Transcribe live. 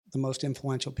the most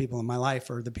influential people in my life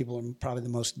are the people who are probably the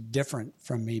most different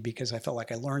from me, because I felt like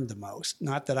I learned the most.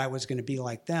 Not that I was going to be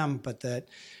like them, but that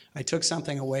I took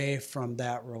something away from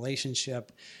that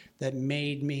relationship that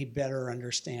made me better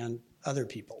understand other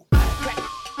people.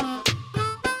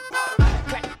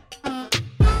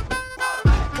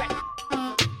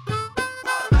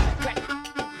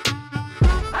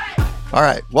 All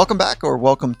right, welcome back, or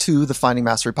welcome to the Finding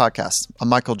Mastery podcast. I'm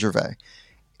Michael Gervais.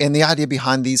 And the idea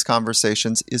behind these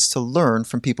conversations is to learn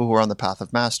from people who are on the path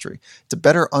of mastery, to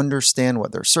better understand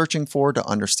what they're searching for, to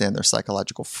understand their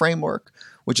psychological framework,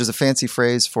 which is a fancy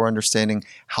phrase for understanding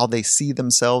how they see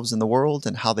themselves in the world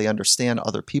and how they understand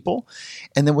other people.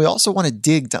 And then we also want to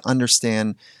dig to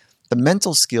understand the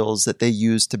mental skills that they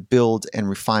use to build and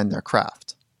refine their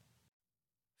craft.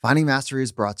 Finding Mastery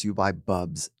is brought to you by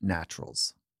Bubs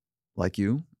Naturals. Like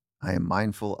you, I am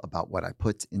mindful about what I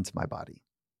put into my body.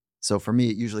 So for me,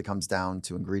 it usually comes down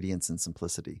to ingredients and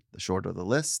simplicity. The shorter the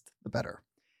list, the better.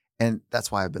 And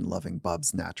that's why I've been loving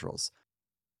Bubs Naturals.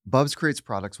 Bubs creates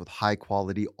products with high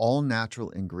quality, all natural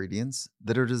ingredients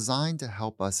that are designed to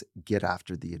help us get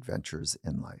after the adventures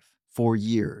in life. For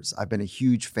years, I've been a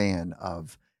huge fan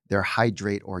of their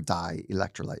Hydrate or Die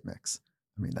electrolyte mix.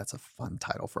 I mean, that's a fun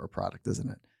title for a product, isn't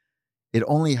it? It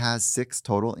only has 6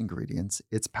 total ingredients.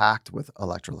 It's packed with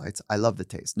electrolytes. I love the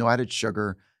taste. No added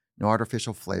sugar, no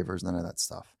artificial flavors, none of that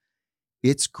stuff.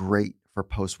 It's great for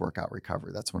post-workout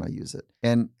recovery. That's when I use it.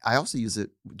 And I also use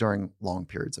it during long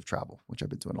periods of travel, which I've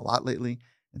been doing a lot lately.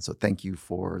 And so thank you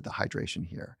for the hydration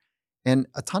here. And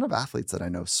a ton of athletes that I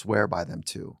know swear by them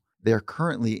too. They're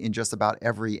currently in just about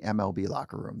every MLB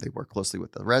locker room. They work closely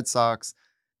with the Red Sox,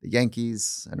 the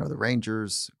Yankees, I know the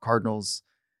Rangers, Cardinals,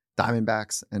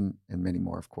 Diamondbacks, and many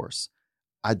more, of course.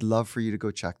 I'd love for you to go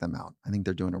check them out. I think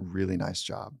they're doing a really nice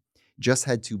job. Just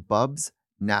head to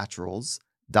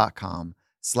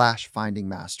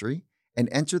bubsnaturals.com/findingmastery and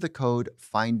enter the code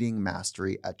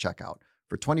findingmastery at checkout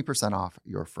for 20% off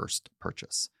your first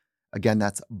purchase. Again,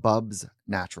 that's Bubs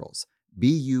Naturals,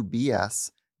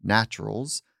 BUBS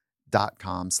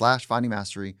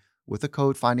naturals.com/findingmastery with the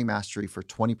code findingmastery for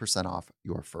 20% off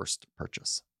your first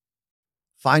purchase.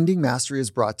 Finding Mastery is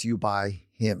brought to you by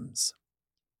Hims.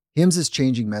 Hims is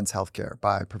changing men's healthcare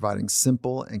by providing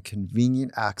simple and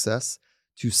convenient access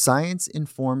to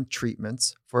science-informed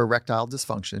treatments for erectile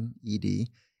dysfunction, ED,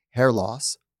 hair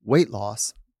loss, weight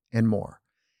loss, and more.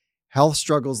 Health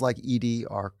struggles like ED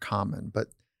are common,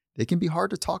 but they can be hard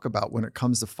to talk about when it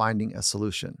comes to finding a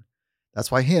solution. That's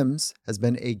why Hims has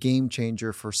been a game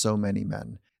changer for so many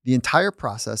men. The entire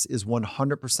process is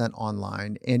 100%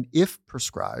 online, and if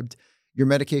prescribed, your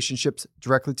medication ships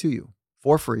directly to you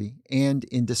for free and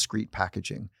in discreet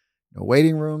packaging. No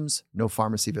waiting rooms, no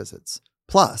pharmacy visits.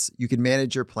 Plus, you can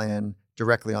manage your plan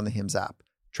directly on the Hims app,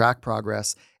 track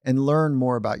progress, and learn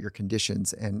more about your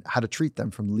conditions and how to treat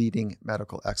them from leading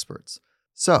medical experts.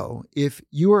 So, if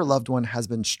you or a loved one has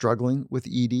been struggling with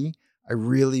ED, I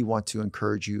really want to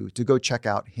encourage you to go check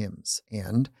out Hims.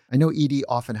 And I know ED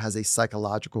often has a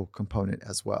psychological component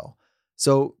as well.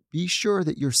 So be sure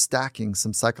that you're stacking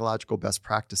some psychological best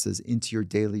practices into your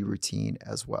daily routine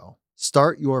as well.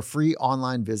 Start your free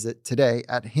online visit today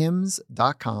at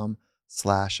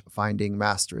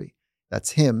hims.com/findingmastery.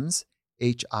 That's Hims,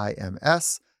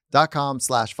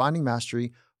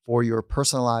 HIMS.com/findingmastery for your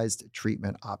personalized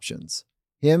treatment options.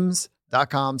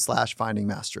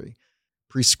 Hims.com/findingmastery.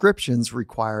 Prescriptions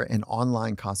require an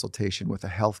online consultation with a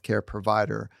healthcare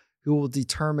provider who will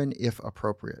determine if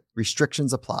appropriate.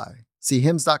 Restrictions apply. See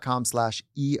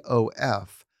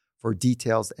hims.com/EOF for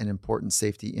details and important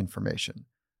safety information.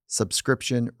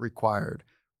 Subscription required.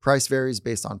 Price varies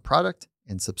based on product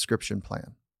and subscription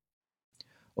plan.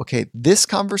 Okay, this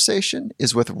conversation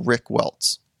is with Rick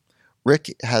Welts.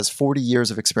 Rick has 40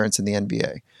 years of experience in the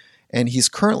NBA, and he's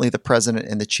currently the president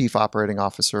and the chief operating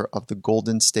officer of the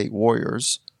Golden State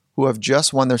Warriors, who have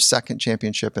just won their second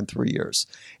championship in 3 years.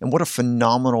 And what a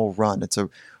phenomenal run. It's a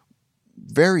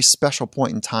very special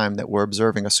point in time that we're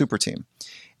observing a super team.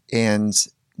 And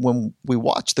when we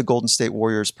watch the Golden State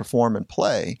Warriors perform and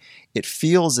play, it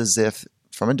feels as if,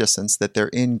 from a distance, that they're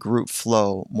in group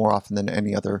flow more often than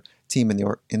any other team in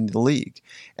the league.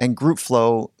 And group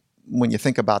flow, when you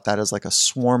think about that, is like a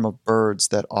swarm of birds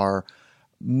that are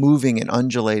moving and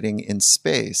undulating in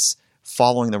space,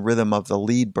 following the rhythm of the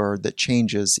lead bird that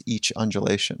changes each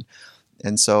undulation.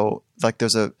 And so,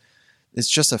 it's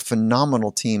just a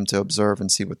phenomenal team to observe and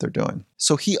see what they're doing.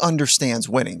 So he understands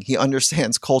winning. He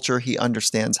understands culture. He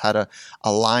understands how to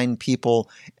align people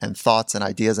and thoughts and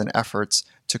ideas and efforts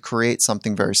to create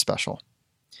something very special.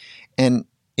 And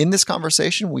in this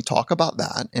conversation, we talk about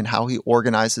that and how he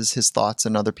organizes his thoughts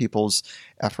and other people's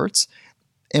efforts.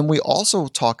 And we also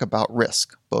talk about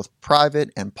risk, both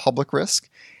private and public risk,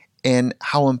 and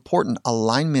how important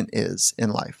alignment is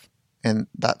in life. And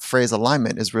that phrase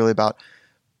alignment is really about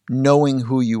knowing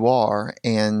who you are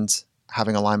and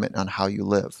having alignment on how you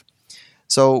live.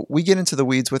 So we get into the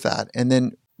weeds with that. And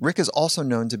then Rick is also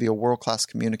known to be a world-class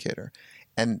communicator.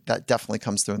 And that definitely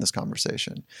comes through in this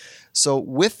conversation. So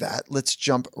with that, let's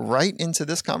jump right into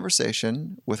this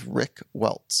conversation with Rick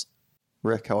Welts.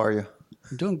 Rick, how are you?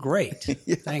 I'm doing great.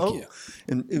 Yeah. Thank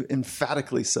you.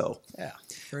 Emphatically so. Yeah,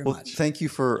 very Well, much. thank you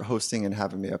for hosting and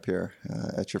having me up here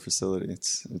at your facility.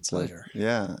 It's Pleasure.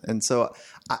 Yeah. And so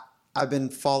I've been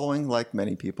following, like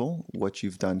many people, what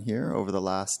you've done here over the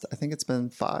last, I think it's been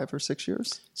 5 or 6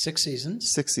 years. 6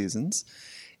 seasons. 6 seasons.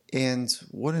 And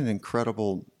what an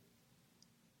incredible,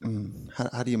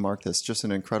 how do you mark this? Just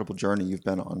an incredible journey you've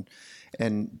been on.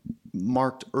 And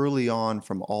marked early on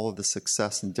from all of the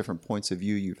success and different points of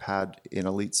view you've had in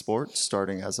elite sports,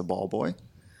 starting as a ball boy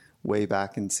way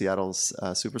back in Seattle's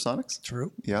Supersonics.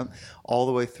 True. Yeah. All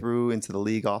the way through into the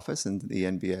league office and the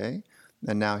NBA.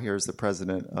 And now here's the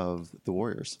president of the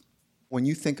Warriors. When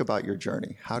you think about your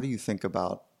journey, how do you think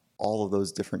about all of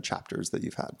those different chapters that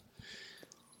you've had?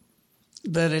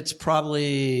 That it's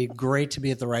probably great to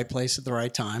be at the right place at the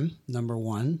right time, number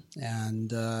one,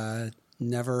 and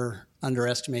never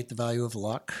underestimate the value of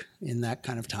luck in that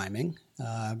kind of timing.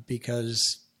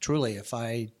 Because truly, if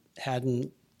I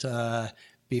hadn't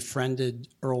befriended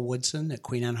Earl Woodson at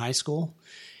Queen Anne High School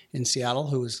in Seattle,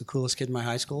 who was the coolest kid in my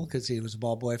high school because he was a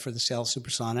ball boy for the Seattle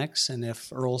Supersonics, and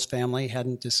if Earl's family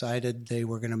hadn't decided they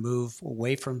were going to move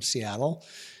away from Seattle,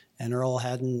 and Earl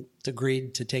hadn't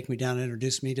agreed to take me down and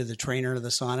introduce me to the trainer of the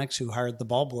Sonics who hired the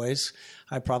ball boys,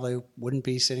 I probably wouldn't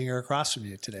be sitting here across from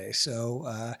you today.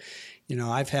 So,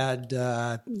 I've had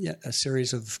a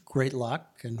series of great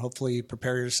luck, and hopefully you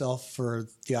prepare yourself for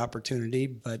the opportunity,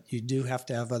 but you do have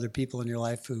to have other people in your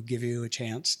life who give you a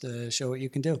chance to show what you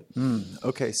can do.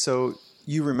 Okay, so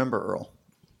you remember Earl.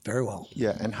 Very well.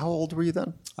 Yeah, and how old were you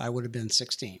then? I would have been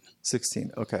 16.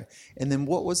 16, okay. And then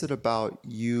what was it about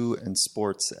you and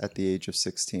sports at the age of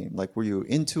 16? Like, were you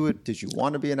into it? Did you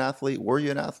want to be an athlete? Were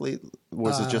you an athlete?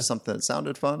 Was it just something that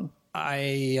sounded fun?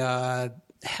 I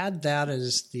had that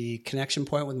as the connection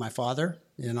point with my father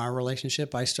in our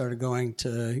relationship. I started going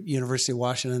to University of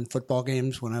Washington football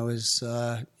games when I was,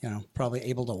 probably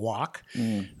able to walk.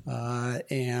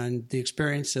 And the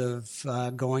experience of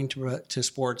going to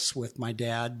sports with my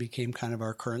dad became kind of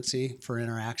our currency for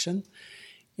interaction.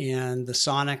 And the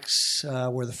Sonics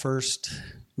were the first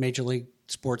major league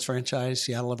sports franchise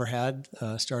Seattle ever had,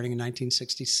 starting in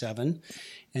 1967.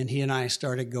 And he and I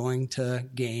started going to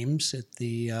games at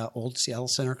the old Seattle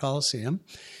Center Coliseum.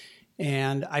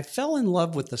 And I fell in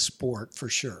love with the sport for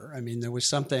sure. I mean, there was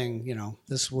something,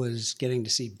 this was getting to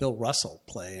see Bill Russell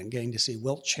play and getting to see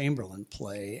Wilt Chamberlain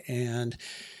play. And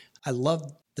I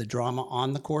loved the drama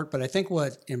on the court. But I think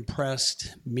what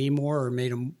impressed me more or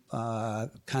made him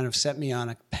kind of set me on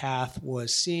a path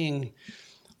was seeing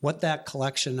what that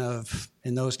collection of,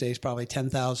 in those days, probably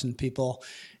 10,000 people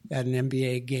at an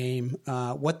NBA game,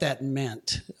 what that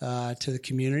meant to the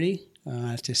community,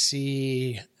 to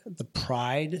see the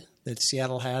pride that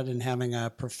Seattle had in having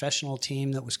a professional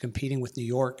team that was competing with New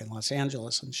York and Los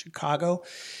Angeles and Chicago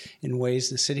in ways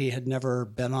the city had never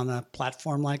been on a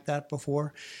platform like that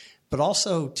before. But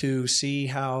also to see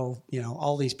how,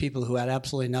 all these people who had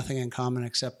absolutely nothing in common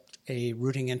except a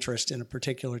rooting interest in a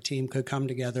particular team could come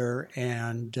together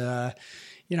and,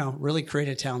 really create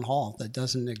a town hall that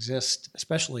doesn't exist,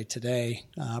 especially today,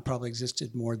 probably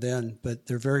existed more then. But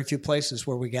there are very few places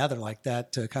where we gather like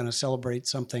that to kind of celebrate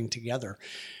something together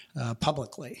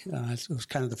publicly. It was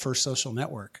kind of the first social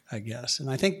network, I guess. And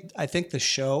I think the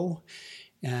show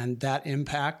and that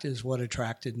impact is what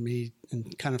attracted me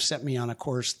and kind of set me on a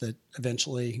course that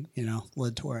eventually,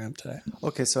 led to where I am today.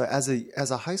 Okay, so as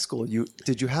a high school,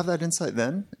 did you have that insight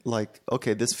then? Like,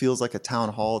 okay, this feels like a town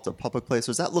hall, it's a public place.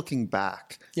 Or is that looking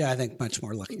back? Yeah, I think much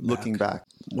more looking back. Looking back,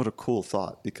 what a cool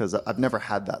thought, because I've never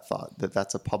had that thought, that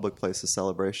that's a public place of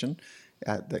celebration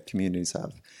that communities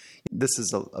have. This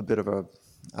is a bit of a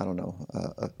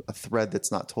thread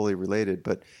that's not totally related,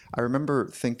 but I remember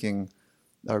thinking,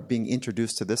 or being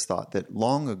introduced to this thought, that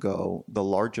long ago, the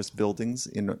largest buildings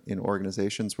in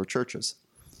organizations were churches.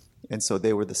 And so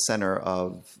they were the center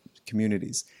of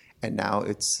communities. And now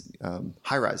it's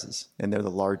high-rises, and they're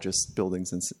the largest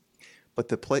buildings.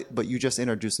 But you just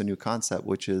introduced a new concept,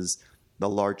 which is the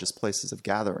largest places of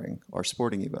gathering are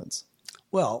sporting events.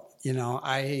 Well, you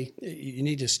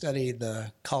need to study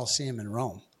the Colosseum in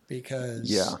Rome,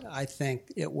 because I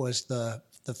think it was the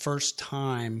first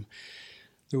time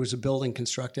there was a building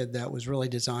constructed that was really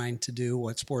designed to do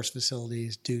what sports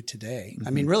facilities do today.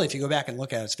 I mean, really, if you go back and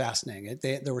look at it, it's fascinating.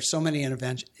 There were so many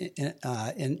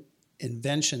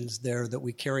inventions there that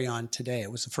we carry on today.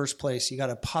 It was the first place you got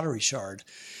a pottery shard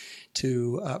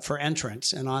for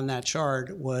entrance, and on that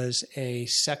shard was a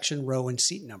section, row, and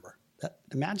seat number.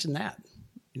 Imagine that.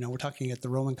 We're talking at the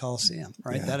Roman Colosseum,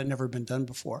 right? Yeah. That had never been done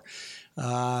before.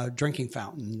 Drinking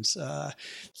fountains,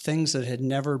 things that had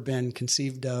never been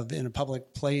conceived of in a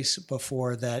public place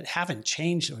before that haven't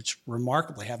changed, which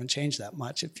remarkably haven't changed that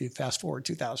much if you fast forward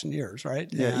 2,000 years, right?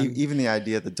 Yeah, and even the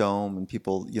idea of the dome and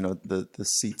people, the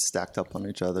seats stacked up on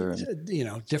each other.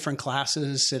 And, different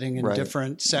classes sitting in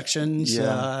different sections,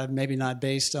 maybe not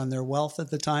based on their wealth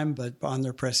at the time, but on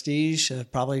their prestige,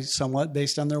 probably somewhat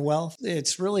based on their wealth.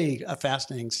 It's really a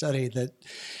fascinating study that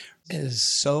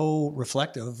is so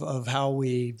reflective of how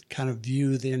we kind of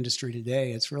view the industry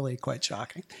today. It's really quite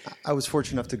shocking. I was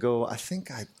fortunate enough to go, I think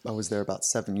I was there about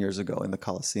 7 years ago in the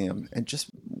Coliseum, and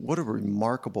just what a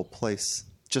remarkable place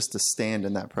just to stand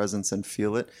in that presence and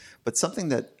feel it. But something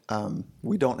that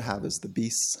we don't have is the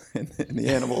beasts and the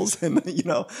animals and,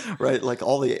 right? Like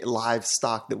all the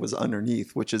livestock that was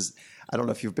underneath, which is, I don't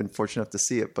know if you've been fortunate enough to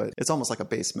see it, but it's almost like a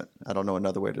basement. I don't know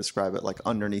another way to describe it, like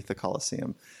underneath the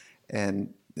Coliseum.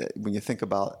 And when you think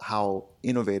about how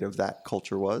innovative that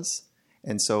culture was.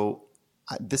 And so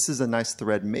this is a nice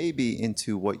thread maybe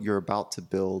into what you're about to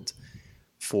build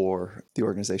for the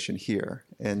organization here.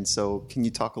 And so can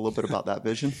you talk a little bit about that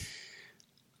vision?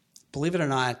 Believe it or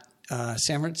not,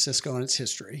 San Francisco in its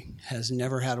history has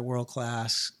never had a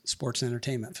world-class sports and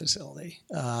entertainment facility.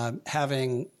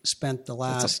 Having spent the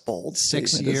last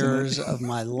 6 years of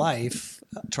my life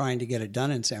trying to get it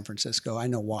done in San Francisco, I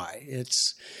know why.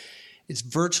 It's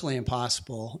virtually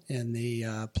impossible in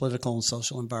the political and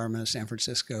social environment of San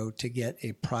Francisco to get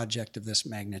a project of this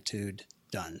magnitude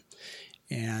done.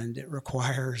 And it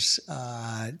requires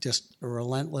just a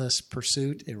relentless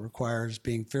pursuit. It requires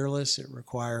being fearless. It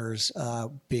requires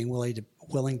being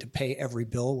willing to pay every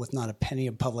bill with not a penny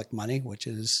of public money, which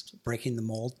is breaking the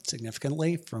mold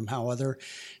significantly from how other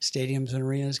stadiums and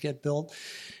arenas get built.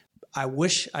 I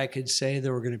wish I could say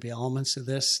there were going to be elements of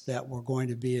this that were going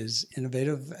to be as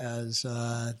innovative as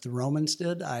the Romans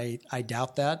did. I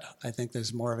doubt that. I think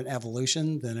there's more of an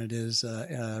evolution than it is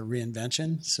a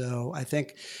reinvention. So I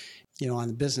think, on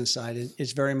the business side,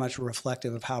 it's very much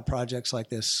reflective of how projects like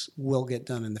this will get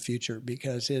done in the future,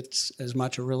 because it's as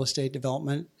much a real estate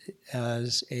development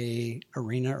as a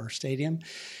arena or stadium.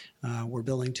 We're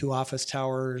building 2 office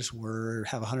towers. We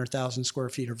have 100,000 square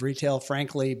feet of retail,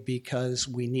 frankly, because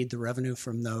we need the revenue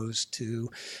from those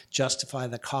to justify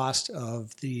the cost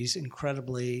of these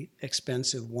incredibly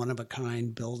expensive,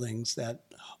 one-of-a-kind buildings that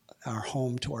are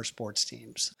home to our sports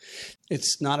teams.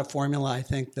 It's not a formula, I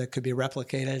think, that could be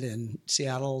replicated in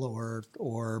Seattle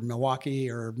or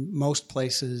Milwaukee or most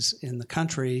places in the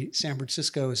country. San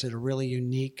Francisco is at a really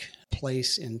unique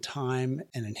place in time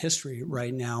and in history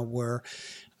right now where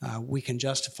we can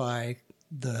justify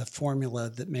the formula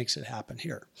that makes it happen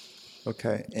here.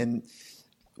 Okay. And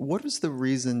what is the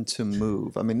reason to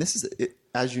move? I mean, this is,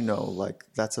 as you know, like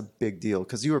that's a big deal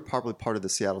because you were probably part of the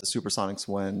Seattle Supersonics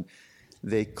when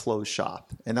they closed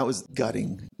shop, and that was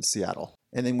gutting Seattle.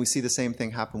 And then we see the same thing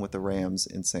happen with the Rams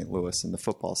in St. Louis in the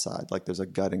football side. Like there's a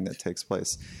gutting that takes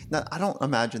place. Now, I don't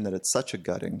imagine that it's such a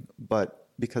gutting, but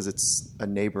because it's a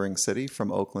neighboring city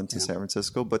from Oakland to San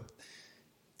Francisco, but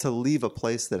to leave a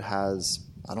place that has,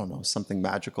 I don't know, something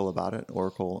magical about it,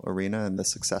 Oracle Arena, and the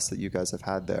success that you guys have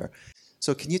had there.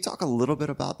 So can you talk a little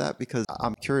bit about that? Because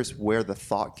I'm curious where the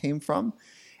thought came from.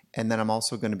 And then I'm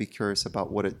also going to be curious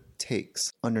about what it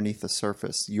takes underneath the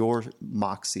surface, your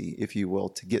moxie, if you will,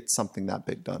 to get something that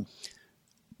big done.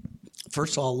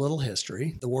 First of all, a little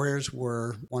history. The Warriors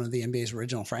were one of the NBA's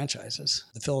original franchises,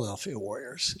 the Philadelphia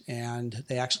Warriors, and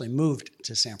they actually moved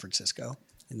to San Francisco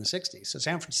in the 60s. So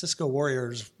San Francisco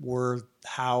Warriors were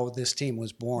how this team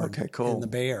was born in the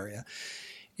Bay Area.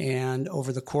 And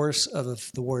over the course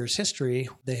of the Warriors' history,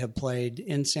 they have played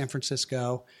in San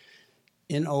Francisco,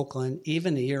 in Oakland,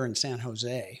 even a year in San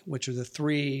Jose, which are the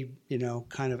 3,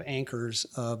 kind of anchors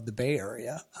of the Bay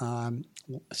Area.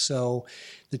 So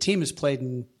the team has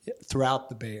played throughout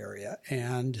the Bay Area.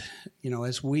 And,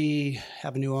 as we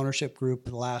have a new ownership group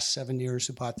the last 7 years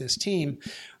who bought this team,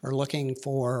 are looking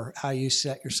for how you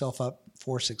set yourself up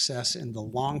for success in the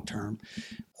long term.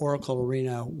 Oracle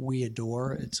Arena, we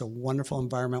adore. It's a wonderful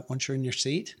environment once you're in your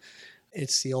seat.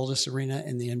 It's the oldest arena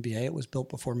in the NBA. It was built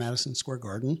before Madison Square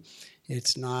Garden.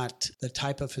 It's not the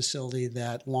type of facility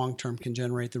that long-term can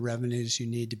generate the revenues you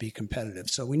need to be competitive.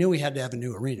 So we knew we had to have a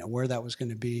new arena. Where that was going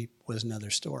to be was another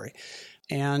story.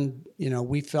 And,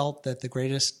 we felt that the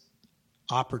greatest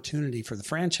opportunity for the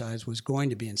franchise was going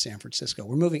to be in San Francisco.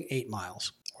 We're moving 8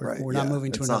 miles. We're not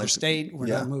moving to another state. We're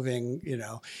not moving,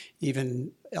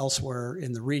 even elsewhere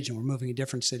in the region. We're moving a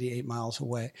different city 8 miles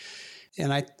away.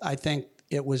 And I think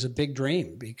it was a big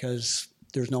dream because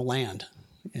there's no land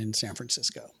in San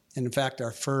Francisco. And in fact,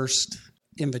 our first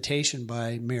invitation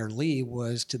by Mayor Lee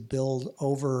was to build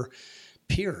over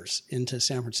piers into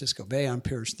San Francisco Bay on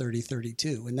Piers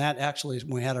 3032. And that actually,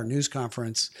 when we had our news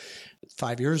conference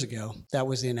 5 years ago, that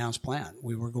was the announced plan.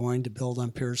 We were going to build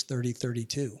on Piers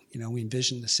 3032. We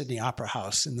envisioned the Sydney Opera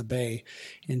House in the Bay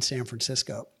in San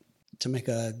Francisco. To make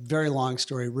a very long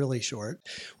story really short,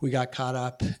 we got caught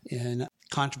up in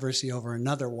controversy over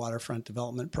another waterfront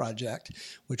development project,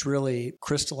 which really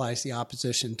crystallized the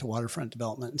opposition to waterfront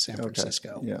development in San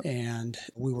Francisco. Yeah. And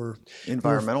we were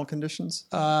environmental conditions,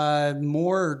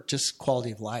 more just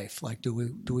quality of life. Like, do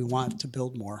we want to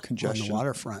build more congestion on the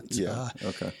waterfront?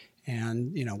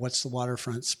 And what's the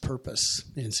waterfront's purpose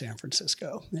in San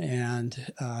Francisco?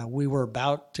 And we were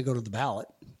about to go to the ballot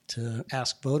to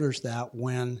ask voters that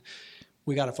when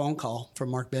we got a phone call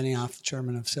from Mark Benioff, the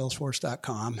chairman of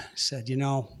Salesforce.com, said,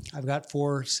 I've got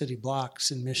 4 city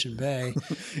blocks in Mission Bay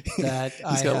that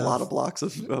He's got a lot of blocks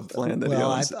of land that he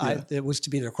owns. It was to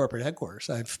be their corporate headquarters.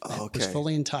 I was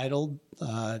fully entitled,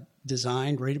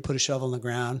 designed, ready to put a shovel in the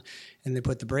ground, and they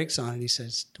put the brakes on it. He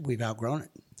says, we've outgrown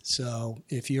it. So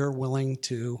if you're willing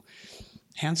to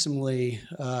handsomely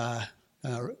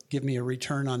give me a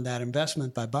return on that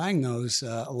investment by buying those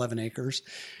 11 acres,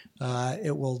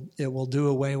 it will do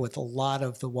away with a lot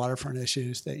of the waterfront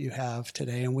issues that you have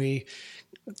today. And we,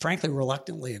 frankly,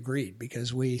 reluctantly agreed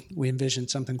because we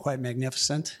envisioned something quite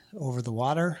magnificent over the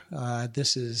water.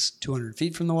 This is 200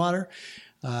 feet from the water.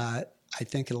 I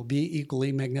think it'll be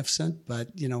equally magnificent,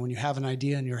 but when you have an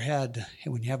idea in your head,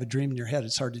 and when you have a dream in your head,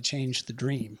 it's hard to change the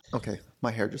dream. Okay,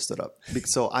 my hair just stood up.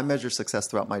 So I measure success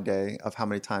throughout my day of how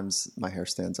many times my hair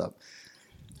stands up.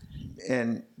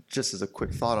 And just as a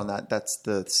quick thought on that, that's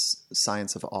the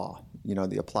science of awe,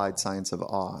 the applied science of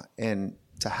awe. And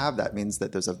to have that means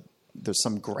that there's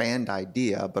some grand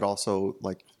idea, but also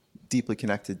like deeply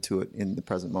connected to it in the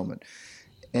present moment.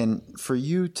 And for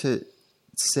you to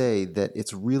say that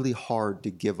it's really hard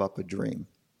to give up a dream,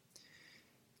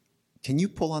 can you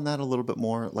pull on that a little bit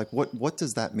more? Like what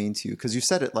does that mean to you? Because you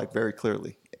said it like very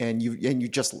clearly, and you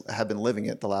just have been living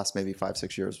it the last maybe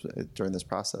 5-6 years during this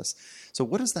process. So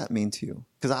what does that mean to you?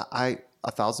 Because I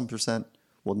 1,000%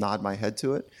 will nod my head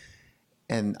to it.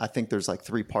 And I think there's like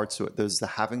 3 parts to it. There's the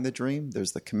having the dream,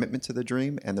 there's the commitment to the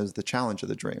dream, and there's the challenge of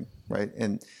the dream, right?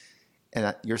 And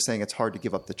you're saying it's hard to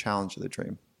give up the challenge of the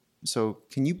dream. So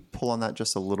can you pull on that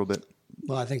just a little bit?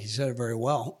 Well, I think you said it very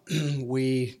well.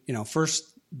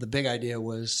 First, the big idea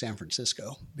was San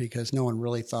Francisco because no one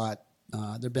really thought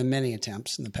there have been many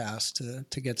attempts in the past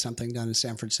to get something done in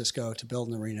San Francisco, to build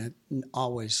an arena,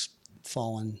 always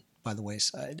fallen by the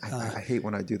wayside. I hate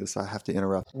when I do this. I have to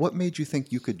interrupt. What made you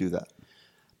think you could do that?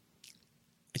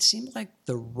 It seemed like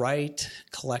the right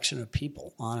collection of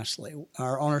people, honestly.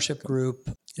 Our ownership group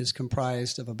is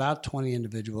comprised of about 20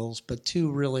 individuals, but 2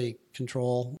 really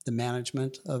control the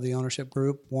management of the ownership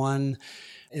group. One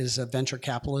is a venture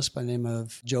capitalist by the name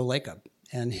of Joe Lacob,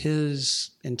 and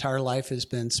his entire life has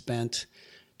been spent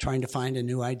trying to find a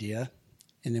new idea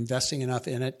and investing enough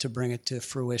in it to bring it to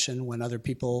fruition when other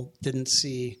people didn't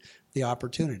see the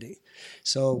opportunity.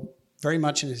 So very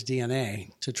much in his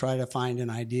DNA to try to find an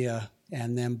idea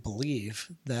and then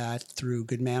believe that through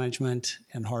good management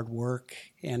and hard work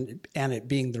and it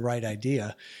being the right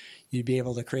idea, you'd be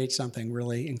able to create something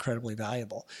really incredibly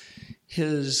valuable.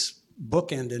 His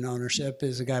bookend in ownership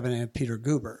is a guy by the name of Peter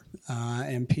Guber.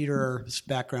 And Peter's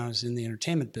background is in the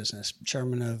entertainment business,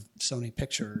 chairman of Sony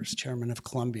Pictures, chairman of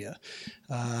Columbia,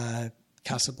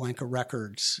 Casablanca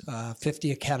Records,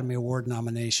 50 Academy Award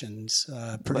nominations,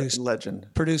 produced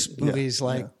movies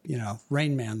like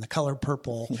Rain Man, The Color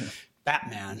Purple,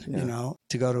 Batman.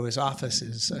 To go to his office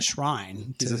is a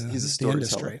shrine to he's the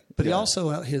industry. But he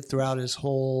also, throughout his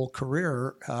whole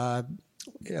career,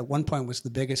 at one point was the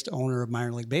biggest owner of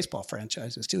minor league baseball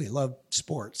franchises too. He loved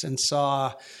sports and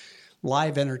saw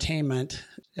live entertainment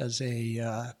as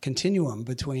a continuum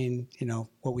between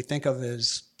what we think of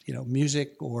as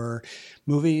music or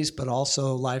movies, but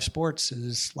also live sports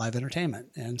is live entertainment.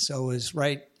 And so is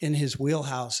right in his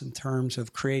wheelhouse in terms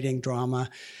of creating drama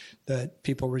that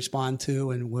people respond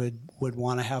to and would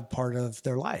want to have part of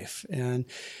their life. And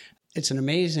it's an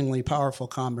amazingly powerful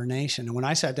combination. And when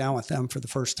I sat down with them for the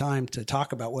first time to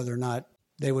talk about whether or not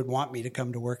they would want me to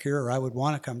come to work here or I would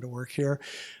want to come to work here,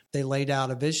 they laid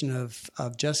out a vision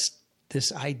of just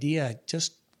this idea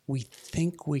just we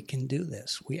think we can do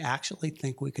this. We actually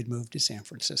think we could move to San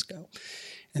Francisco.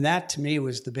 And that, to me,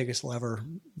 was the biggest lever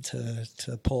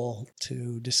to pull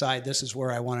to decide this is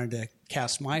where I wanted to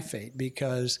cast my fate.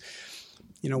 Because,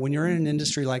 when you're in an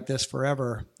industry like this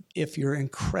forever, if you're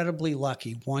incredibly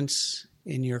lucky, once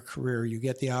in your career, you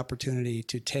get the opportunity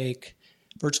to take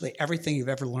virtually everything you've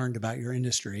ever learned about your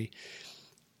industry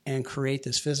and create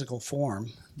this physical form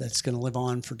that's going to live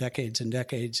on for decades and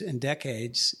decades and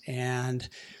decades, and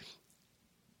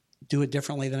do it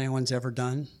differently than anyone's ever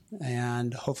done,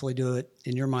 and hopefully do it,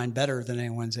 in your mind, better than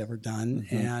anyone's ever done.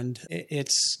 Mm-hmm. And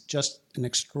it's just an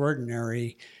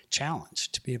extraordinary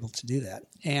challenge to be able to do that.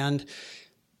 And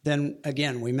then,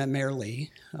 again, we met Mayor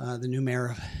Lee, the new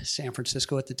mayor of San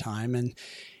Francisco at the time, and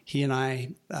he and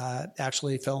I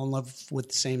actually fell in love with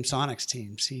the same Sonics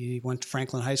teams. He went to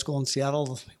Franklin High School in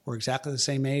Seattle. We're exactly the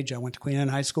same age. I went to Queen Anne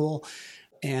High School.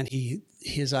 And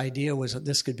his idea was that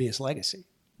this could be his legacy,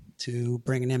 to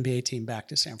bring an NBA team back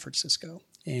to San Francisco.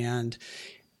 And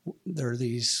there are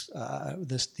these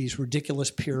ridiculous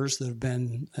piers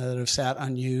that have sat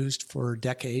unused for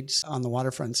decades on the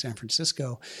waterfront in San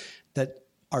Francisco that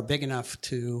are big enough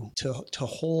to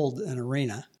hold an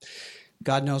arena.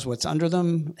 God knows what's under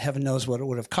them. Heaven knows what it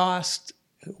would have cost,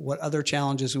 what other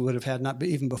challenges we would have had, not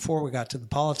even before we got to the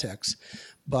politics.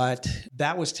 But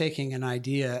that was taking an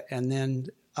idea and then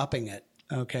upping it,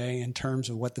 okay, in terms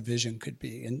of what the vision could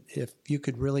be. And if you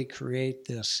could really create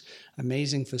this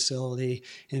amazing facility,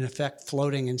 in effect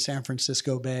floating in San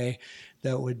Francisco Bay,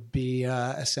 that would be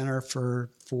a center for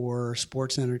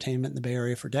sports and entertainment in the Bay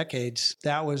Area for decades,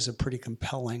 that was a pretty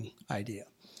compelling idea.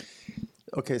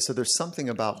 Okay, so there's something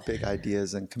about big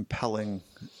ideas and compelling,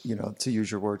 to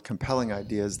use your word, compelling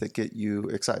ideas that get you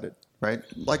excited, right?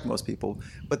 Like most people.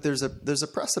 But there's a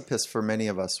precipice for many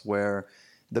of us where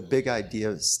the big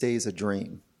idea stays a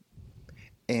dream.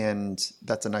 And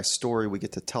that's a nice story we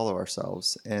get to tell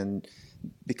ourselves. And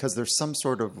because there's some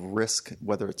sort of risk,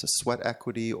 whether it's a sweat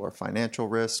equity or financial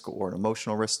risk or an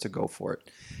emotional risk, to go for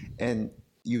it. And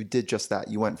you did just that.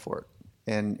 You went for it.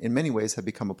 And in many ways have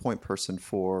become a point person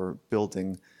for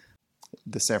building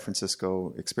the San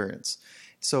Francisco experience.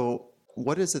 So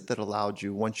what is it that allowed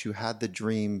you, once you had the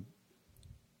dream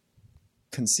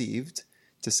conceived,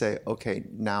 to say, okay,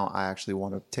 now I actually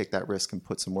want to take that risk and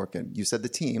put some work in? You said the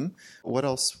team. What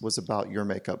else was about your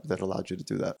makeup that allowed you to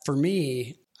do that? For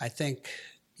me, I think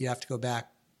you have to go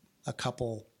back a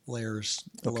couple layers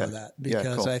below that.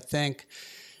 Because cool. I think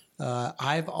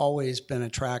I've always been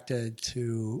attracted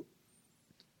to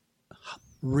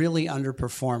really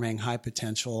underperforming high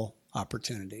potential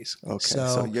opportunities. Okay.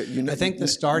 So I think the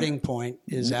starting point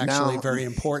is actually very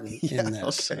important in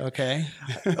this. Okay.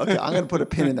 Okay. I'm going to put a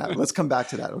pin in that. Let's come back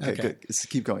to that. Okay. Good. Let's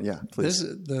keep going. Yeah, please.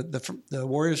 The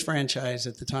Warriors franchise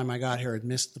at the time I got here had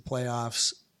missed the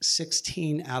playoffs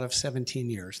 16 out of 17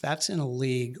 years. That's in a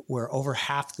league where over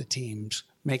half the teams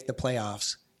make the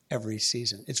playoffs every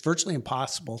season. It's virtually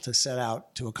impossible to set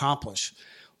out to accomplish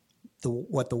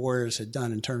what the Warriors had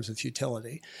done in terms of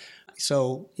futility.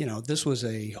 So, this was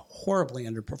a horribly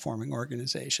underperforming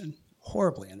organization,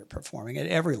 horribly underperforming at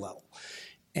every level.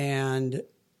 And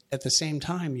at the same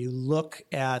time, you look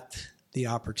at the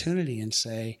opportunity and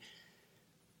say,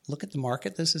 look at the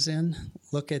market this is in.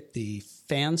 Look at the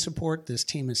fan support this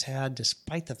team has had,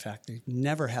 despite the fact they've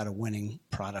never had a winning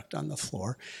product on the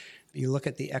floor. You look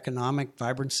at the economic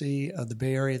vibrancy of the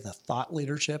Bay Area, the thought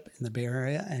leadership in the Bay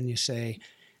Area, and you say,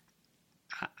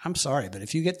 I'm sorry, but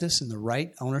if you get this in the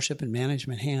right ownership and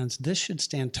management hands, this should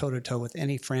stand toe-to-toe with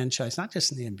any franchise, not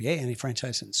just in the NBA, any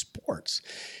franchise in sports.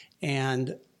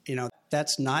 And,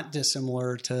 that's not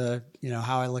dissimilar to,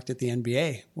 how I looked at the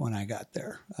NBA when I got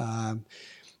there.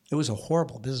 It was a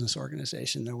horrible business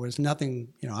organization. There was nothing,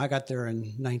 I got there in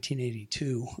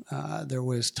 1982. There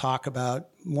was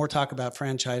more talk about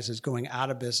franchises going out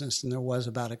of business than there was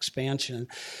about expansion.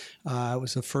 It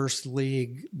was the first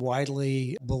league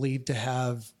widely believed to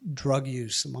have drug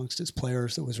use amongst its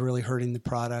players that was really hurting the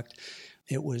product.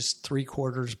 It was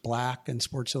 3/4 black, and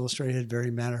Sports Illustrated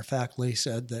very matter-of-factly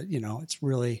said that, it's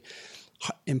really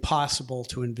impossible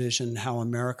to envision how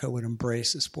America would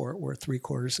embrace a sport where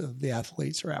 3/4 of the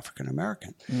athletes are African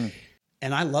American.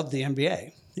 And I loved the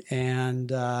NBA. And,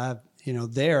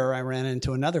 there I ran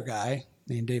into another guy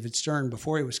named David Stern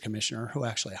before he was commissioner, who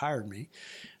actually hired me,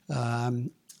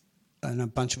 and a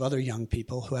bunch of other young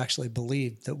people who actually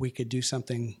believed that we could do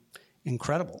something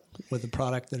incredible with a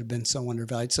product that had been so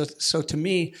undervalued. So to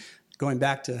me, going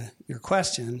back to your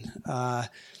question,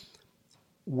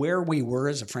 where we were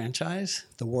as a franchise,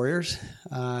 the Warriors,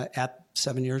 at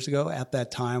 7 years ago, at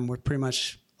that time, were pretty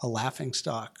much a laughing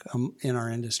stock in our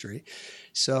industry.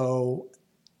 So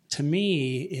to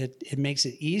me, it makes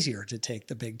it easier to take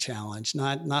the big challenge,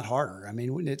 not harder. I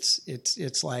mean,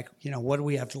 it's like, what do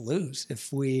we have to lose?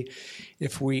 If we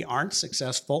aren't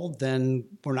successful, then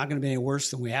we're not going to be any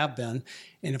worse than we have been.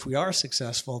 And if we are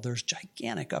successful, there's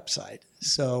gigantic upside.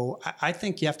 So I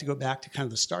think you have to go back to kind of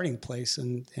the starting place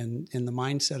and in the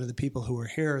mindset of the people who are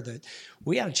here, that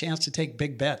we had a chance to take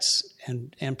big bets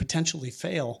and potentially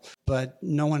fail, but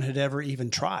no one had ever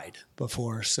even tried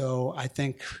before. So I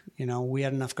think, we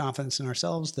had enough confidence in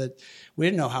ourselves that we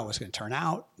didn't know how it was going to turn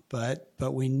out, but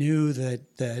we knew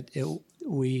that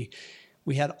we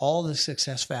had all the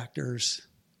success factors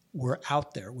were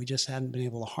out there. We just hadn't been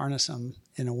able to harness them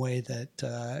in a way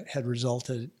that had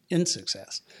resulted in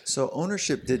success. So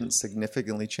ownership didn't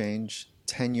significantly change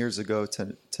 10 years ago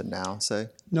to now, say?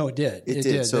 No, it did. It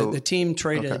did. So, the team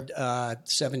traded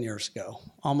 7 years ago,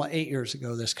 almost 8 years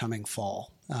ago this coming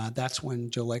fall. That's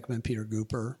when Joe Lakeman and Peter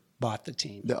Gooper bought the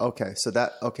team. So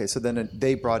then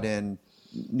they brought in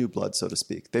new blood, so to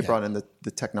speak. They brought in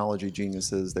the technology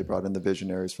geniuses. They brought in the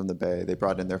visionaries from the Bay. They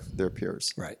brought in their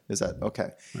peers. Right. Is that okay?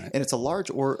 Right. And it's a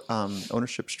large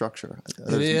ownership structure.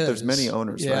 There's There's many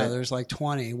owners, yeah, right? there's like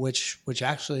 20, which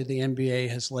actually the NBA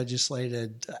has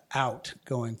legislated out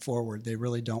going forward. They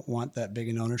really don't want that big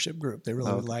an ownership group. They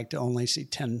really would like to only see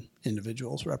 10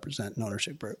 individuals represent an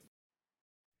ownership group.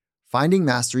 Finding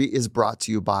Mastery is brought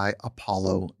to you by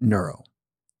Apollo Neuro.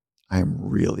 I am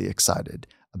really excited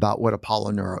about what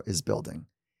Apollo Neuro is building.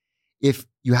 If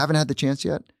you haven't had the chance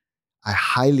yet, I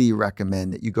highly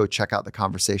recommend that you go check out the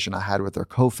conversation I had with their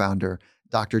co-founder,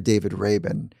 Dr. David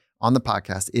Rabin, on the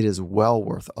podcast. It is well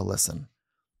worth a listen.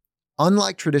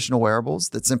 Unlike traditional wearables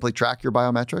that simply track your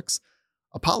biometrics,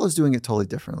 Apollo's doing it totally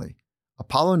differently.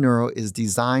 Apollo Neuro is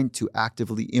designed to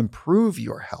actively improve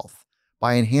your health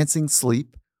by enhancing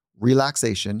sleep,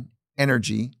 relaxation,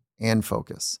 energy, and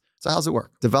focus. So how's it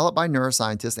work? Developed by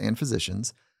neuroscientists and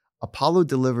physicians, Apollo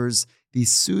delivers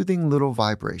these soothing little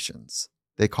vibrations.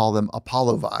 They call them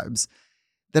Apollo vibes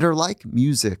that are like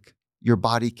music your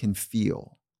body can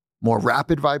feel. More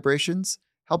rapid vibrations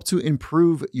help to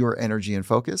improve your energy and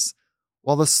focus,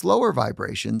 while the slower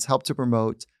vibrations help to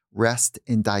promote rest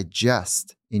and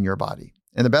digest in your body.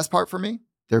 And the best part for me,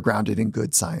 they're grounded in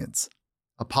good science.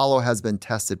 Apollo has been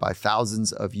tested by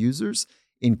thousands of users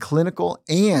in clinical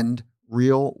and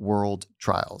real-world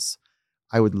trials.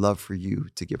 I would love for you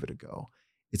to give it a go.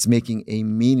 It's making a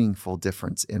meaningful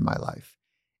difference in my life.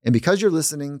 And because you're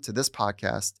listening to this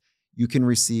podcast, you can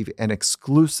receive an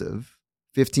exclusive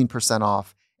 15%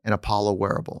 off an Apollo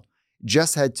wearable.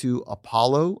 Just head to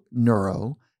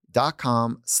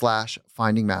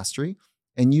apolloneuro.com/findingmastery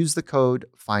and use the code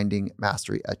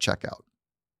findingmastery at checkout.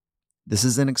 This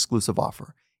is an exclusive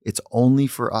offer. It's only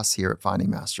for us here at Finding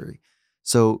Mastery.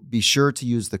 So be sure to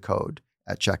use the code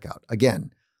at checkout.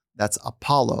 Again, that's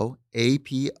Apollo,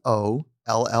 APOLLO,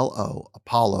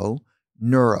 Apollo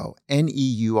Neuro,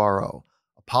 NEURO,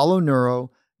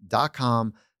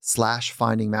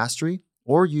 apolloneuro.com/findingmastery,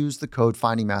 or use the code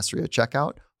findingmastery at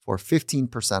checkout for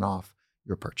 15% off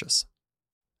your purchase.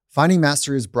 Finding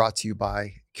Mastery is brought to you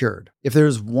by Cured. If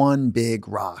there's one big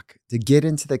rock to get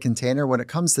into the container when it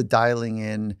comes to dialing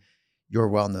in your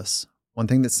wellness, one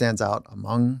thing that stands out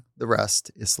among the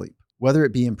rest is sleep. Whether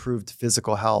it be improved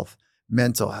physical health,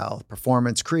 mental health,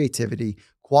 performance, creativity,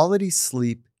 quality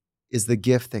sleep is the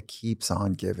gift that keeps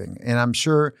on giving. And I'm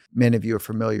sure many of you are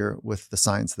familiar with the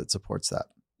science that supports that.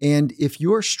 And if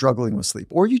you're struggling with sleep,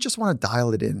 or you just want to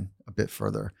dial it in a bit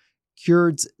further,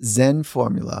 Cured's Zen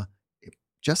formula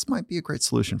just might be a great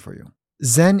solution for you.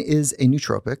 Zen is a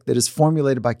nootropic that is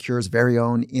formulated by Cured's very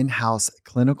own in-house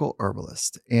clinical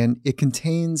herbalist, and it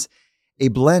contains a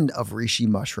blend of reishi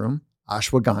mushroom,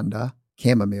 ashwagandha,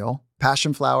 chamomile,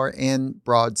 passion flower, and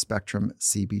broad-spectrum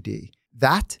CBD.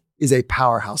 That is a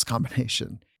powerhouse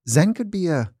combination. Zen could be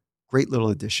a great little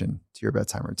addition to your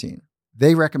bedtime routine.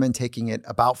 They recommend taking it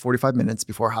about 45 minutes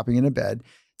before hopping into bed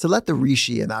to let the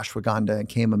reishi and ashwagandha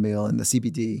and chamomile and the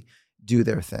CBD do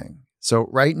their thing. So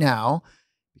right now,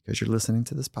 because you're listening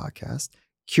to this podcast,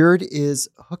 Cured is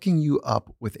hooking you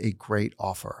up with a great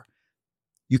offer.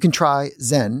 You can try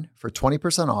Zen for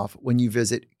 20% off when you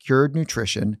visit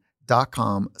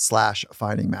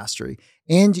curednutrition.com/findingmastery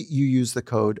and you use the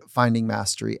code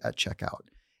findingmastery at checkout.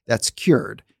 That's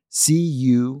Cured,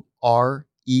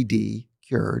 CURED,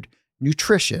 Cured,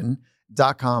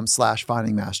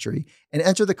 nutrition.com/findingmastery and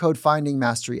enter the code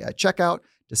findingmastery at checkout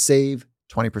to save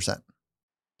 20%.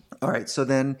 All right. So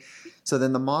then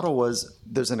the model was,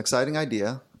 there's an exciting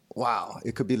idea. Wow.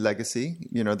 It could be legacy.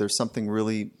 There's something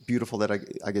really beautiful that I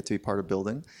get to be part of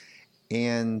building.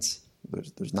 And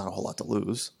there's not a whole lot to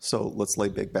lose. So let's lay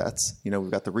big bets.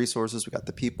 We've got the resources, we've got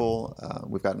the people,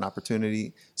 we've got an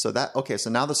opportunity. So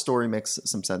now the story makes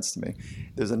some sense to me.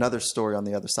 There's another story on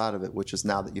the other side of it, which is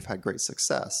now that you've had great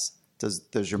success,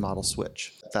 does your model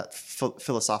switch? That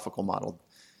philosophical model.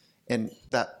 And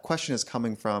that question is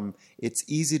coming from, it's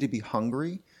easy to be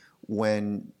hungry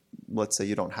when, let's say,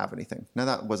 you don't have anything. Now,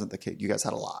 that wasn't the case. You guys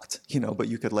had a lot, but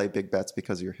you could lay big bets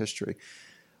because of your history.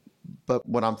 But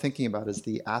what I'm thinking about is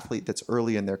the athlete that's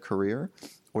early in their career,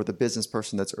 or the business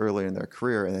person that's early in their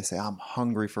career, and they say, I'm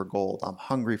hungry for gold. I'm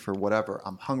hungry for whatever.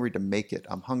 I'm hungry to make it.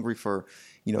 I'm hungry for,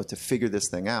 to figure this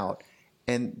thing out.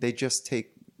 And they just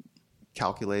take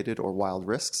calculated or wild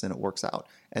risks, and it works out.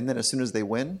 And then as soon as they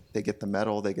win, they get the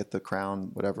medal, they get the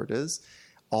crown, whatever it is,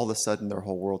 all of a sudden their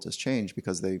whole world has changed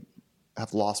because they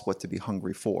have lost what to be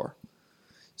hungry for.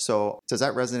 So does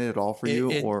that resonate at all for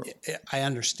you? I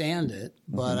understand it,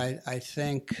 but I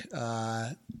think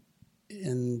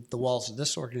in the walls of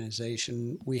this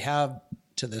organization, we have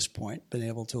to this point been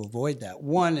able to avoid that.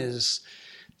 One is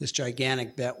this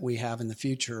gigantic bet we have in the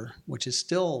future, which is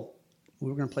still,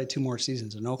 we're going to play 2 more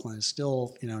seasons in Oakland. It's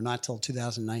still, not till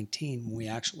 2019 when we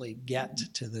actually get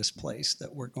to this place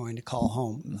that we're going to call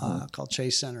home, called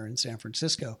Chase Center in San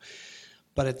Francisco.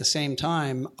 But at the same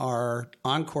time, our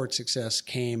on-court success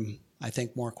came, I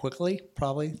think, more quickly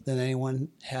probably than anyone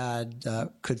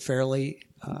could fairly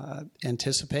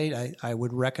anticipate. I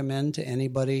would recommend to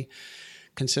anybody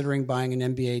considering buying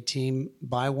an NBA team,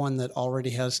 buy one that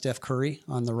already has Steph Curry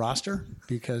on the roster,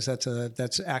 because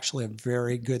that's actually a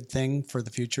very good thing for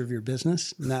the future of your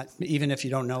business. Not even if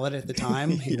you don't know it at the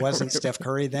time, he wasn't Steph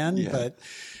Curry then, but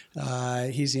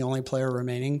he's the only player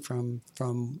remaining from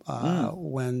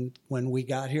when we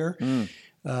got here.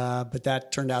 But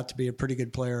that turned out to be a pretty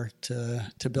good player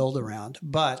to build around.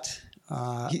 But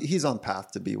he's on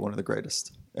path to be one of the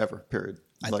greatest ever. Period.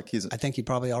 I think he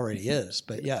probably already is,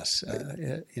 but yes,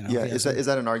 is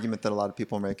that an argument that a lot of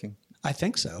people are making? I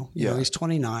think so. He's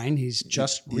 29. He's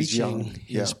just reaching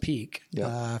his peak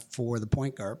for the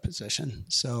point guard position.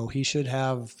 So he should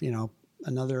have,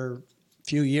 another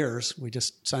few years. We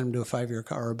just signed him to a 5-year,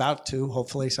 or about to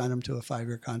hopefully sign him to a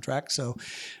 5-year contract. So,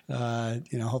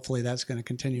 hopefully that's going to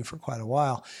continue for quite a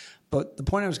while. But the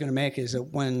point I was going to make is that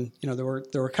when, there were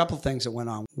a couple of things that went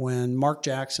on. When Mark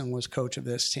Jackson was coach of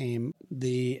this team,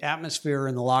 the atmosphere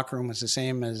in the locker room was the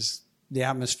same as the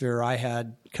atmosphere I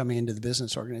had coming into the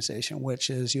business organization, which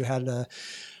is you had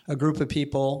a group of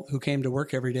people who came to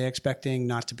work every day expecting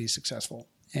not to be successful.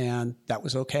 And that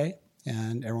was okay.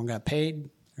 And everyone got paid.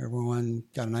 Everyone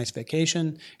got a nice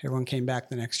vacation. Everyone came back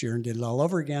the next year and did it all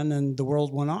over again, and the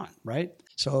world went on, right?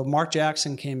 So Mark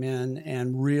Jackson came in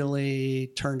and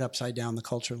really turned upside down the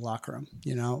culture of the locker room.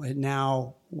 And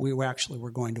now we actually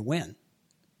were going to win.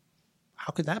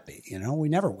 How could that be? We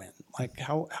never win. Like,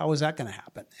 how is that going to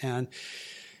happen? And,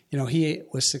 he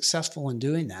was successful in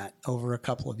doing that over a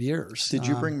couple of years. Did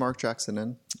you bring Mark Jackson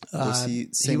in? Was he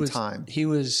same time? He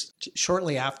was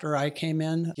shortly after I came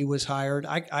in. He was hired.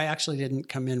 I actually didn't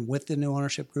come in with the new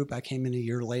ownership group. I came in a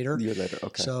year later.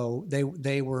 Okay. So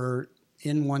they were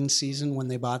in one season when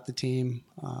they bought the team,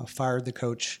 fired the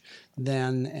coach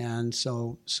then. And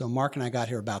so Mark and I got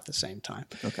here about the same time.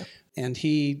 Okay. And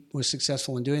he was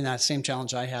successful in doing that. Same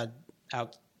challenge I had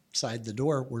outside the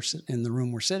door, in the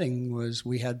room we're sitting, was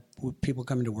we had people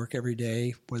coming to work every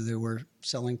day, whether they were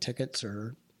selling tickets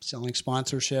or selling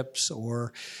sponsorships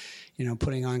or,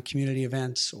 putting on community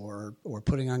events or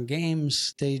putting on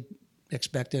games. They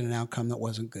expected an outcome that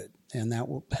wasn't good. And that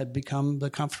had become the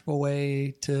comfortable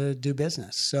way to do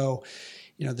business. So,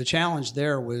 the challenge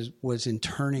there was in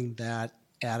turning that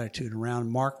attitude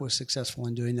around. Mark was successful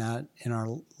in doing that in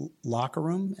our locker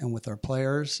room and with our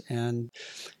players. And,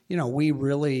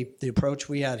 the approach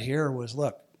we had here was,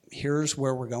 look, here's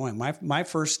where we're going. My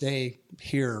first day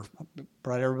here,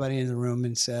 brought everybody in the room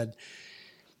and said,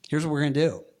 here's what we're going to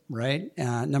do. Right?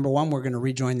 Number one, we're going to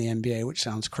rejoin the NBA, which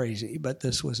sounds crazy, but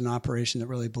this was an operation that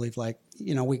really believed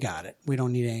we got it. We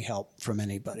don't need any help from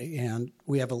anybody. And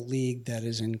we have a league that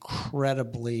is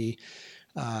incredibly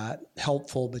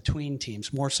helpful between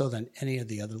teams, more so than any of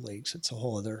the other leagues. It's a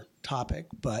whole other topic,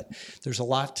 but there's a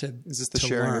lot to Is this the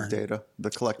sharing learn. Of data, the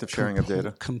collective sharing of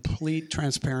data? Complete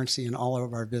transparency in all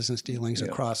of our business dealings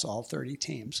across all 30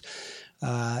 teams.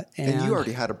 And you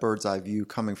already had a bird's eye view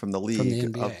coming from the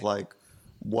league of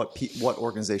what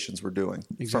organizations were doing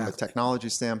from a technology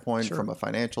standpoint, from a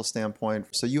financial standpoint.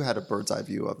 So you had a bird's eye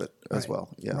view of it as well.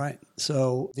 Yeah. Right.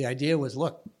 So the idea was,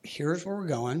 look, here's where we're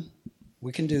going.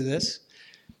 We can do this.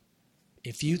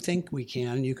 If you think we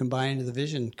can, you can buy into the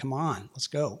vision. Come on, let's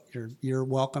go. You're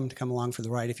welcome to come along for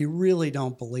the ride. If you really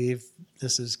don't believe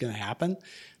this is going to happen,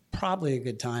 probably a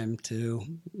good time to,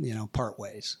 part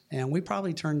ways. And we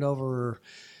probably turned over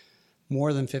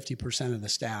more than 50% of the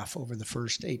staff over the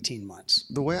first 18 months.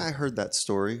 The way I heard that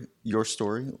story, your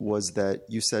story, was that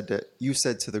you said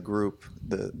to the group,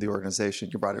 the organization,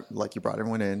 you brought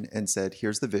everyone in and said,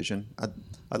 "Here's the vision.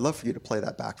 I'd love for you to play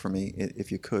that back for me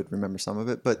if you could remember some of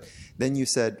it." But then you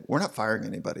said, "We're not firing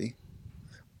anybody."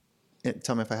 And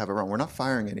tell me if I have it wrong. We're not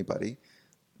firing anybody.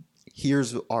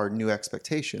 Here's our new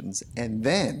expectations, and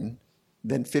then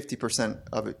 50%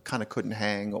 of it kind of couldn't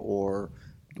hang or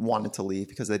wanted to leave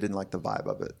because they didn't like the vibe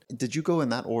of it. Did you go in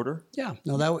that order? Yeah,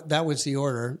 no, that was the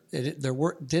order.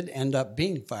 Did end up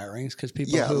being firings because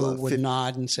people who would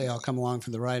nod and say, "I'll come along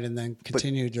for the ride," and then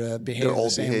continue to behave the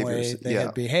same way they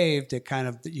had behaved. It kind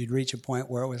of, you'd reach a point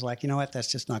where it was like, you know what, that's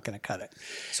just not going to cut it.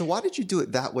 So why did you do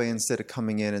it that way instead of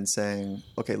coming in and saying,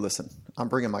 "Okay, listen, I'm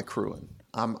bringing my crew in.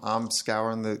 I'm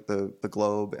scouring the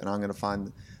globe, and I'm going to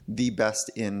find the best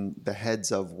in the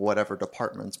heads of whatever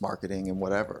departments, marketing and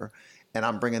whatever. And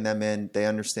I'm bringing them in. They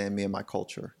understand me and my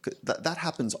culture." That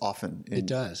happens often. It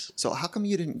does. So how come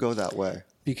you didn't go that way?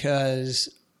 Because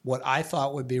what I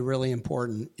thought would be really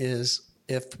important is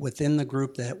if within the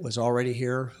group that was already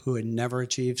here, who had never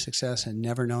achieved success and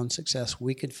never known success,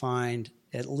 we could find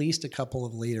at least a couple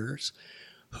of leaders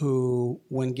who,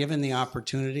 when given the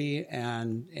opportunity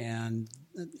and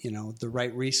the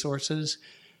right resources,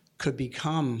 could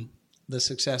become the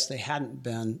success they hadn't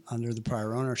been under the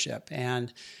prior ownership.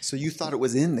 And so you thought it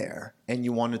was in there and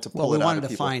you wanted to pull it out of people? Well, we wanted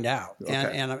to find out.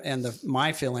 Okay. And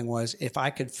my feeling was if I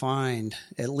could find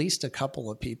at least a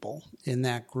couple of people in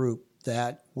that group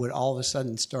that would all of a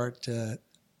sudden start to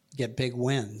get big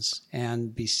wins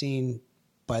and be seen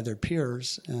by their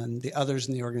peers and the others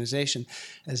in the organization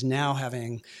as now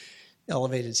having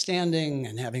elevated standing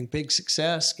and having big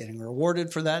success, getting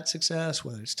rewarded for that success,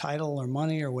 whether it's title or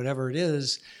money or whatever it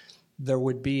is, there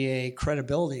would be a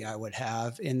credibility I would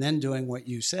have in then doing what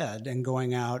you said and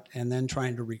going out and then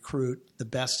trying to recruit the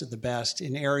best of the best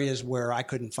in areas where I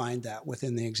couldn't find that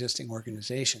within the existing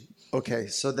organization. Okay,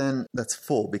 so then that's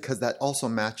full because that also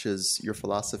matches your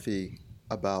philosophy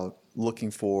about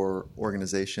looking for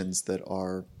organizations that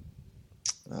are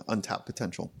untapped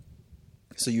potential.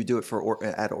 So you do it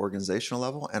at an organizational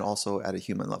level and also at a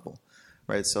human level,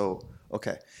 right? So,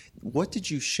 okay, what did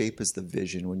you shape as the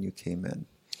vision when you came in?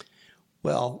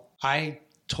 Well, I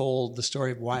told the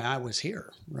story of why I was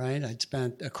here, right? I'd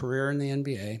spent a career in the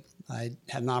NBA. I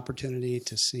had an opportunity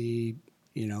to see,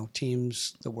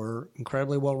 teams that were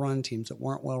incredibly well run, teams that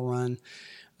weren't well run.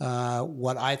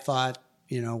 What I thought,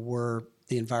 were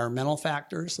the environmental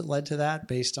factors that led to that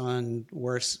based on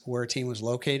where a team was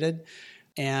located.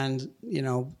 And,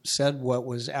 said what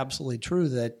was absolutely true,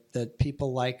 that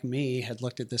people like me had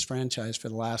looked at this franchise for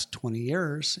the last 20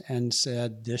 years and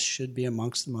said, this should be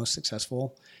amongst the most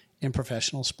successful in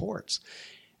professional sports.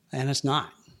 And it's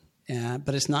not.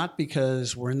 But it's not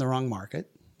because we're in the wrong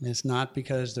market. It's not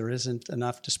because there isn't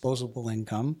enough disposable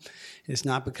income. It's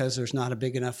not because there's not a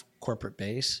big enough corporate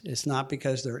base. It's not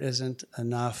because there isn't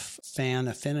enough fan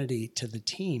affinity to the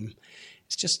team.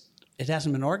 It's just, it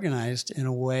hasn't been organized in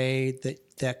a way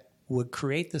that would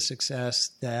create the success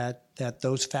that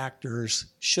those factors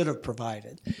should have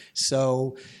provided.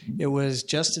 So it was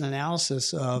just an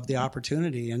analysis of the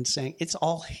opportunity and saying, it's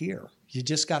all here. You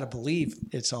just got to believe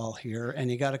it's all here, and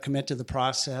you got to commit to the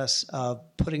process of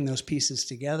putting those pieces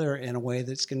together in a way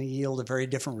that's going to yield a very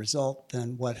different result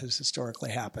than what has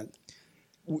historically happened.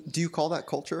 Do you call that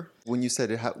culture? When you said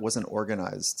it wasn't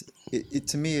organized,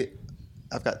 to me,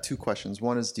 I've got two questions.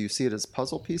 One is, do you see it as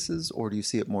puzzle pieces, or do you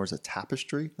see it more as a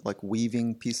tapestry, like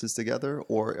weaving pieces together,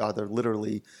 or are there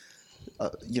literally,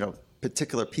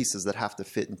 particular pieces that have to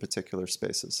fit in particular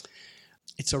spaces?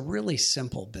 It's a really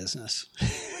simple business.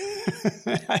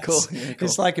 Cool.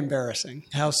 It's like embarrassing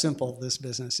how simple this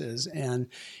business is, and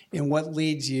what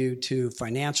leads you to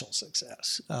financial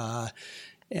success.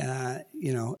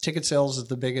 Ticket sales is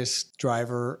the biggest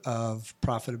driver of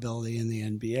profitability in the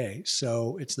NBA.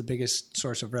 So it's the biggest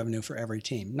source of revenue for every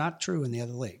team. Not true in the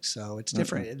other leagues. So it's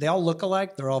different. Mm-hmm. They all look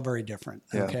alike. They're all very different.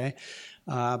 Yeah. Okay.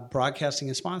 Broadcasting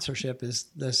and sponsorship is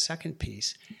the second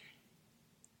piece.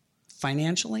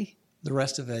 Financially, the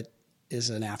rest of it is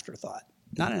an afterthought.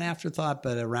 Not an afterthought,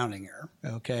 but a rounding error.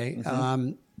 Okay.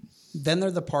 Mm-hmm. Then there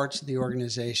are the parts of the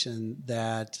organization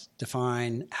that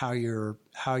define how you're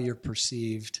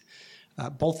perceived,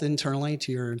 both internally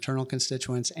to your internal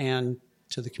constituents and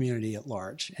to the community at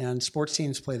large. And sports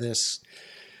teams play this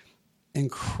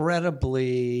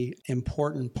incredibly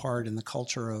important part in the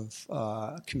culture of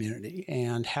community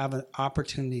and have an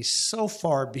opportunity so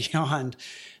far beyond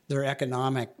their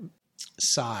economic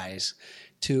size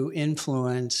to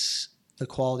influence the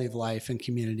quality of life in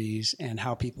communities and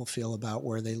how people feel about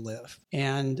where they live.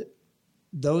 And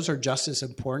those are just as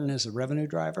important as the revenue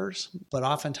drivers, but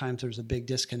oftentimes there's a big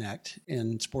disconnect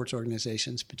in sports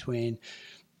organizations between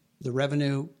the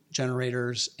revenue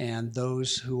generators and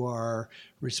those who are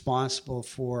responsible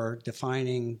for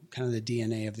defining kind of the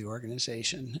DNA of the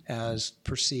organization as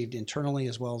perceived internally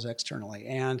as well as externally.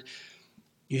 And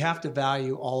you have to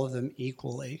value all of them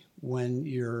equally when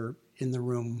you're in the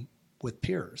room with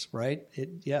peers, right?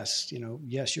 Yes,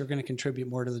 you're going to contribute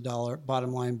more to the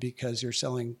bottom line because you're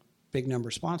selling big number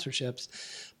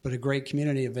sponsorships, but a great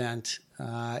community event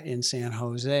in San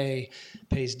Jose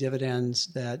pays dividends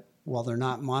that, while they're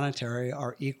not monetary,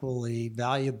 are equally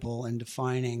valuable in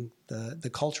defining the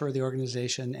culture of the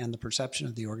organization and the perception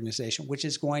of the organization, which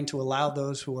is going to allow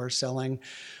those who are selling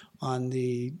on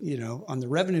the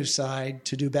revenue side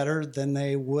to do better than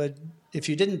they would if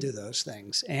you didn't do those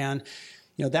things. And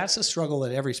that's a struggle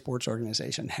that every sports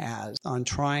organization has on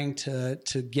trying to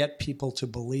get people to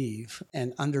believe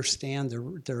and understand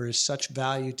there is such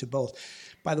value to both.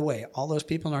 By the way, all those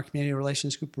people in our community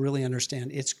relations group really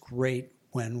understand it's great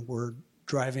when we're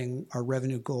driving our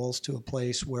revenue goals to a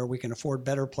place where we can afford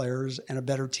better players and a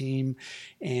better team,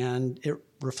 and it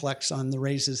reflects on the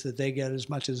raises that they get as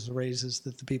much as the raises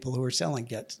that the people who are selling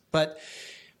get. But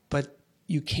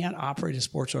you can't operate a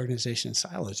sports organization in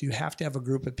silos. You have to have a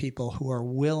group of people who are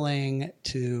willing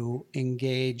to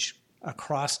engage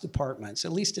across departments,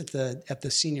 at least at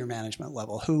the senior management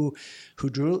level, who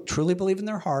truly believe in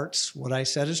their hearts what I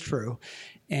said is true,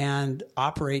 and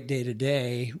operate day to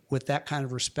day with that kind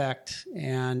of respect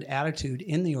and attitude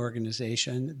in the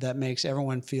organization that makes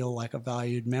everyone feel like a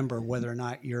valued member, whether or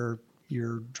not you're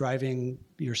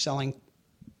selling,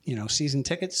 season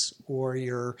tickets, or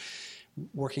you're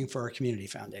working for a community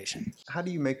foundation. How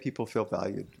do you make people feel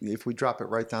valued? If we drop it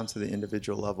right down to the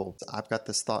individual level, I've got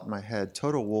this thought in my head.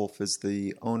 Toto Wolff is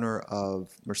the owner of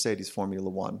Mercedes Formula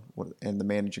One and the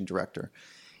managing director.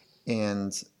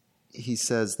 And he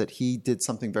says that he did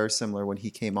something very similar when he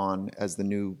came on as the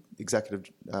new executive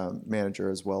manager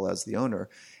as well as the owner,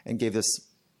 and gave this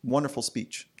wonderful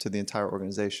speech to the entire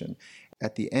organization.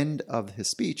 At the end of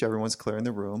his speech, everyone's clearing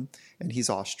the room, and he's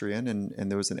Austrian,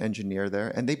 and there was an engineer there,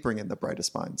 and they bring in the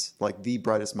brightest minds, like the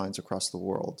brightest minds across the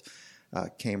world,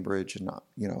 Cambridge and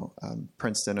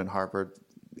Princeton and Harvard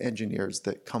engineers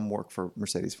that come work for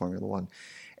Mercedes Formula One.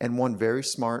 And one very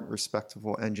smart,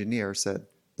 respectable engineer said,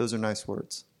 "Those are nice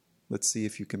words. Let's see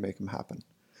if you can make them happen."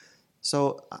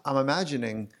 So I'm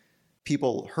imagining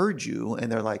people heard you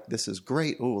and they're like, "This is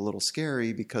great. Oh, a little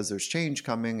scary because there's change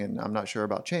coming and I'm not sure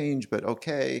about change, but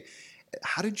okay."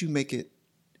 How did you make it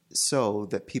so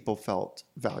that people felt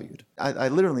valued? I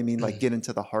literally mean like get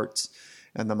into the hearts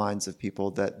and the minds of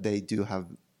people that they do have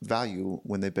value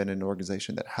when they've been in an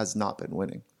organization that has not been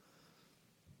winning.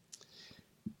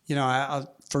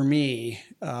 For me,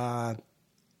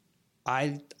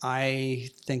 I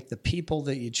think the people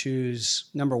that you choose,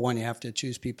 number one, you have to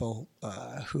choose people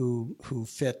who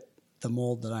fit the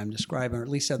mold that I'm describing, or at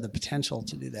least have the potential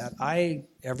to do that.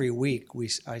 Every week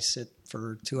I sit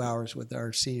for 2 hours with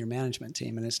our senior management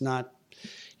team, and it's not,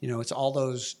 it's all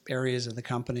those areas of the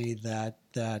company that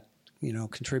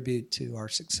contribute to our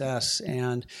success.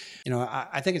 And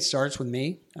I think it starts with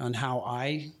me on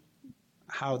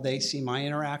how they see my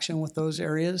interaction with those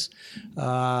areas.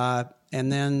 And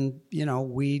then,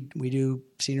 we do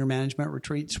senior management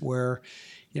retreats where,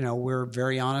 we're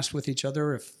very honest with each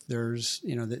other. If there's,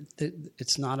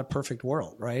 it's not a perfect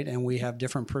world, right? And we have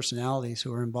different personalities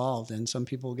who are involved, and some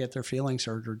people get their feelings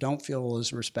hurt or don't feel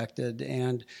as respected,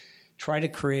 and try to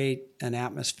create an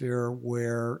atmosphere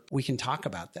where we can talk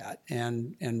about that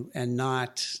and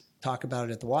not talk about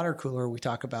it at the water cooler. We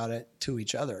talk about it to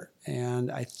each other.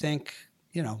 And I think,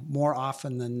 more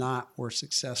often than not, we're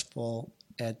successful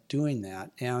at doing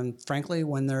that. And frankly,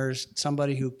 when there's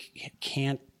somebody who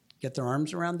can't get their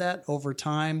arms around that over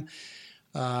time,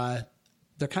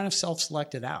 they're kind of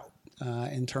self-selected out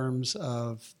in terms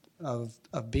of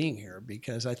being here,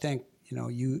 because I think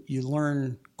you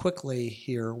learn quickly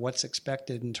here what's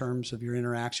expected in terms of your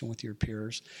interaction with your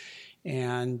peers,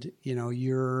 and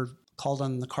you're called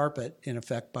on the carpet in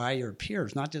effect by your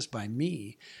peers, not just by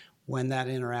me, when that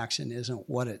interaction isn't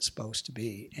what it's supposed to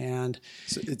be. And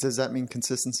so does that mean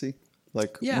consistency?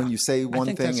 Like when you say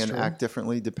one thing and act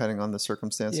differently depending on the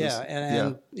circumstances? Yeah.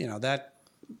 And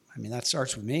that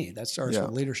starts with me. That starts with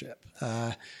leadership.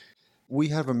 We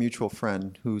have a mutual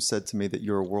friend who said to me that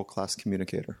you're a world-class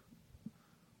communicator.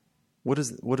 What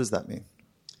does that mean?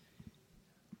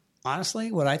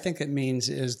 Honestly, what I think it means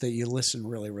is that you listen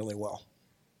really, really well.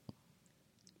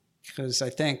 Because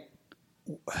I think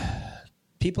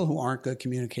people who aren't good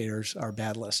communicators are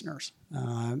bad listeners.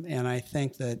 And I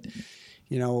think that,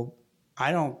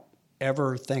 I don't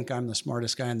ever think I'm the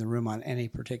smartest guy in the room on any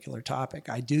particular topic.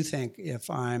 I do think if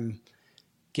I'm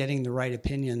getting the right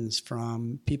opinions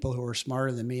from people who are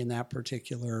smarter than me in that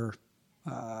particular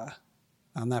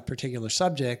on that particular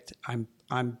subject,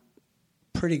 I'm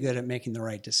pretty good at making the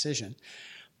right decision.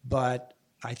 But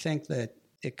I think that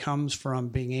it comes from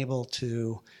being able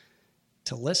to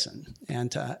listen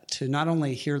and to not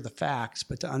only hear the facts,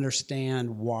 but to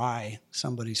understand why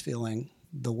somebody's feeling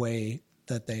the way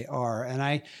that they are. And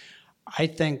I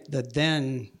think that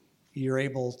then you're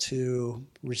able to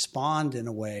respond in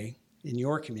a way in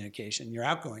your communication, your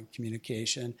outgoing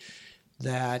communication,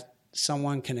 that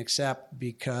someone can accept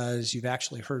because you've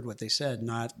actually heard what they said,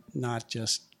 not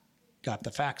just got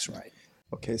the facts right.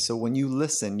 Okay, so when you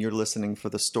listen, you're listening for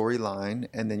the storyline,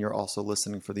 and then you're also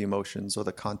listening for the emotions or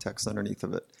the context underneath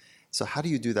of it. So how do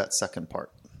you do that second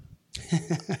part?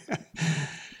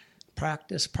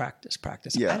 Practice.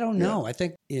 Yeah, I don't know. Yeah. I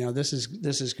think, this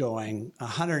is going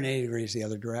 180 degrees the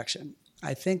other direction.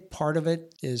 I think part of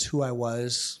it is who I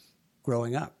was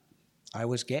growing up. I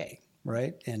was gay,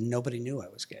 right? And nobody knew I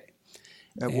was gay.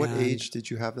 At what age did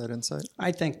you have that insight?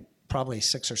 I think probably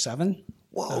 6 or 7.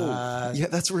 Whoa. Yeah,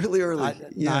 that's really early.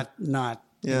 Not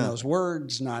in those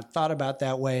words, not thought about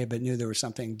that way, but knew there was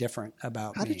something different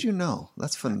about me. How did you know?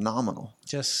 That's phenomenal.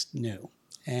 Just knew.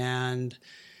 And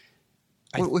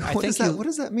what does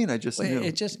that mean? I just knew.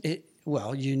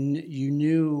 You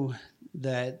knew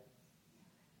that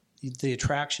the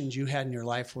attractions you had in your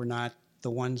life were not the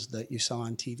ones that you saw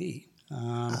on TV.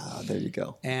 There you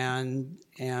go.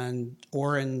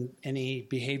 Or in any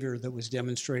behavior that was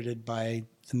demonstrated by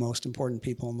the most important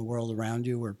people in the world around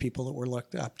you, or people that were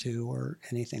looked up to, or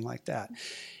anything like that.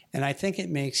 And I think it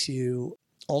makes you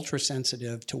ultra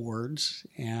sensitive to words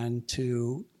and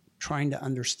to trying to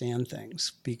understand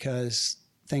things, because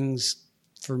things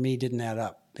for me didn't add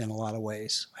up in a lot of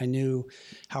ways. I knew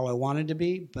how I wanted to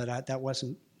be, but that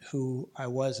wasn't who I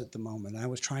was at the moment. I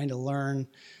was trying to learn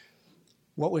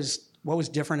what was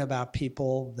different about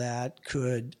people that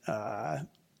could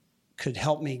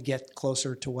help me get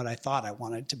closer to what I thought I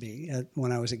wanted to be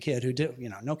when I was a kid.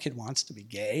 No kid wants to be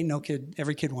gay.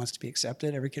 Every kid wants to be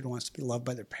accepted. Every kid wants to be loved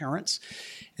by their parents,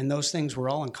 and those things were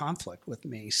all in conflict with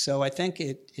me. So I think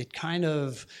it kind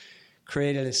of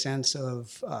created a sense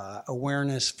of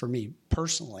awareness for me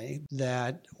personally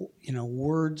that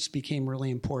words became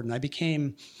really important. I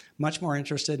became much more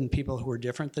interested in people who were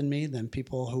different than me than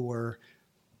people who were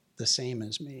the same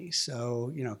as me.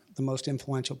 So, the most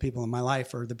influential people in my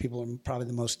life are the people who are probably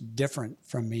the most different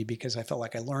from me, because I felt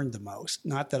like I learned the most.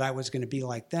 Not that I was going to be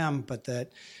like them, but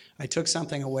that I took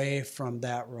something away from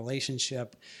that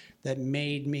relationship that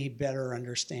made me better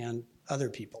understand other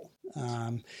people.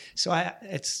 It's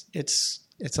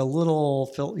a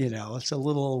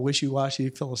little wishy-washy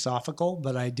philosophical,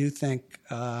 but I do think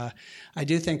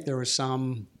there was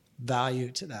some value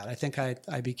to that. I think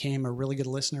I became a really good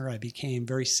listener. I became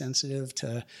very sensitive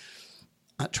to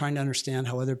trying to understand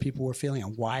how other people were feeling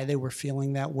and why they were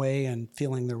feeling that way, and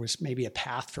feeling there was maybe a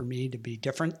path for me to be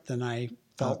different than I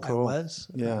felt I was.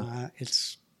 Yeah.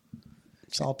 It's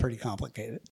all pretty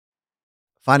complicated.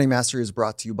 Finding Mastery is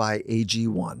brought to you by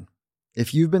AG1.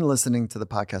 If you've been listening to the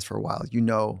podcast for a while, you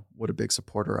know what a big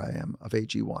supporter I am of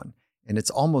AG1. And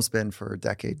it's almost been for a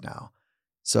decade now.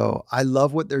 So I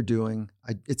love what they're doing.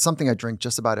 It's something I drink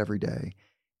just about every day.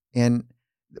 And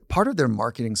part of their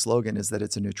marketing slogan is that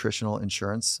it's a nutritional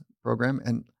insurance program.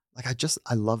 And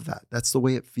I love that. That's the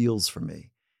way it feels for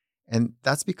me. And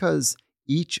that's because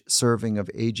each serving of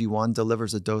AG1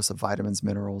 delivers a dose of vitamins,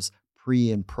 minerals,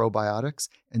 pre and probiotics,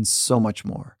 and so much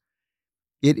more.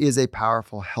 It is a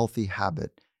powerful, healthy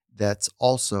habit that's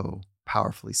also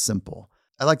powerfully simple.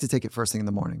 I like to take it first thing in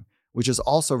the morning, which is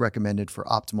also recommended for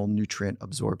optimal nutrient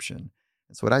absorption.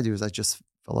 And so what I do is I just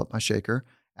fill up my shaker,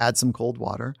 add some cold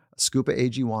water, a scoop of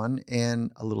AG1,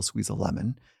 and a little squeeze of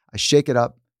lemon. I shake it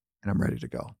up, and I'm ready to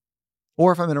go.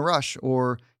 Or if I'm in a rush,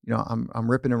 or I'm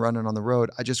ripping and running on the road,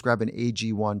 I just grab an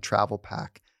AG1 travel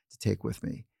pack to take with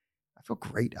me. I feel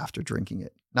great after drinking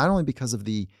it, not only because of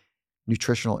the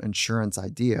nutritional insurance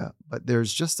idea, but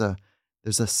there's a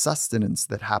sustenance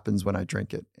that happens when I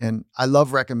drink it. And I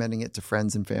love recommending it to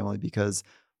friends and family because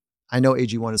I know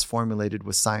AG1 is formulated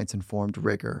with science-informed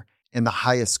rigor and the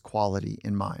highest quality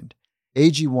in mind.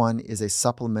 AG1 is a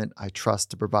supplement I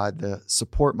trust to provide the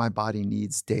support my body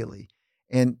needs daily.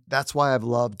 And that's why I've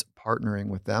loved partnering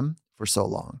with them for so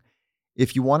long.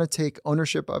 If you want to take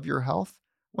ownership of your health,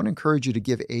 I want to encourage you to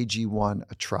give AG1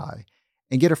 a try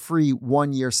and get a free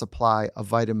 1-year supply of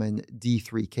vitamin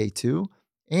D3K2,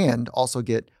 and also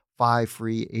get 5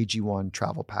 free AG1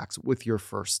 travel packs with your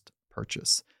first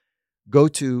purchase. Go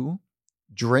to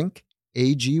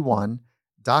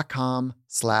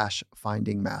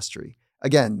drinkag1.com/findingmastery.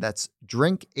 Again, that's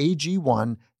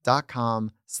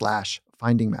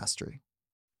drinkag1.com/findingmastery.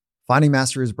 Finding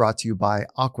Mastery is brought to you by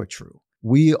AquaTrue.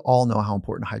 We all know how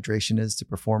important hydration is to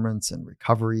performance and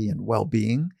recovery and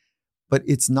well-being, but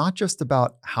it's not just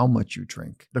about how much you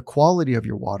drink. The quality of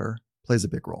your water plays a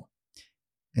big role.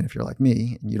 And if you're like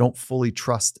me and you don't fully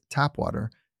trust tap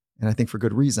water, and I think for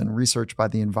good reason, research by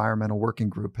the Environmental Working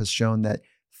Group has shown that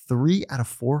 3 out of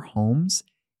 4 homes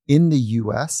in the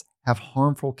US have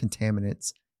harmful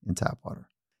contaminants in tap water.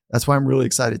 That's why I'm really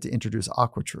excited to introduce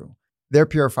AquaTrue. Their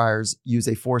purifiers use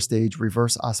a 4-stage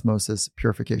reverse osmosis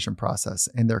purification process,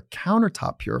 and their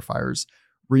countertop purifiers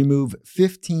remove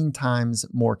 15 times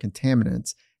more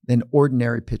contaminants than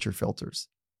ordinary pitcher filters.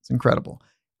 It's incredible.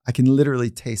 I can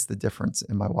literally taste the difference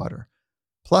in my water.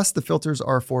 Plus, the filters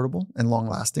are affordable and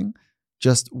long-lasting.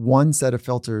 Just one set of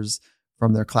filters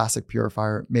from their classic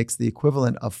purifier makes the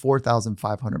equivalent of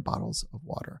 4,500 bottles of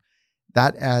water.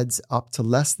 That adds up to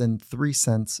less than 3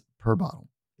 cents per bottle.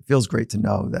 It feels great to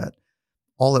know that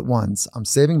all at once, I'm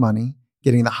saving money,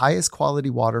 getting the highest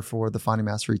quality water for the Finding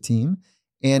Mastery team,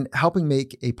 and helping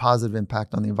make a positive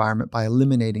impact on the environment by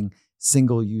eliminating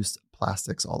single-use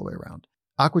plastics all the way around.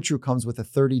 AquaTrue comes with a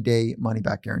 30-day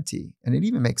money-back guarantee, and it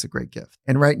even makes a great gift.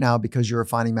 And right now, because you're a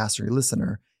Finding Mastery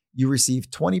listener, you receive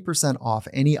 20% off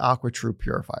any AquaTrue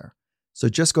purifier. So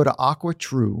just go to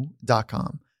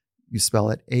aquatrue.com. You spell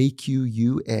it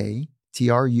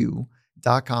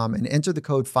AQUATRU.com and enter the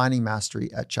code Finding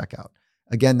Mastery at checkout.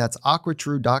 Again, that's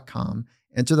aquatrue.com.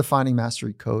 Enter the Finding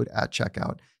Mastery code at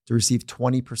checkout to receive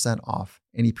 20% off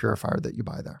any purifier that you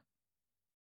buy there.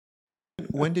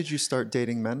 When did you start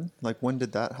dating men? Like, when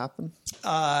did that happen?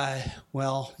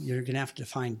 Well, you're going to have to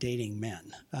define dating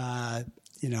men. I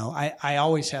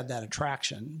always had that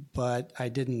attraction, but I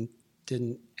didn't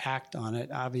act on it.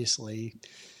 Not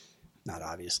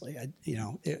obviously.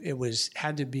 It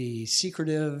had to be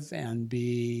secretive and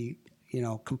be,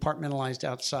 compartmentalized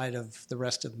outside of the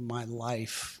rest of my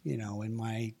life, in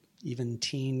my even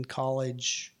teen,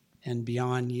 college, and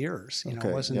beyond years. It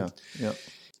wasn't,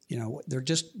 there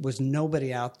just was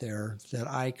nobody out there that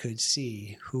I could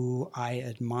see who I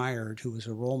admired, who was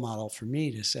a role model for me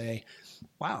to say,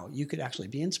 wow, you could actually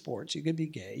be in sports, you could be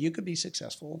gay, you could be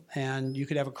successful, and you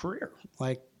could have a career.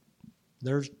 Like,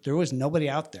 there was nobody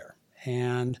out there.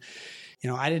 And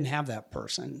I didn't have that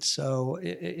person. So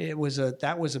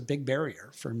that was a big barrier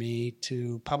for me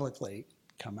to publicly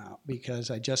come out,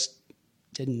 because I just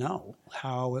didn't know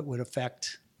how it would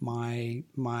affect my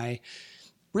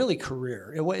really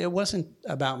career. It wasn't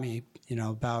about me,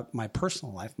 about my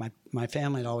personal life. My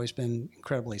family had always been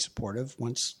incredibly supportive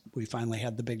once we finally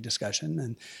had the big discussion,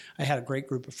 and I had a great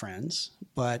group of friends,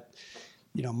 but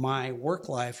my work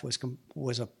life was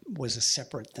a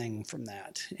separate thing from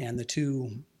that, and the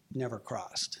two never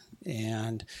crossed.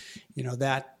 And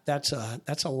that's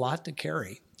a lot to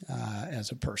carry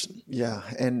as a person. Yeah,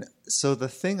 and so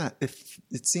if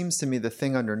it seems to me, the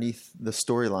thing underneath the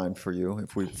storyline for you,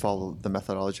 if we follow the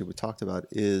methodology we talked about,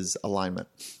 is alignment.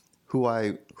 Who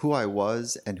I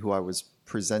was and who I was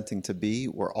presenting to be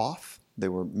were off. They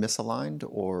were misaligned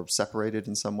or separated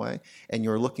in some way, and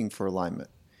you're looking for alignment.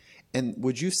 And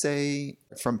would you say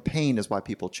from pain is why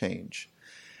people change,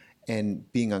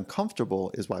 and being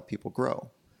uncomfortable is why people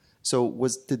grow? So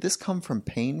did this come from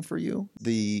pain for you?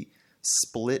 The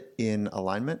split in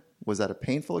alignment, was that a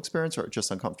painful experience or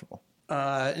just uncomfortable?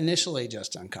 Initially,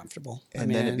 just uncomfortable.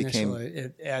 And then it became.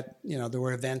 There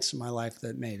were events in my life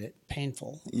that made it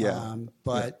painful. Yeah.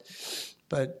 But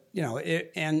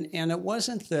it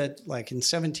wasn't that, like, in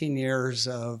 17 years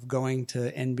of going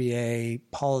to NBA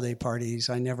holiday parties,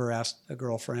 I never asked a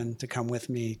girlfriend to come with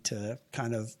me to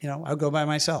kind of, I'll go by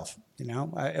myself.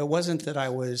 It wasn't that I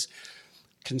was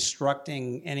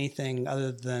constructing anything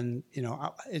other than, I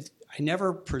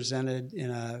never presented in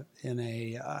a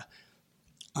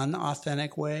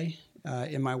unauthentic way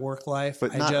in my work life.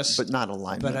 But not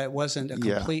alignment. But it wasn't a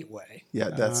complete way. Yeah,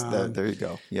 there you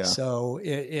go. Yeah. So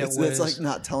it's like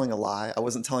not telling a lie. I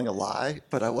wasn't telling a lie,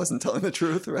 but I wasn't telling the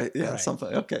truth, right? Yeah, right. Something.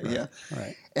 Okay, right. Yeah.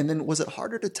 Right. And then was it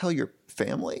harder to tell your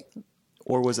family?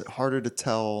 Or was it harder to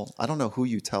tell, I don't know who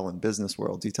you tell in business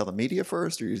world. Do you tell the media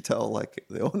first, or you tell like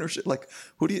the ownership? Like,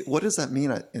 what does that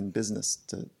mean in business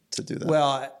to do that?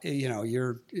 Well,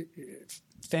 your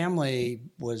family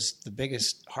was the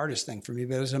hardest thing for me,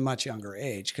 but it was a much younger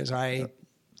age, because I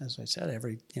as I said,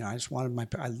 I just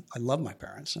wanted I love my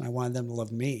parents and I wanted them to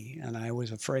love me. And I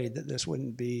was afraid that this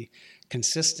wouldn't be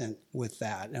consistent with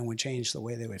that and would change the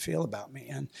way they would feel about me.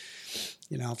 And,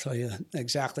 I'll tell you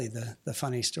exactly the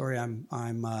funny story. Have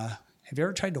you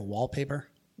ever tried to wallpaper?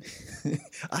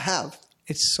 I have.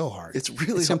 It's so hard. It's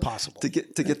impossible to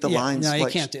get the lines. No, you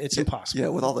can't. It's impossible. Yeah,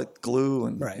 with all the glue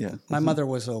and right. Yeah. My mother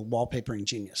was a wallpapering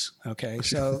genius. Okay,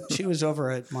 so she was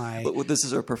over at my. But this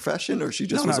is her profession, or she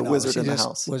just was a wizard in the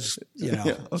house. Was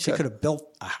okay. She could have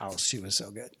built a house. She was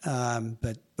so good.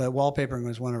 But wallpapering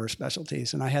was one of her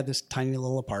specialties. And I had this tiny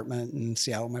little apartment in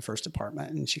Seattle, my first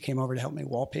apartment, and she came over to help me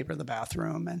wallpaper the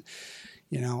bathroom. And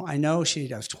I know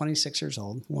I was 26 years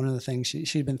old. One of the things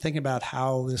she'd been thinking about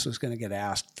how this was going to get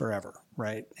asked forever,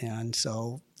 right? And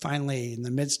so finally, in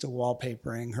the midst of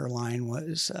wallpapering, her line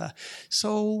was,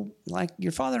 so like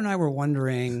your father and I were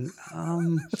wondering,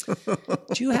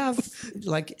 do you have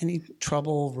like any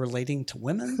trouble relating to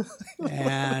women?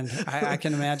 And I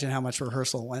can imagine how much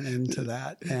rehearsal went into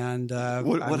that. And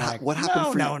what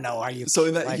happened? No, are you? So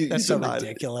in that, that's so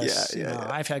ridiculous. Yeah.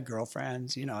 I've had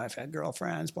girlfriends. I've had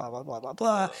girlfriends. Blah blah blah blah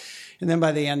blah. And then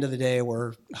by the end of the day,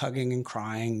 we're hugging and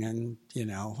crying, and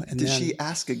And did she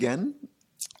ask again?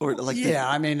 Or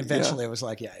eventually it was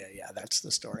like, yeah, that's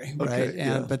the story, right?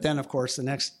 Okay, But then, of course, the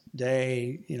next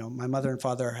day, my mother and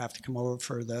father have to come over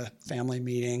for the family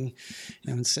meeting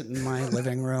and sit in my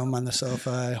living room on the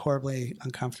sofa, horribly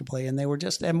uncomfortably, and they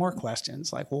had more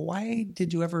questions, like, well, what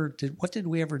did we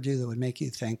ever do that would make you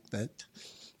think that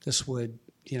this would,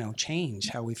 change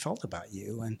how we felt about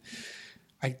you? And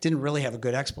I didn't really have a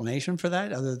good explanation for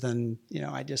that, other than,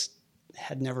 I just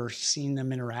had never seen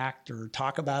them interact or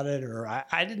talk about it, or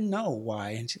I didn't know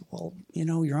why. And she said, well,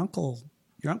 your uncle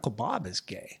Bob is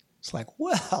gay. It's like,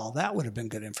 well, that would have been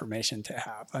good information to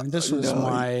have. I mean, this was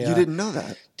you didn't know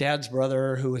that. Dad's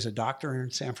brother, who was a doctor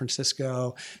in San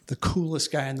Francisco, the coolest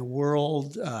guy in the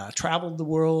world, traveled the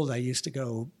world. I used to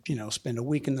go, spend a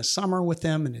week in the summer with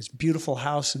him in his beautiful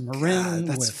house in Marin. God,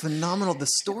 that's phenomenal. The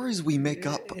stories we make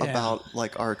up about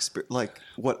like our experience, like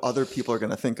what other people are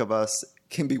going to think of us,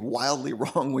 can be wildly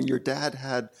wrong when your dad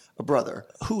had a brother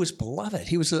who was beloved.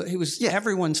 He was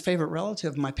everyone's favorite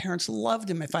relative. My parents loved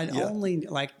him. If I'd only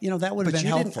that would have been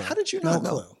helpful. How did you not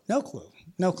know? No clue.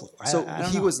 So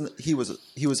he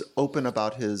was open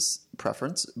about his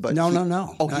preference, but no.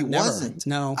 Oh, he wasn't.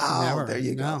 No, never. There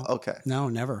you go. Okay. No,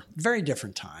 never. Very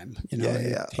different time. He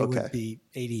would be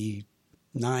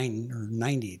 89 or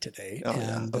 90 today.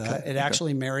 It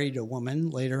actually married a woman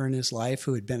later in his life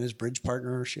who had been his bridge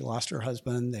partner. She lost her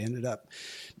husband. They ended up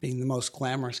being the most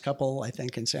glamorous couple, I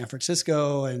think, in San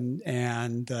Francisco. And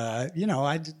I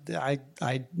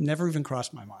never even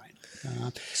crossed my mind.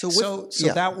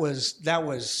 That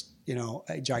was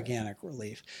a gigantic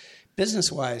relief.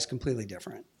 Business-wise, completely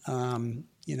different. I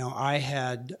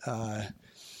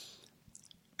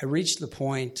reached the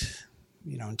point,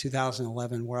 in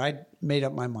 2011, where I made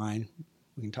up my mind.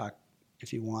 We can talk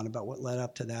if you want about what led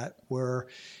up to that. Where,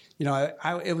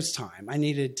 it was time. I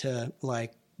needed to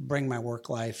bring my work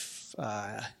life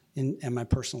and my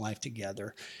personal life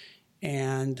together,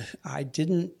 and I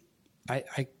didn't.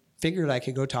 I figured I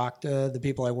could go talk to the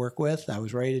people I work with. I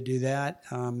was ready to do that.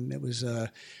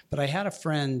 But I had a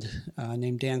friend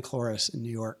named Dan Cloris in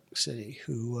New York City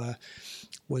who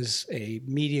was a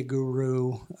media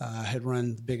guru, had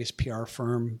run the biggest PR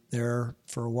firm there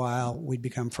for a while. We'd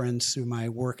become friends through my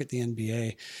work at the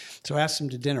NBA. So I asked him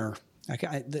to dinner.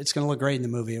 It's going to look great in the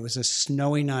movie. It was a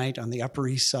snowy night on the Upper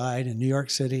East Side in New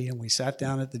York City, and we sat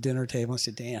down at the dinner table and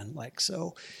said, Dan, what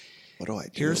do I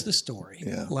do? Here's the story.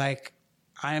 Yeah.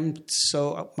 I'm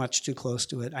so much too close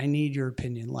to it. I need your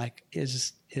opinion.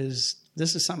 Is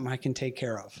this is something I can take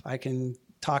care of? I can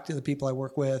talk to the people I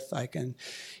work with. I can,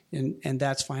 and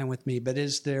that's fine with me. But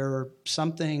is there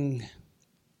something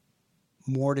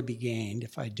more to be gained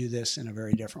if I do this in a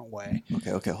very different way?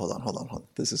 Okay. Hold on.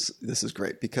 This is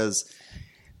great, because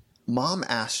Mom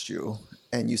asked you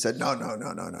and you said, no.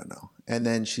 And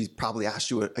then she probably asked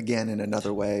you again in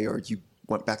another way, or you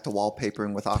went back to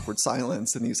wallpapering with awkward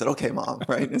silence, and you said, okay, Mom,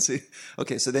 right? And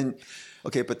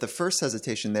but the first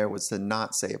hesitation there was to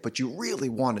not say it, but you really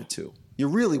wanted to. You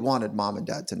really wanted Mom and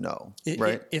Dad to know,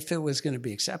 right? If it was going to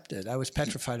be accepted. I was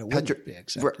petrified it wouldn't be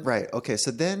accepted. Right. Okay.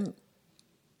 So then,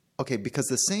 because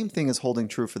the same thing is holding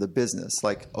true for the business.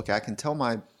 I can tell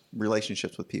my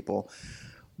relationships with people,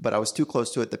 but I was too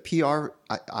close to it. The PR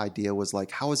idea was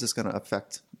how is this going to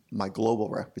affect my global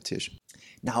reputation?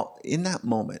 Now, in that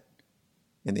moment,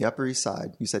 in the Upper East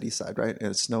Side, you said East Side, right?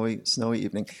 In a snowy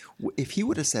evening. If he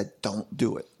would have said, don't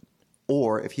do it,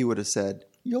 or if he would have said,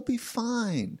 you'll be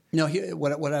fine. No,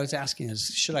 what I was asking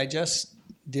is, should I just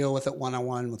deal with it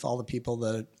one-on-one with all the people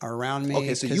that are around me.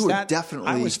 Okay, so you were definitely...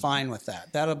 I was fine with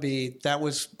that. That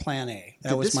was plan A.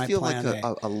 That was my plan Did this A.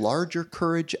 feel like a larger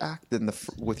courage act than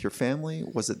with your family?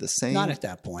 Was it the same? Not at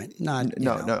that point. Not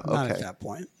at that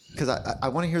point. Because I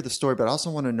want to hear the story, but I also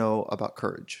want to know about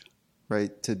courage,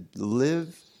 right? To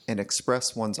live and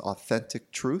express one's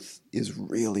authentic truth is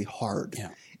really hard,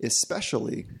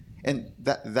 especially... And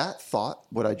that thought,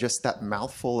 that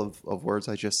mouthful of words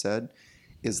I just said,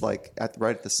 is like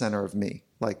right at the center of me.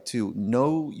 Like, to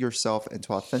know yourself and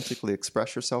to authentically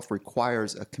express yourself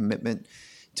requires a commitment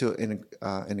to an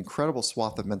incredible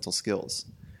swath of mental skills,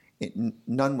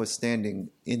 notwithstanding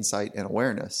insight and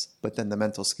awareness, but then the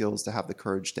mental skills to have the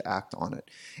courage to act on it.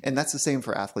 And that's the same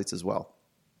for athletes as well.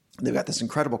 They've got this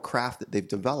incredible craft that they've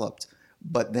developed,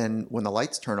 but then when the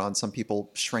lights turn on, some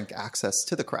people shrink access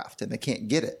to the craft and they can't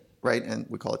get it. Right. And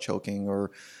we call it choking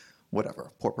or whatever,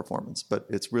 poor performance, but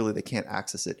it's really, they can't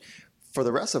access it. For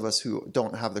the rest of us who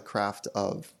don't have the craft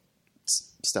of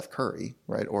Steph Curry,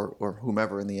 right, or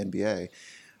whomever in the NBA,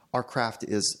 our craft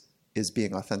is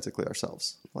being authentically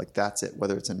ourselves. Like, that's it,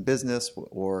 whether it's in business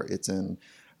or it's in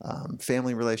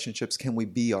family relationships. Can we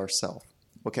be ourselves?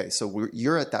 Okay. So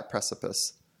you're at that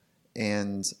precipice,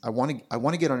 and I want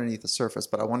to get underneath the surface,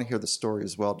 but I want to hear the story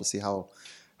as well to see how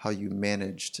you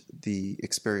managed the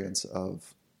experience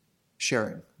of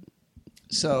sharing.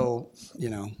 So,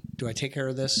 do I take care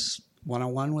of this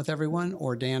one-on-one with everyone?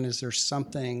 Or, Dan, is there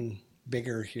something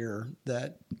bigger here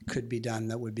that could be done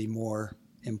that would be more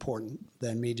important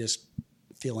than me just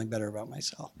feeling better about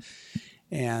myself?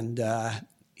 And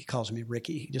he calls me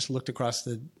Ricky. He just looked across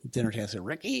the dinner table and said,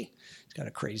 Ricky? He's got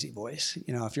a crazy voice.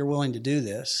 If you're willing to do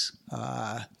this,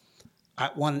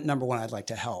 number one, I'd like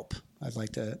to help. I'd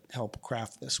like to help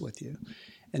craft this with you.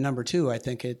 And number two, I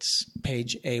think it's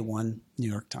page A1 New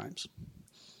York Times.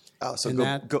 Oh, so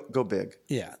go big.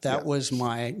 Yeah, that was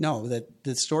the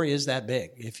story is that big.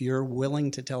 If you're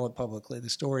willing to tell it publicly, the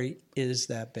story is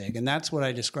that big. And that's what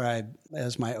I describe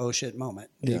as my oh shit moment,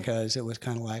 because it was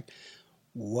kind of like,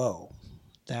 whoa,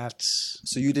 that's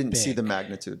So you didn't big. See the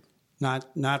magnitude?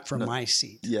 Not from my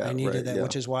seat. Yeah, I needed that, yeah.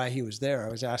 which is why he was there. I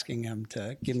was asking him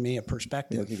to give me a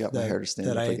perspective. Look, you got my hair to stand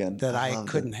up again. That I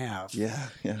couldn't have. Yeah.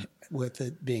 With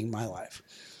it being my life.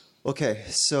 Okay,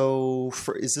 so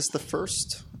is this the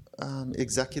first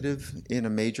executive in a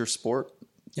major sport?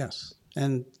 Yes,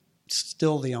 and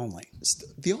still the only.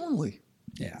 The only.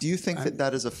 Yeah. Do you think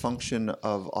that is a function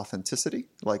of authenticity?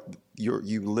 Like,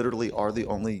 you literally are the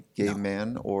only gay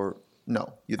man, or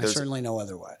no? I certainly know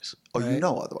otherwise. Oh, right? you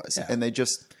know otherwise. Yeah. And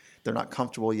they're not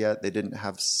comfortable yet. They didn't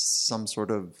have some sort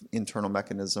of internal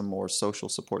mechanism or social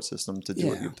support system to do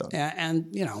what you've done.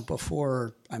 And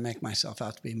before I make myself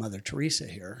out to be Mother Teresa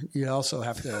here, you also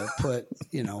have to put,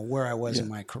 where I was in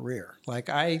my career. Like,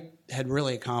 I had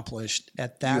really accomplished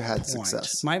at that point. You had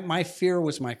success. My fear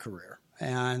was my career.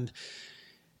 And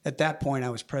at that point, I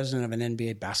was president of an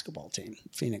NBA basketball team,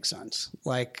 Phoenix Suns.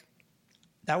 Like,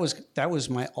 that was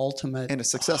my ultimate and a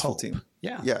successful hope. team.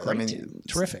 Yeah. Great team.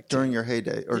 Terrific. During your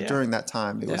heyday, or during that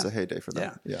time, it was a heyday for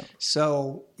them. Yeah.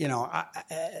 So,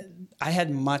 I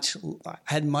had much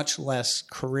less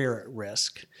career at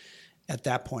risk at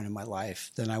that point in my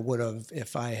life than I would have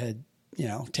if I had,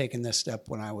 taken this step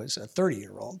when I was a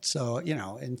 30-year-old. So,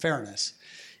 in fairness,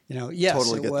 yes,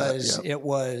 totally it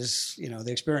was,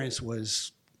 the experience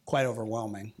was quite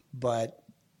overwhelming, but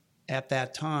at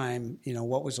that time,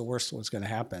 what was the worst that was going to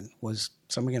happen? Was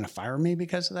someone going to fire me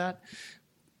because of that?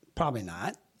 Probably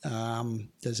not.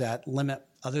 Does that limit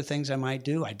other things I might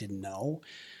do? I didn't know.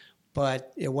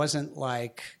 But it wasn't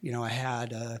like, I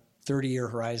had a 30-year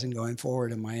horizon going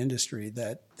forward in my industry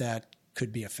that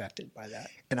could be affected by that.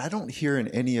 And I don't hear in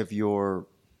any of your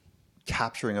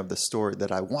capturing of the story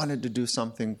that I wanted to do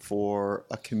something for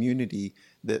a community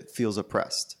that feels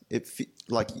oppressed.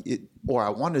 Or I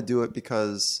want to do it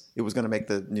because it was going to make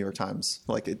the New York Times.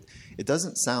 Like, it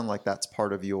doesn't sound like that's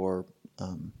part of your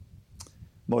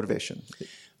motivation.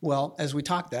 Well, as we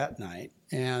talked that night,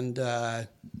 and Dan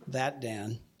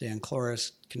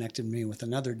Cloris, connected me with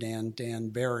another Dan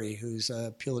Barry, who's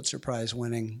a Pulitzer Prize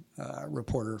winning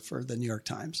reporter for the New York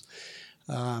Times.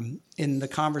 In the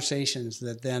conversations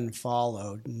that then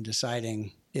followed in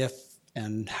deciding if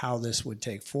and how this would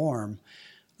take form,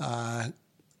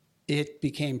 it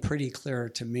became pretty clear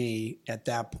to me at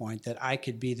that point that I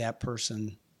could be that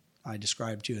person I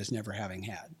described you as never having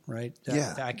had, right?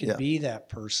 That I could be that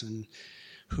person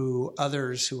who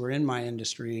others who were in my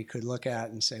industry could look at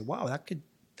and say, wow,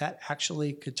 that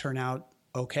actually could turn out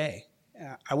okay.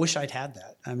 I wish I'd had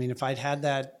that. I mean, if I'd had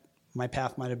that, my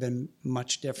path might have been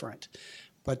much different.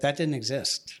 But that didn't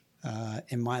exist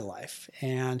in my life.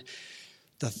 And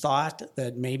the thought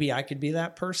that maybe I could be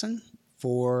that person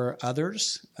for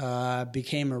others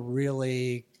became a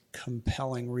really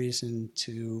compelling reason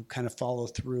to kind of follow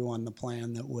through on the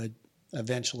plan that would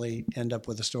eventually end up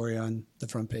with a story on the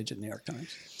front page of the New York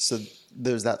Times. So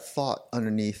there's that thought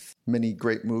underneath many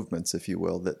great movements, if you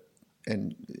will, that,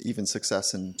 and even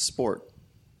success in sport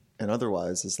and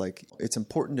otherwise, is like, it's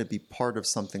important to be part of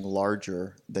something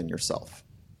larger than yourself,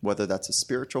 whether that's a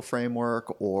spiritual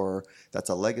framework or that's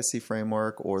a legacy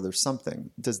framework, or there's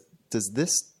something. Did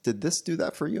this do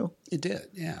that for you? It did,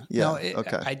 yeah. Yeah. No,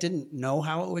 Okay. I didn't know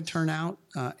how it would turn out.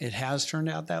 It has turned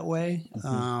out that way.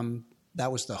 Mm-hmm.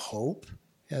 That was the hope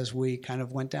as we kind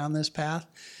of went down this path,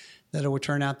 that it would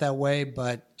turn out that way.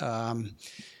 But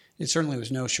it certainly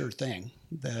was no sure thing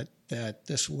that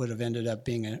this would have ended up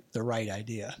being the right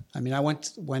idea. I mean, I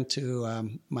went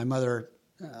to my mother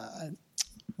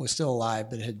was still alive,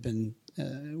 but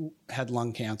had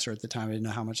lung cancer at the time. I didn't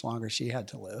know how much longer she had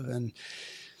to live, and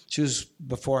she was,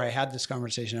 before I had this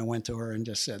conversation, I went to her and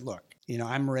just said, look,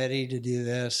 I'm ready to do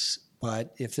this,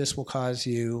 but if this will cause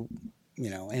you,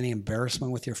 any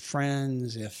embarrassment with your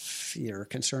friends, if you're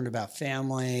concerned about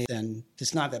family, then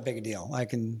it's not that big a deal. I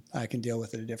can deal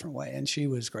with it a different way. And she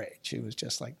was great. She was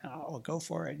just like, oh, go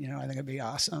for it. I think it'd be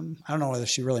awesome. I don't know whether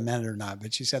she really meant it or not,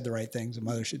 but she said the right things a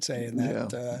mother should say in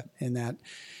that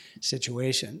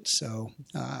situation. So,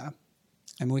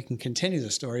 we can continue the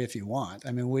story if you want.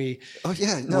 I mean,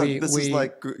 this is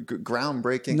like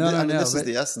groundbreaking. No, this is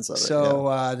the essence of it.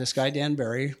 So this guy, Dan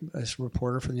Barry, this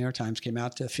reporter for the New York Times, came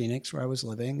out to Phoenix where I was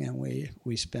living, and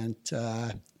we spent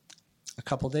a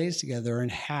couple days together and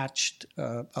hatched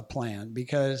a plan.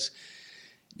 Because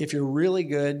if you're really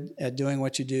good at doing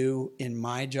what you do in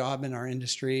my job in our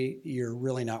industry, you're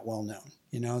really not well known.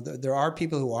 There are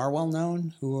people who are well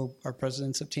known who are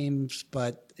presidents of teams,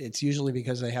 but it's usually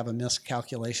because they have a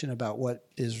miscalculation about what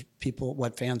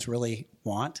fans really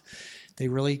want. They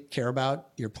really care about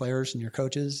your players and your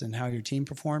coaches and how your team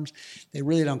performs. They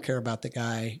really don't care about the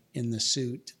guy in the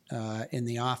suit in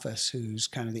the office who's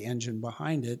kind of the engine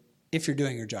behind it, if you're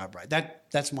doing your job right.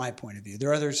 That's my point of view. There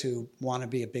are others who want to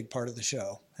be a big part of the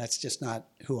show. That's just not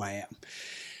who I am.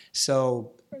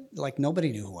 So,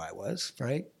 nobody knew who I was,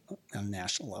 right? On a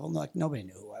national level, nobody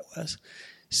knew who I was.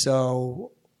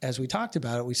 So as we talked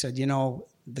about it, we said,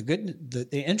 the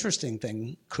interesting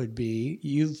thing could be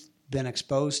you've been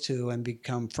exposed to and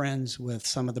become friends with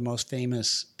some of the most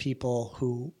famous people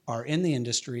who are in the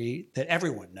industry that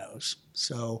everyone knows.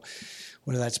 So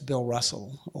whether that's Bill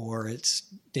Russell or it's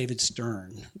David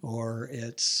Stern or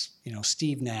it's,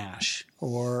 Steve Nash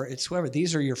or it's whoever,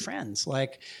 these are your friends.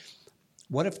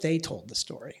 What if they told the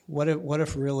story? What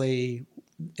if really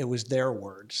it was their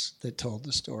words that told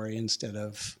the story instead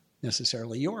of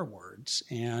necessarily your words?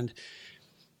 And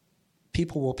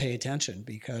people will pay attention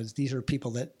because these are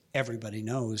people that everybody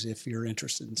knows if you're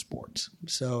interested in sports.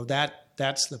 So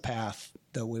that's the path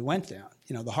that we went down.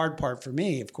 The hard part for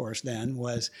me, of course, then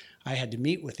was I had to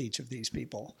meet with each of these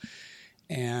people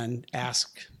and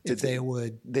ask if they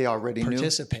would already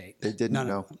participate. They didn't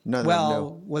know.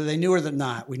 Whether they knew or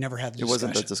not, we never had the discussion. It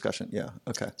wasn't the discussion. Yeah.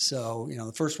 Okay. So,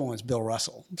 the first one was Bill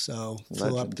Russell. So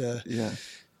flew up to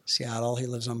Seattle. He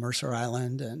lives on Mercer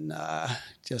Island, and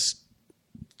just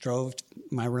drove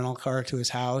my rental car to his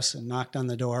house and knocked on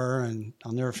the door. And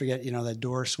I'll never forget, that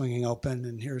door swinging open,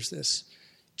 and here's this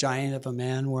giant of a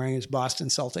man wearing his Boston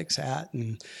Celtics hat.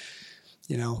 And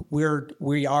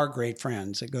we are great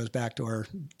friends. It goes back to our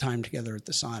time together at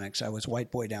the Sonics. I was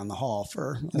white boy down the hall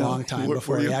for a long time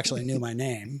before he actually knew my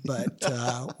name.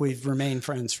 But we've remained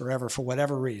friends forever for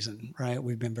whatever reason, right?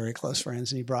 We've been very close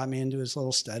friends. And he brought me into his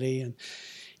little study, and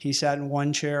he sat in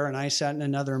one chair and I sat in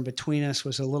another. And between us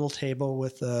was a little table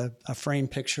with a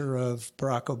framed picture of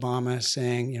Barack Obama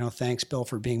saying, thanks, Bill,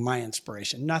 for being my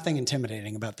inspiration. Nothing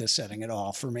intimidating about this setting at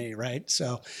all for me, right?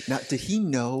 So now, did he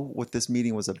know what this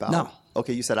meeting was about? No.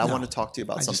 Okay, you said, I want to talk to you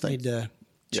about something. I just need to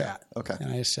chat. Yeah. Okay.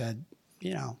 And I said,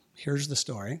 here's the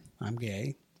story. I'm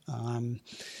gay. I'm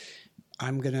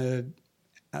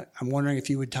wondering if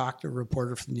you would talk to a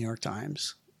reporter from the New York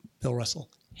Times. Bill Russell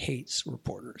hates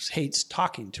reporters, hates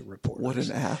talking to reporters. What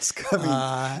an ask.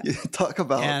 I mean, talk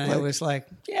about... And it was like,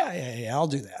 yeah, I'll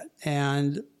do that.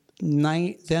 And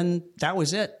then that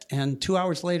was it. And 2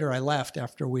 hours later, I left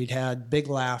after we'd had big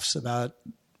laughs about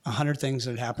 100 things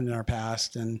that had happened in our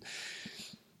past and,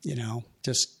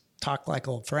 just talk like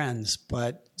old friends.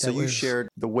 But so you shared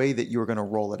the way that you were going to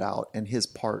roll it out and his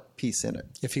piece in it.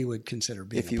 If he would consider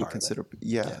being a part of it.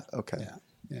 Yeah. Okay. Yeah.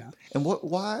 Yeah. And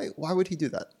why would he do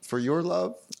that? For your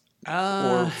love?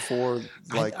 Or for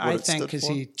what I it think stood because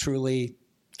for? he truly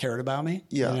cared about me.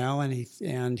 Yeah.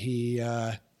 And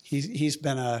he's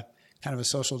been a kind of a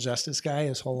social justice guy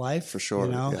his whole life, For sure,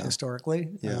 historically.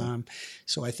 Yeah.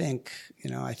 So I think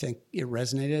it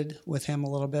resonated with him a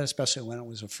little bit, especially when it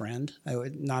was a friend.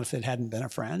 Not if it hadn't been a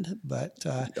friend, but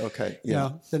Okay.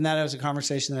 Yeah. then that was a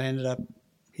conversation that I ended up,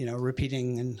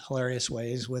 repeating in hilarious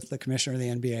ways with the commissioner of the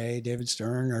NBA, David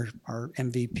Stern, or our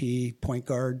MVP point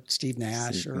guard, Steve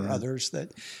Nash, or others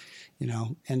that,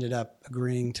 ended up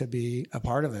agreeing to be a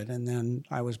part of it. And then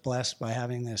I was blessed by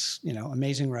having this,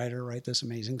 amazing writer write this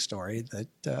amazing story that,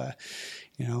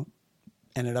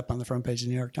 ended up on the front page of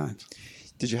the New York Times.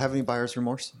 Did you have any buyer's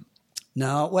remorse?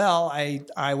 No. Well,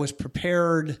 I was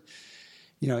prepared,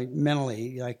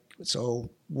 mentally,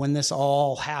 so when this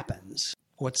all happens,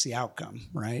 what's the outcome,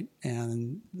 right?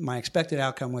 And my expected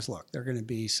outcome was, look, there are going to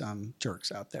be some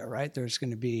jerks out there, right? There's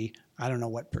going to be, I don't know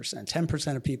what percent,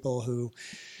 10% of people who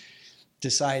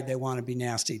decide they want to be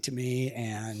nasty to me,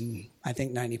 and I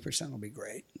think 90% will be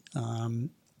great.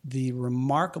 The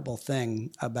remarkable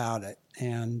thing about it,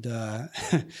 and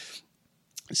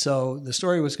so the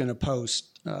story was going to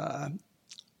post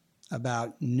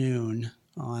about noon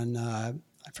on, I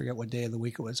forget what day of the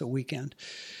week it was, a weekend.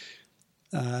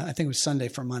 I think it was Sunday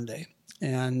for Monday.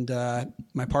 And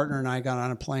my partner and I got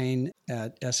on a plane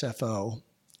at SFO,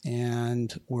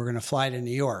 and we're going to fly to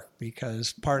New York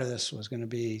because part of this was going to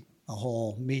be a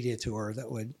whole media tour that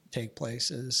would take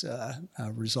place as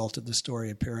a result of the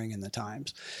story appearing in the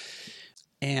Times.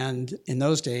 And in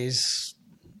those days,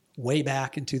 way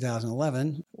back in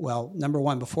 2011, well, number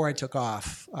one, before I took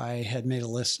off, I had made a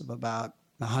list of about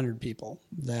 100 people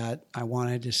that I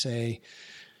wanted to say,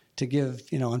 to give,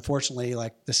 unfortunately,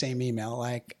 like the same email,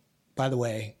 like, by the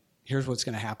way, here's what's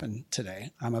going to happen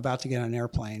today. I'm about to get on an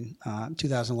airplane.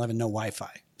 2011, no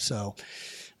Wi-Fi. So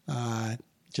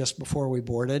just before we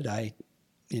boarded, I,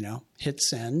 hit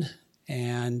send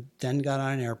and then got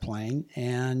on an airplane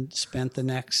and spent the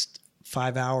next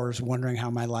 5 hours wondering how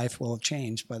my life will have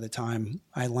changed by the time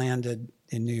I landed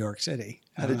in New York City.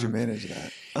 How did you manage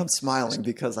that? I'm smiling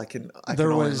because I can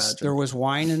there only was imagine. There was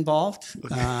wine involved,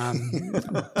 but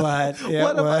what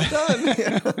have I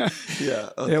done? Yeah,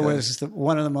 okay. It was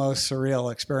one of the most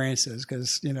surreal experiences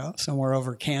because somewhere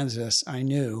over Kansas, I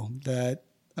knew that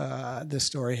this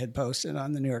story had posted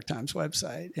on the New York Times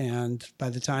website, and by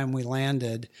the time we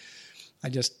landed, I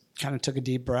just kind of took a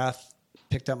deep breath,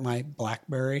 picked up my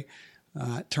BlackBerry.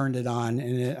 Turned it on,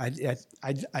 and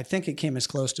I think it came as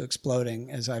close to exploding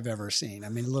as I've ever seen. I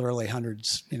mean, literally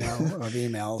hundreds, of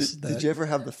emails. Did you ever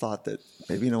have the thought that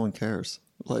maybe no one cares?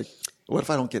 Like, what if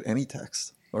I don't get any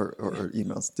text or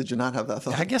emails? Did you not have that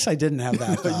thought? I guess I didn't have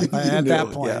that thought. At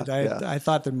that point, I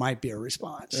thought there might be a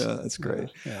response. Yeah, that's great.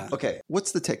 Yeah. Okay,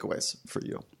 what's the takeaways for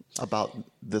you about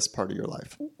this part of your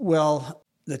life? Well,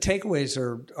 the takeaways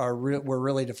were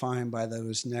really defined by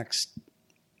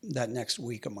that next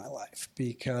week of my life,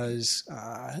 because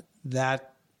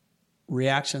that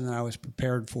reaction that I was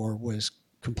prepared for was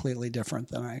completely different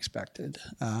than I expected.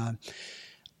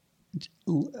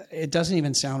 It doesn't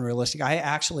even sound realistic. I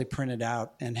actually printed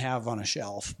out and have on a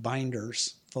shelf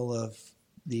binders full of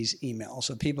these emails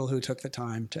of people who took the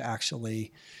time to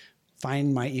actually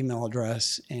find my email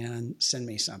address and send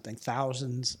me something.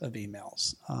 Thousands of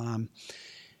emails.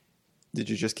 Did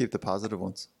you just keep the positive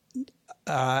ones?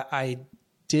 I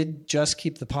did just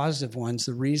keep the positive ones.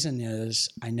 The reason is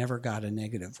I never got a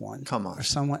negative one. Come on. Or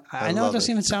someone, I know it doesn't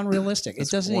even sound realistic. It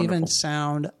doesn't even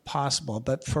sound possible.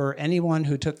 But for anyone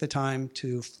who took the time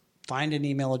to find an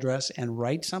email address and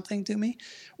write something to me,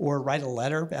 or write a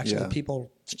letter, actually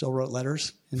people still wrote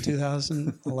letters in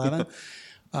 2011,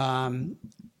 and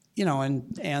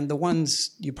the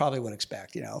ones you probably would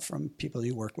expect, from people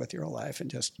you worked with your whole life,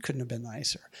 and just couldn't have been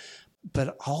nicer.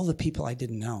 But all the people I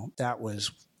didn't know, that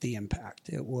was the impact.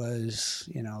 It was,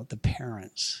 the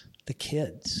parents, the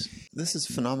kids. This is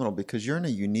phenomenal because you're in a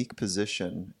unique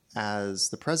position as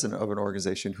the president of an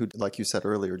organization who, like you said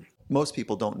earlier, most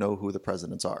people don't know who the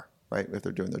presidents are, right? If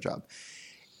they're doing their job.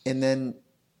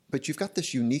 But you've got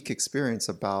this unique experience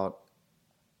about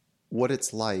what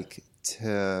it's like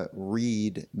to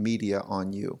read media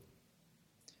on you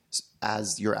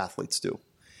as your athletes do.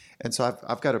 And so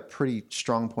I've got a pretty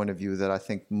strong point of view that I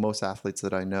think most athletes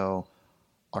that I know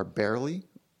are barely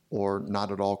or not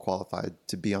at all qualified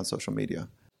to be on social media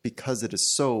because it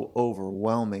is so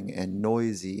overwhelming and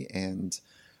noisy and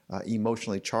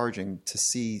emotionally charging to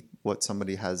see what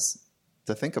somebody has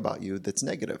to think about you that's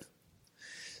negative.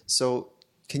 So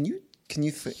can you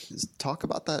talk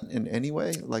about that in any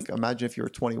way? Like, imagine if you were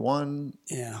 21.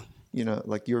 Yeah.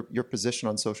 like your position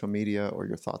on social media or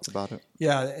your thoughts about it?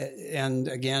 Yeah, and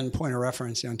again, point of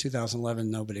reference, in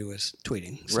 2011, nobody was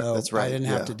tweeting, so that's right. I didn't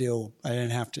have to deal. I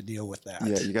didn't have to deal with that.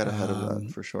 Yeah, you got ahead of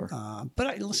that for sure.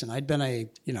 But listen, I'd been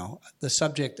the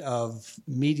subject of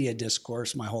media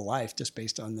discourse my whole life, just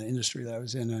based on the industry that I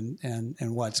was in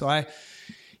and what. So I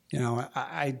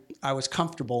was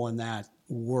comfortable in that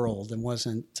world and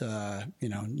wasn't,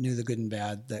 knew the good and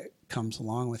bad that comes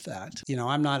along with that.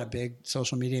 I'm not a big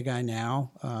social media guy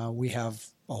now. We have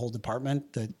a whole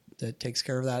department that takes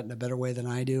care of that in a better way than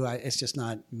I do. It's just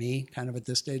not me kind of at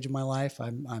this stage of my life.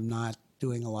 I'm not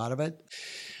doing a lot of it.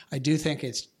 I do think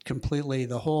it's completely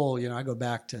the whole, I go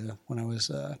back to when I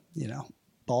was,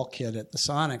 ball kid at the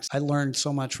Sonics. I learned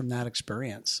so much from that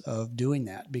experience of doing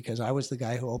that because I was the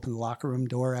guy who opened the locker room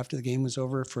door after the game was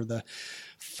over for the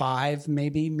 5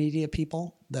 maybe media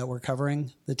people that were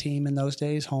covering the team in those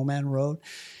days, home and road.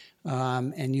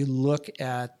 And you look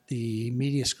at the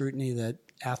media scrutiny that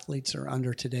athletes are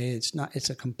under today, it's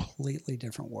a completely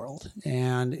different world.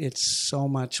 And it's so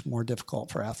much more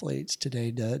difficult for athletes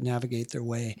today to navigate their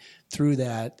way through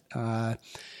that.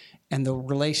 And the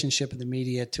relationship of the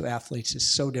media to athletes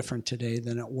is so different today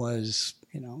than it was,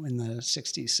 in the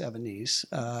 60s, 70s,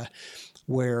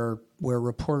 where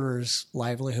reporters'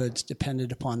 livelihoods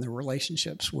depended upon their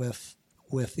relationships with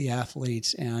the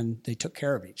athletes, and they took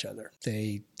care of each other.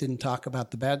 They didn't talk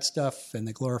about the bad stuff, and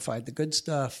they glorified the good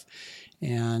stuff.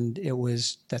 And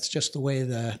that's just the way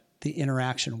the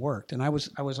interaction worked. And I was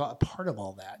a part of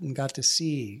all that and got to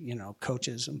see,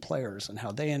 coaches and players and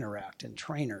how they interact and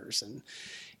trainers and,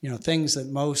 things that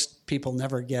most people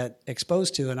never get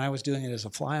exposed to. And I was doing it as a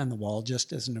fly on the wall,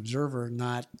 just as an observer,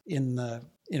 not in the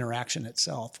interaction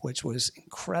itself, which was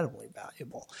incredibly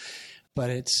valuable.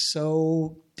 But it's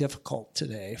so difficult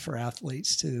today for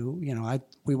athletes to,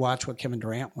 we watched what Kevin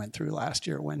Durant went through last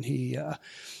year when he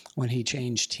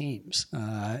changed teams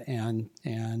and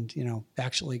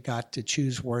actually got to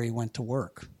choose where he went to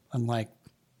work, unlike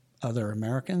other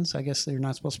Americans. I guess they're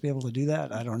not supposed to be able to do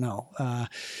that. I don't know.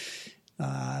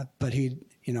 But he,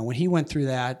 when he went through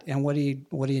that and what he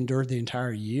endured the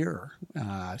entire year,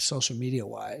 social media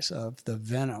wise, of the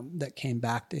venom that came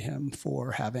back to him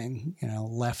for having,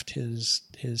 left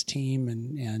his team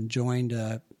and joined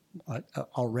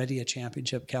already a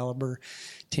championship caliber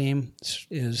team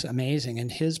is amazing.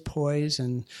 And his poise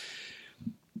and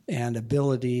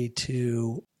ability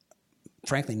to,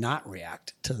 frankly, not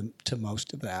react to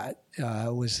most of that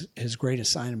was his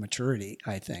greatest sign of maturity,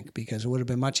 I think, because it would have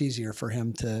been much easier for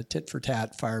him to tit for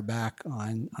tat fire back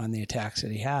on the attacks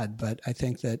that he had. But I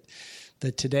think that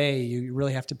today you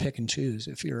really have to pick and choose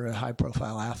if you're a high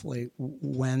profile athlete,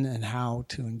 when and how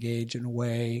to engage in a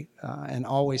way, and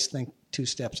always think 2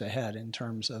 steps ahead in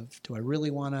terms of, do I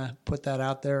really want to put that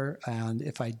out there? And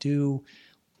if I do,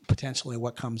 potentially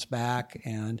what comes back.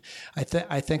 And I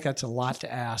think that's a lot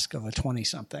to ask of a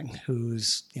 20-something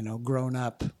who's, grown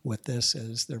up with this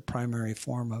as their primary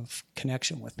form of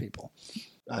connection with people.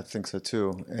 I think so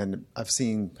too. And I've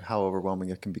seen how overwhelming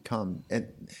it can become. And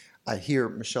I hear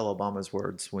Michelle Obama's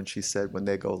words when she said, when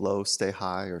they go low, stay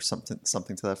high, or something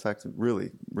to that effect.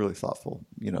 Really, really thoughtful,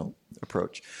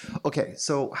 approach. Okay.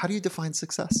 So how do you define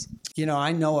success?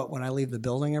 I know it when I leave the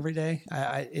building every day.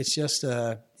 It's just,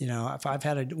 if I've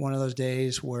had one of those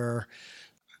days where,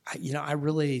 I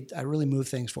really moved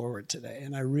things forward today,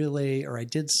 and I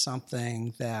did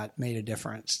something that made a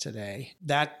difference today.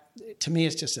 That, to me,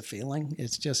 is just a feeling.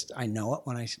 It's just, I know it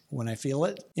when I feel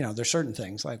it. There's certain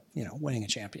things like, winning a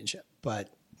championship, but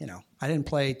I didn't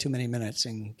play too many minutes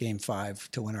in Game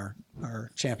 5 to win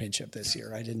our championship this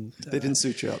year. I didn't. They didn't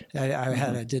suit you up.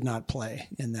 I did not play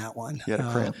in that one. You had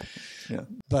a cramp. Yeah.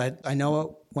 But I know it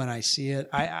when I see it.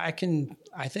 I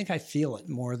think I feel it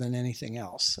more than anything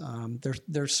else.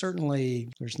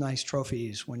 There's nice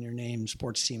trophies when you're named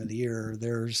Sports Team of the Year.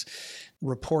 There's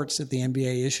reports that the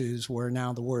NBA issues where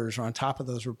now the Warriors are on top of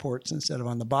those reports instead of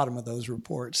on the bottom of those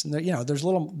reports. And there's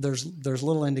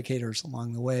little indicators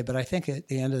along the way. But I think at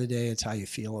the end of the day, it's how you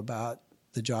feel about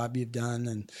the job you've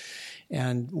done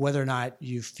and whether or not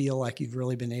you feel like you've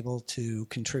really been able to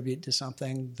contribute to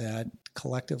something that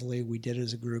collectively we did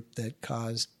as a group that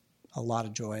caused a lot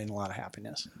of joy and a lot of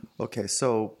happiness. Okay,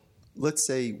 so let's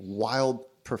say wild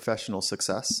professional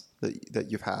success that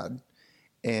you've had,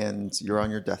 and you're on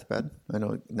your deathbed. I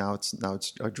know now it's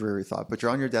a dreary thought, but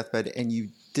you're on your deathbed and you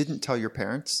didn't tell your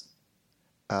parents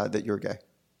that you're gay.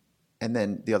 And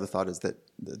then the other thought is that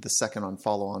the second on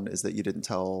follow-on is that you didn't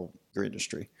tell your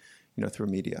industry, through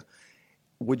media.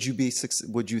 Would you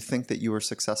think that you were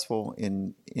successful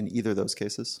in either of those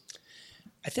cases?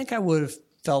 I think I would have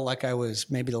felt like I was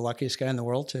maybe the luckiest guy in the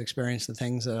world to experience the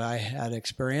things that I had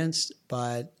experienced.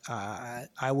 But I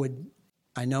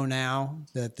know now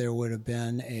that there would have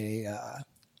been a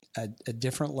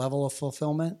different level of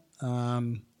fulfillment,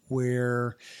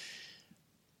 where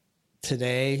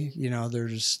today,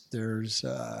 there's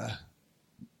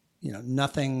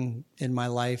nothing in my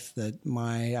life that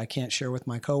I can't share with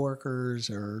my coworkers,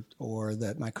 or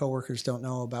that my coworkers don't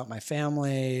know about my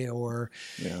family, or,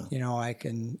 there's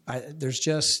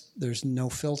no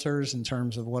filters in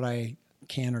terms of what I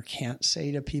can or can't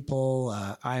say to people.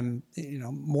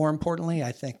 More importantly,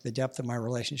 I think the depth of my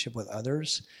relationship with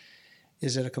others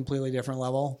is at a completely different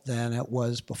level than it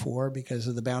was before, because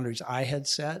of the boundaries I had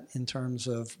set in terms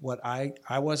of what I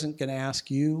wasn't going to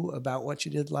ask you about what you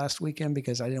did last weekend,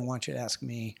 because I didn't want you to ask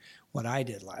me what I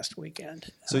did last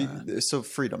weekend. So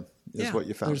freedom is what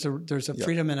you found. There's a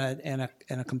freedom and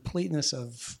a completeness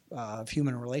of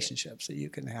human relationships that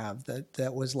you can have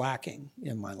that was lacking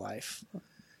in my life.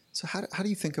 So how do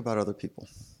you think about other people?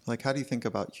 Like, how do you think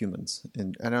about humans?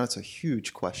 And I know it's a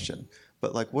huge question,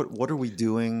 but like, what are we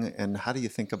doing, and how do you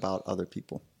think about other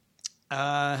people?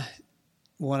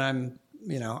 When I'm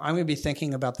going to be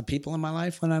thinking about the people in my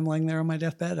life when I'm laying there on my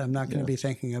deathbed. I'm not going to be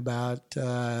thinking about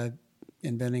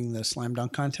inventing the slam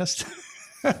dunk contest.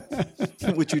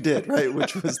 Which you did, right?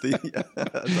 Which was I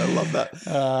love that.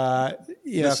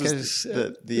 This was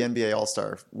the NBA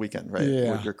All-Star weekend, right?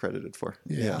 Yeah. What you're credited for.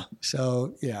 Yeah.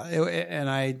 So and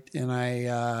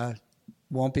I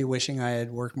won't be wishing I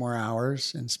had worked more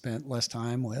hours and spent less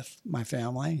time with my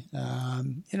family.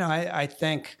 I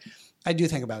do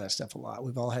think about that stuff a lot.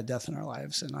 We've all had death in our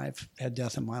lives, and I've had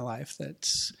death in my life.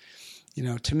 That's,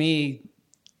 to me,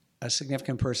 a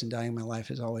significant person dying in my life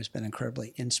has always been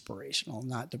incredibly inspirational,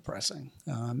 not depressing.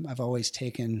 I've always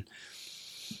taken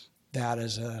that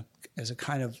as a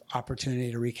kind of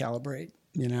opportunity to recalibrate,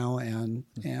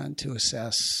 and to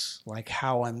assess like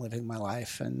how I'm living my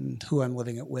life and who I'm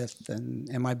living it with,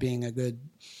 and am I being a good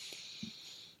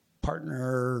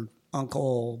partner,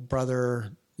 uncle,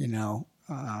 brother, and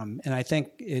I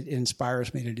think it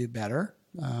inspires me to do better,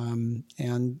 and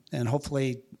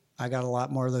hopefully I got a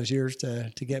lot more of those years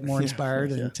to get more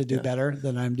inspired and to do better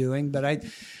than I'm doing. But I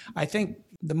think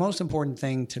the most important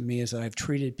thing to me is that I've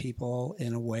treated people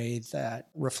in a way that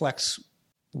reflects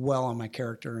well on my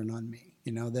character and on me.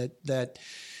 That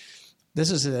this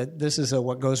is a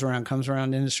what goes around comes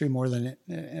around industry more than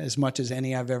as much as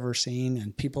any I've ever seen.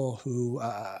 And people who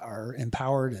are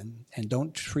empowered and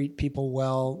don't treat people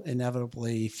well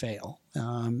inevitably fail.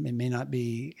 It may not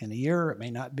be in a year, it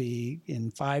may not be in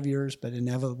 5 years, but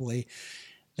inevitably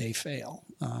they fail.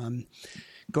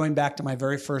 Going back to my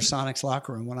very first Sonics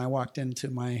locker room, when I walked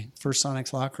into my first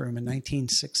Sonics locker room in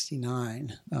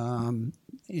 1969,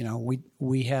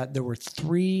 there were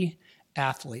 3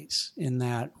 athletes in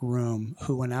that room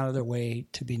who went out of their way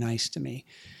to be nice to me.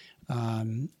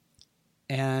 And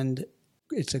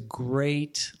it's a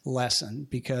great lesson,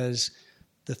 because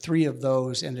the 3 of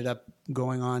those ended up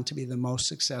going on to be the most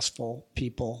successful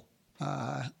people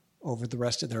over the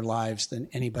rest of their lives than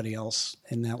anybody else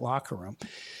in that locker room.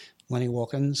 Lenny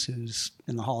Wilkins, who's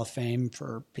in the Hall of Fame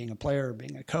for being a player,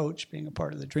 being a coach, being a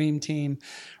part of the Dream Team.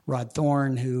 Rod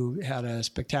Thorne, who had a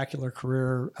spectacular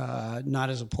career, not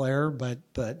as a player, but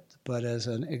as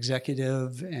an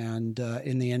executive and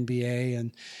in the NBA.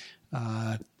 And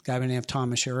a guy by the name of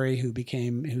Tom Meschery,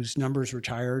 whose numbers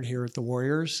retired here at the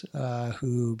Warriors,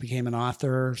 who became an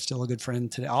author, still a good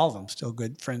friend today. All of them still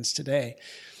good friends today.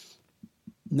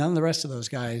 None of the rest of those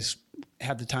guys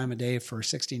had the time of day for a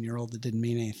 16-year-old that didn't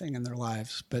mean anything in their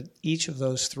lives. But each of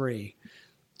those 3,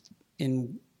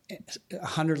 in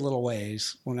 100 little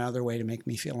ways, went out of their way to make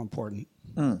me feel important.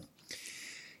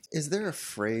 Is there a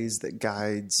phrase that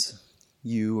guides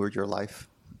you or your life?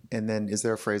 And then is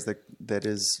there a phrase that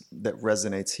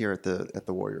resonates here at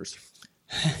the Warriors?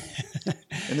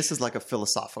 And this is like a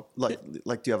philosophical, like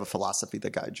do you have a philosophy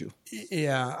that guides you?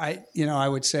 Yeah, I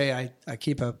would say I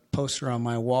keep a poster on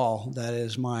my wall that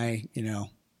is my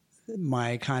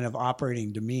kind of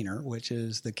operating demeanor, which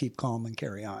is the keep calm and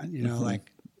carry on.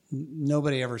 Like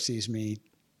nobody ever sees me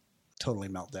totally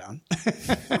melt down.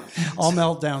 All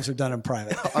meltdowns are done in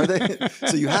private. Are they?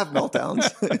 So you have meltdowns,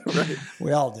 right?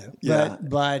 We all do. Yeah.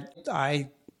 But I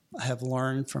have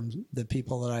learned from the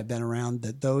people that I've been around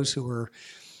that those who are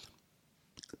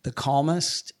the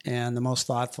calmest and the most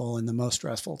thoughtful in the most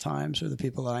stressful times are the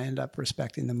people that I end up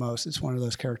respecting the most. It's one of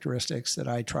those characteristics that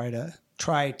I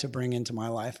try to bring into my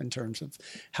life in terms of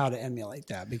how to emulate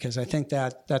that, because I think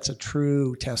that's a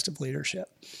true test of leadership.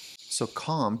 So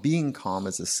being calm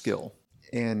is a skill.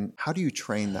 And how do you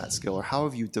train that skill, or how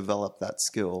have you developed that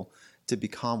skill to be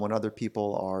calm when other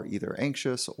people are either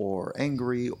anxious or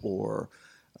angry or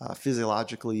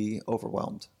physiologically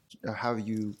overwhelmed? How have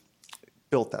you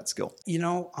built that skill?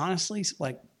 Honestly,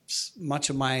 like much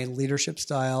of my leadership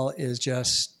style is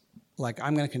just like,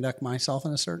 I'm going to conduct myself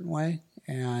in a certain way,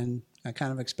 and I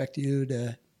kind of expect you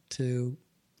to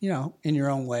in your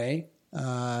own way,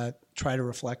 try to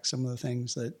reflect some of the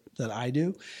things that I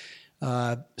do.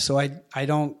 So I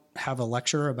don't have a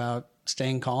lecture about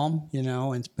staying calm,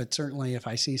 but certainly if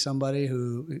I see somebody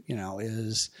who,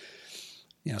 is,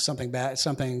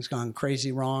 something's gone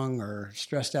crazy wrong or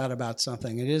stressed out about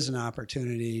something, it is an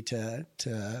opportunity to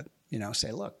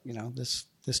say, look,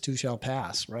 this too shall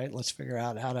pass, right? Let's figure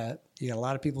out you got a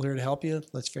lot of people here to help you.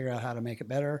 Let's figure out how to make it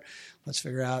better. Let's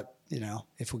figure out,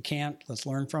 if we can't, let's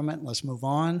learn from it and let's move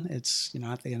on. It's,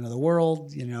 not the end of the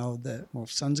world, the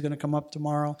sun's going to come up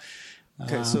tomorrow.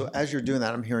 Okay, so as you're doing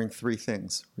that, I'm hearing three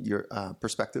things. Your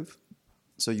perspective.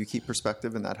 So you keep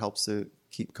perspective, and that helps to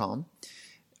keep calm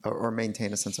or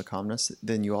maintain a sense of calmness.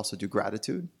 Then you also do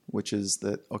gratitude, which is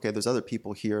that, okay, there's other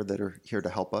people here that are here to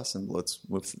help us, and let's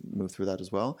move through that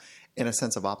as well. And a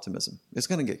sense of optimism. It's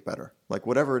going to get better. Like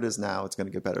whatever it is now, it's going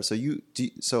to get better. So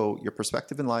so your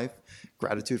perspective in life,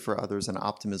 gratitude for others, and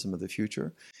optimism of the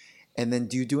future. And then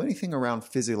do you do anything around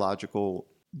physiological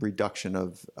reduction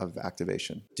of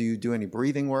activation? Do you do any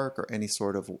breathing work or any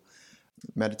sort of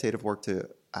meditative work to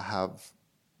have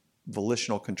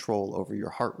volitional control over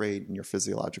your heart rate and your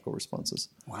physiological responses?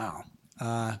 Wow.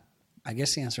 I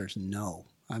guess the answer is no.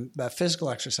 But physical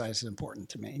exercise is important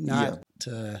to me, not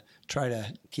to try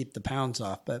to keep the pounds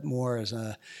off, but more as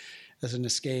an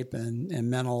escape and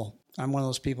mental. I'm one of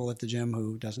those people at the gym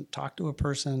who doesn't talk to a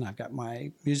person. I've got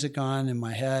my music on in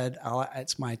my head.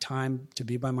 It's my time to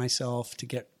be by myself, to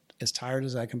get as tired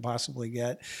as I can possibly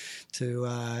get,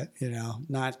 to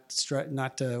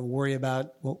not to worry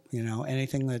about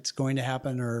anything that's going to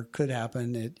happen or could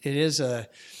happen. It is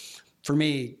for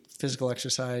me, physical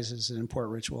exercise is an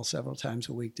important ritual several times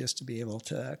a week, just to be able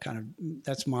to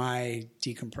that's my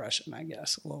decompression, I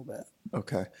guess, a little bit.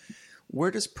 Okay. Where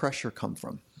does pressure come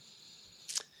from?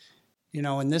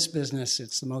 In this business,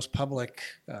 it's the most public.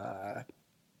 For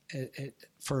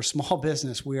a small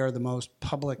business, we are the most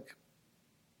public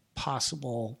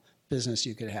possible business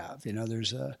you could have.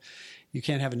 You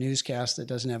can't have a newscast that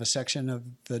doesn't have a section of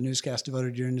the newscast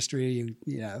devoted to your industry.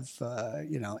 You have,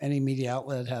 any media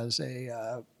outlet has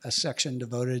a section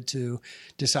devoted to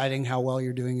deciding how well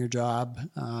you're doing your job.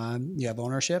 You have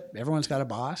ownership. Everyone's got a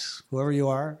boss. Whoever you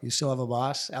are, you still have a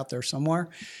boss out there somewhere,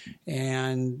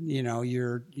 and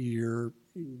you're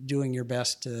doing your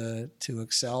best to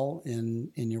excel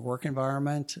in your work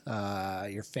environment.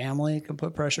 Your family can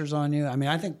put pressures on you. I mean,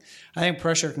 I think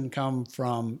pressure can come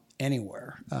from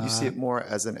anywhere. You see it more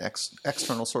as an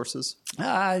external sources?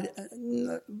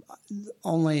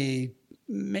 Only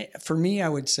for me, I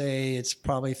would say it's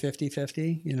probably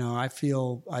 50-50. I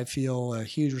feel a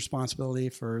huge responsibility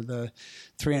for the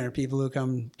 300 people who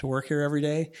come to work here every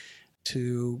day,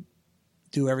 to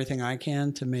do everything I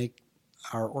can to make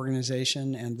our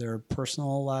organization and their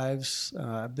personal lives,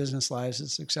 business lives,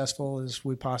 as successful as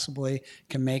we possibly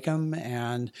can make them.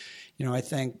 And, I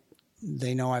think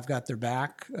they know I've got their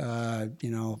back. I'm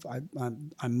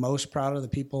most proud of the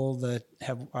people that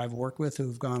I've worked with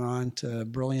who've gone on to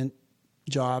brilliant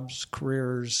jobs,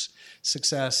 careers,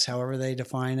 success, however they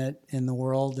define it in the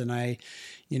world. And I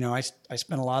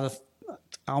spend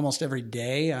almost every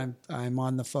day I'm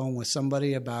on the phone with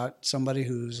somebody about somebody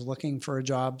who's looking for a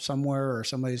job somewhere, or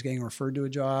somebody who's getting referred to a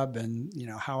job, and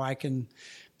how I can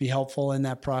be helpful in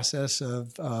that process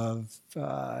of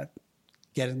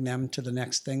getting them to the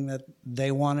next thing that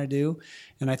they want to do.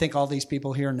 And I think all these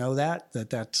people here know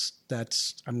that's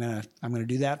I'm gonna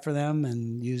do that for them,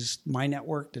 and use my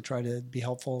network to try to be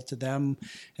helpful to them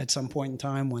at some point in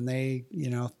time when they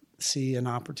see an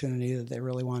opportunity that they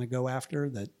really want to go after,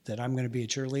 that I'm going to be a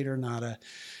cheerleader, not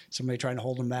somebody trying to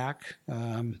hold them back.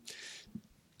 I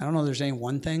don't know if there's any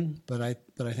one thing, but I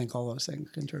think all those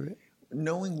things contribute.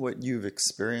 Knowing what you've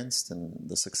experienced and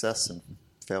the success and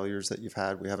failures that you've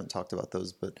had, we haven't talked about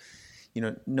those, but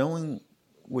knowing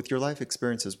with your life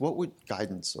experiences, what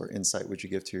guidance or insight would you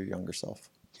give to your younger self?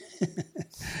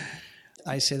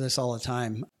 I say this all the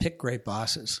time: pick great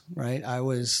bosses, right? I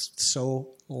was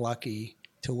so lucky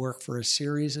to work for a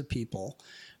series of people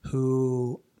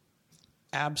who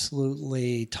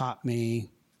absolutely taught me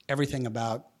everything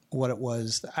about what it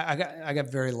was. I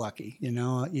got very lucky,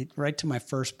 right to my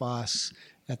first boss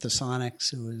at the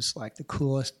Sonics, who was like the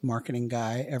coolest marketing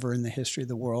guy ever in the history of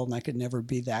the world, and I could never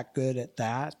be that good at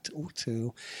that,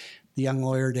 to the young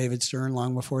lawyer David Stern,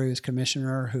 long before he was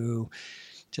commissioner, who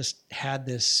just had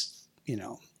this,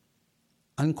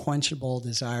 unquenchable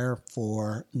desire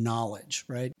for knowledge,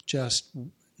 right? Just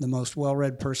the most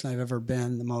well-read person I've ever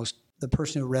been, the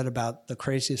person who read about the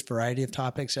craziest variety of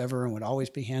topics ever and would always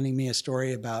be handing me a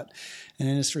story about an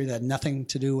industry that had nothing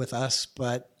to do with us,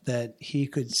 but that he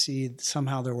could see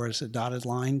somehow there was a dotted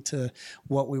line to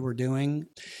what we were doing.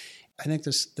 I think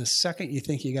the second you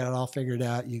think you got it all figured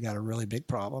out, you got a really big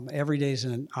problem. Every day is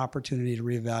an opportunity to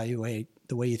reevaluate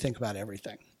the way you think about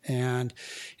everything. And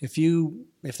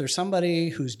if there's somebody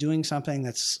who's doing something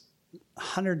that's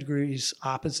 100 degrees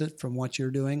opposite from what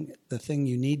you're doing, the thing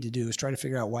you need to do is try to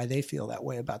figure out why they feel that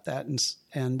way about that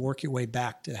and work your way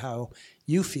back to how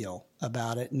you feel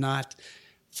about it, not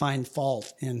find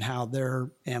fault in how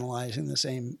they're analyzing the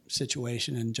same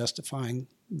situation and justifying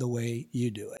the way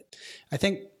you do it. I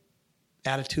think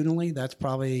attitudinally, that's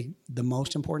probably the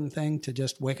most important thing, to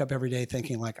just wake up every day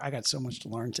thinking like, I got so much to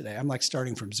learn today. I'm like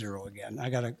starting from zero again.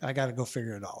 I gotta go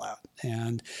figure it all out,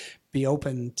 and be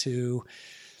open to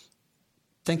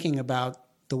thinking about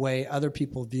the way other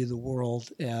people view the world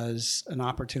as an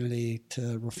opportunity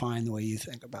to refine the way you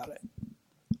think about it.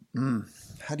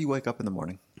 How do you wake up in the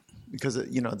morning? Because,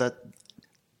 that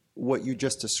what you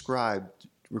just described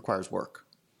requires work,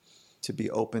 to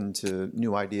be open to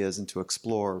new ideas and to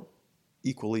explore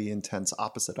equally intense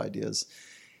opposite ideas.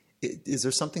 Is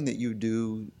there something that you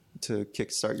do to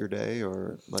kickstart your day,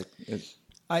 or like?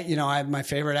 I have my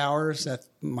favorite hours. That's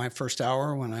my first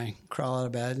hour when I crawl out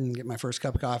of bed and get my first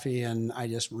cup of coffee, and I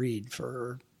just read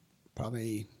for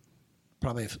probably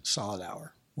a solid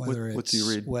hour. What do you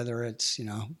read? Whether it's,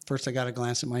 first I got to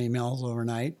glance at my emails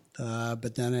overnight,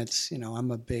 but then it's,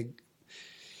 I'm a big,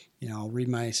 I'll read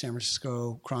my San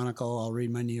Francisco Chronicle, I'll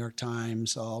read my New York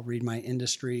Times, I'll read my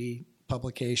industry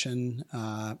publication,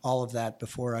 all of that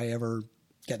before I ever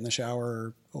get in the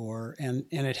shower, and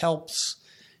it helps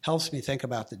me think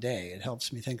about the day. It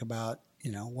helps me think about,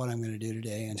 what I'm going to do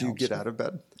today. And do you get out of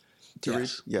bed to read?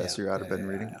 Yes, you're out of bed and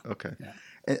reading. Yeah. Okay.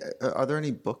 Yeah. Are there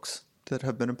any books that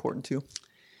have been important to you?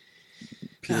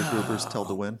 Peter Gruber's Tell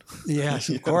to Win. Yes,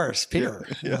 of course, Peter.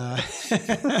 Yeah.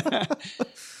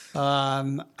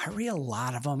 I read a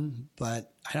lot of them,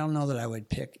 but I don't know that I would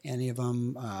pick any of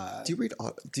them. Do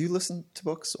you listen to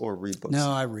books or read books?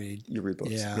 No, I read. You read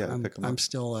books. Yeah, I'm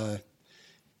still a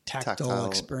tactile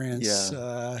experience.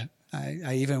 Yeah.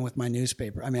 I even with my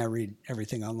newspaper, I read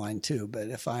everything online too, but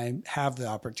if I have the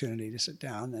opportunity to sit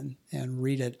down and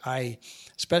read it,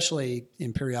 especially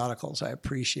in periodicals, I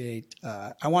appreciate,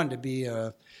 I wanted to be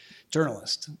a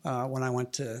journalist when I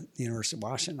went to the University of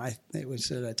Washington. It was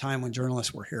at a time when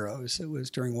journalists were heroes. It was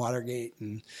during Watergate,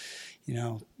 and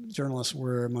journalists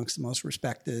were amongst the most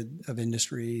respected of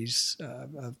industries,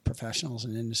 of professionals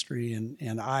in industry,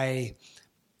 and I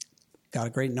got a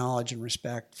great knowledge and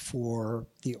respect for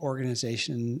the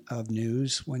organization of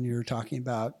news when you're talking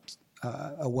about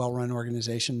a well-run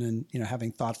organization, and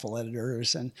having thoughtful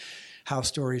editors and how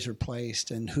stories are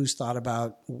placed and who's thought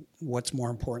about what's more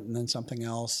important than something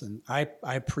else. And I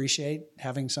appreciate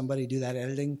having somebody do that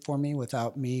editing for me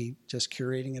without me just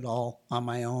curating it all on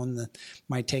my own. That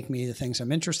might take me to things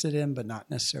I'm interested in, but not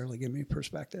necessarily give me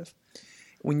perspective.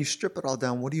 When you strip it all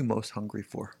down, what are you most hungry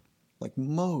for? Like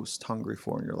most hungry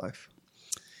for in your life?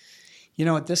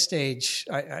 At this stage,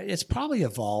 it's probably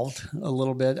evolved a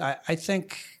little bit. I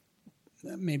think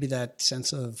maybe that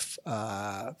sense of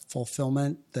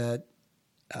fulfillment that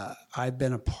I've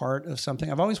been a part of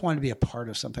something. I've always wanted to be a part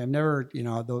of something. I've never,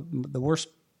 the worst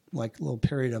little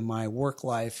period of my work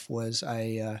life was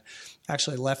I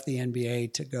actually left the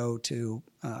NBA to go to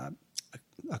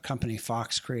a company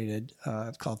Fox created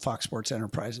called Fox Sports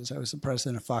Enterprises. I was the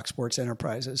president of Fox Sports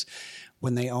Enterprises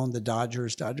when they owned the Dodger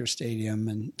Stadium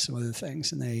and some other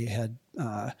things. And they had,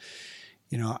 I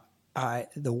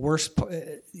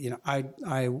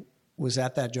was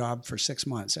at that job for 6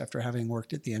 months after having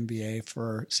worked at the NBA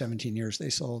for 17 years. They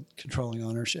sold controlling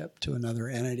ownership to another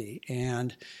entity.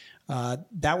 And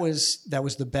that was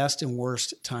the best and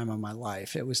worst time of my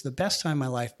life. It was the best time of my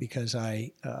life because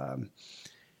I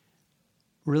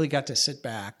really got to sit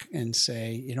back and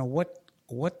say,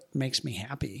 what makes me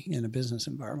happy in a business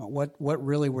environment? What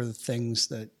really were the things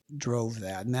that drove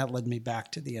that? And that led me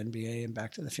back to the NBA and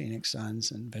back to the Phoenix Suns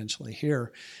and eventually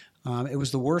here. It was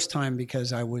the worst time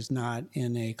because I was not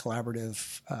in a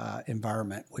collaborative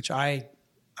environment, which I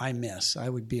miss. I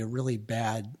would be a really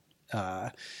bad,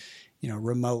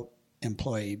 remote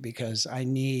employee because I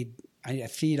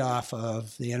feed off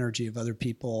of the energy of other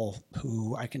people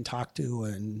who I can talk to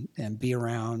and be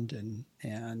around and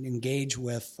engage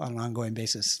with on an ongoing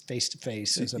basis, face to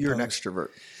face. You're an extrovert.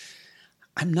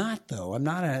 I'm not though. I'm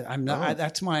not a. I'm not. Oh.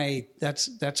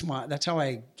 That's how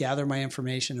I gather my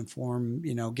information and form.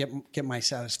 Get my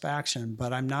satisfaction.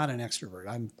 But I'm not an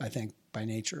extrovert. I think by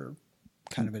nature,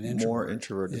 kind of an introvert. More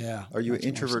introverted. Yeah. Are you an much more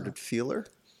introverted so. feeler?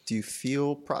 Do you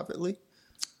feel privately,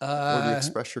 or do you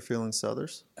express your feelings to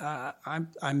others? I've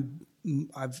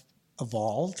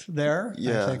evolved there.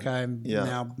 Yeah. I think I'm Yeah.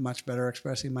 now much better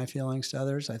expressing my feelings to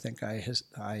others. I think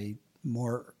I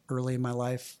more early in my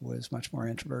life was much more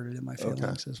introverted in my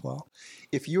feelings as well.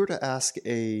 If you were to ask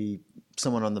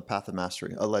someone on the path of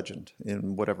mastery, a legend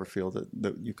in whatever field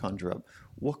that you conjure up,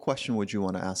 what question would you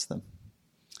want to ask them?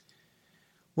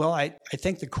 Well, I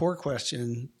think the core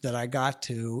question that I got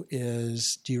to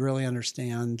is, do you really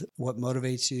understand what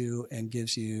motivates you and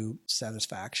gives you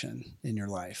satisfaction in your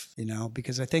life?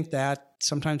 Because I think that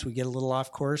sometimes we get a little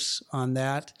off course on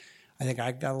that. I think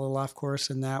I got a little off course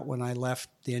in that when I left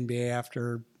the NBA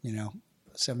after, a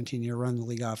 17-year run in the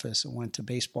league office and went to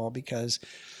baseball because,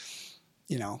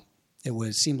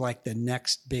 it seemed like the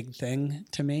next big thing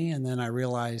to me. And then I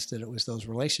realized that it was those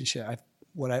relationships.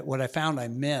 What I found I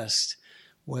missed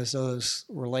was those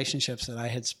relationships that I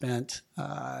had spent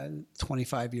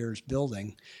 25 years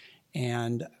building,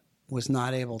 and was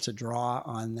not able to draw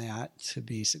on that to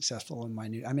be successful in my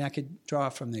new. I mean, I could draw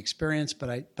from the experience,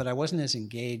 but I wasn't as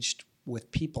engaged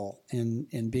with people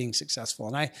in being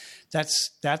successful, and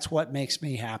that's what makes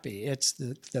me happy. It's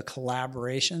the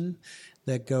collaboration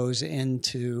that goes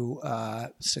into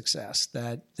success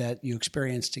that you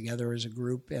experience together as a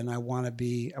group, and I want to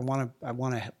be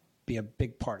a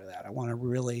big part of that. I want to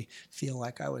really feel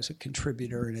like I was a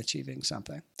contributor in achieving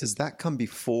something. Does that come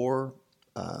before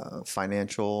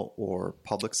financial or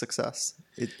public success?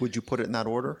 Would you put it in that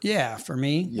order? Yeah, for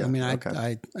me. Yeah, I mean, okay.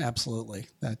 I absolutely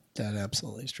that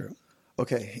absolutely is true.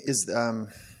 Okay.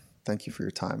 Thank you for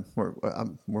your time. We're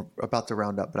about to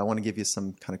round up, but I want to give you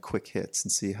some kind of quick hits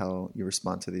and see how you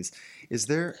respond to these. Is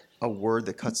there a word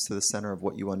that cuts to the center of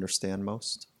what you understand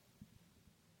most?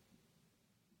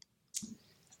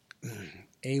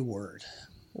 A word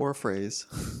or a phrase?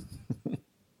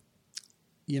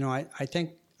 I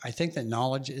think that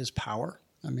knowledge is power.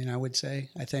 I mean, I would say,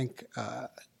 I think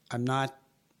I'm not,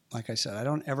 like I said, I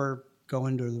don't ever go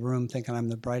into the room thinking I'm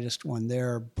the brightest one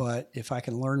there, but if I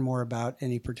can learn more about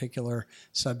any particular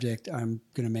subject, I'm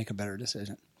going to make a better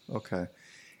decision. Okay.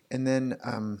 And then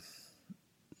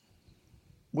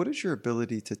what is your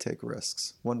ability to take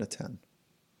risks? 1 to 10.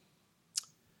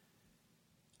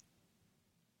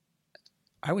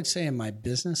 I would say in my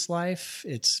business life,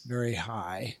 it's very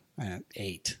high,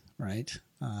 8, right?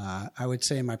 I would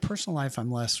say in my personal life,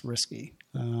 I'm less risky.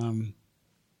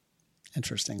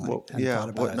 Interestingly, what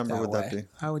number would that be?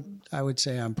 I would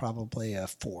say I'm probably a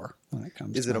 4 when it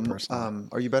comes. Is to it my personal life.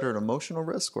 Are you better at emotional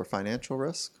risk or financial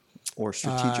risk or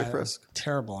strategic risk?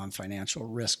 Terrible on financial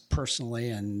risk personally,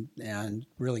 and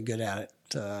really good at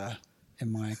it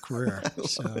in my career.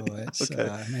 So it's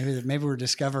Okay. maybe we're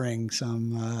discovering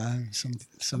some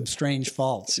strange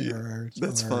faults.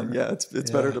 That's fun. Yeah, it's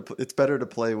better to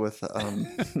play with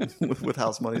with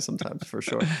house money sometimes, for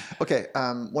sure. Okay,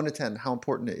 1 to 10. How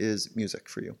important is music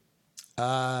for you?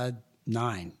 9.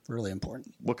 Really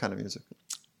important. What kind of music?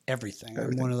 Everything.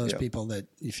 I'm one of those people that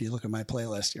if you look at my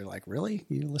playlist, you're like, really?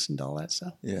 You listen to all that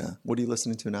stuff? Yeah. What are you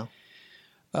listening to now?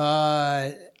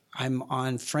 I'm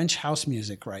on French house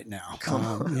music right now. Come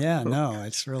on. Yeah, no,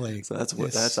 it's really. So that's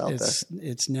out there.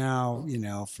 It's now,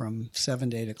 from 7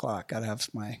 to 8 o'clock. Got to have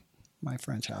my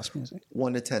French house music.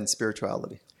 1 to 10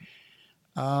 spirituality.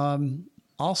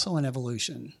 Also an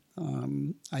evolution.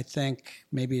 I think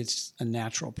maybe it's a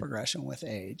natural progression with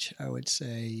age. I would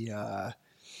say an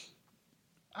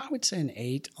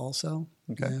 8 also.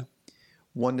 Okay. Yeah.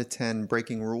 1 to 10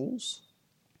 breaking rules.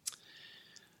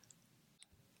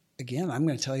 Again, I'm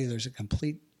going to tell you there's a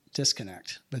complete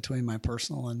disconnect between my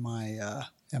personal and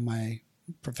my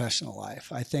professional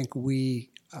life. I think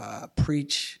we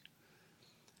preach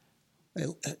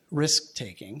risk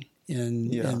taking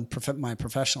in my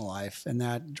professional life, and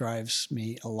that drives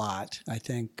me a lot. I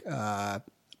think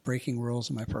breaking rules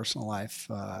in my personal life,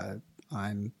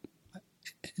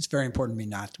 it's very important to me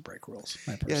not to break rules.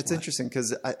 Yeah, it's interesting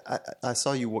because I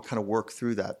saw you kind of work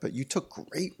through that, but you took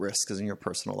great risks in your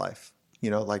personal life.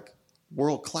 Like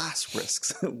world-class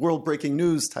risks, world-breaking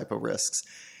news type of risks.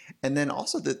 And then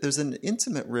also that there's an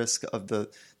intimate risk of the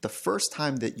first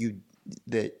time that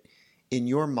in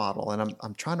your model, and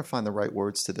I'm trying to find the right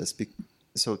words to this,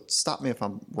 so stop me if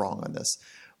I'm wrong on this,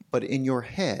 but in your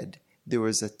head, there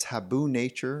was a taboo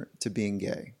nature to being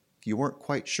gay. You weren't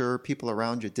quite sure. People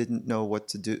around you didn't know what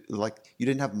to do. Like you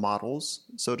didn't have models,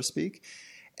 so to speak.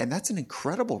 And that's an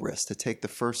incredible risk to take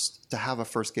to have a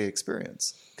first gay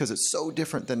experience, because it's so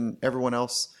different than everyone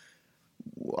else,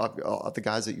 the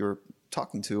guys that you're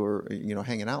talking to or,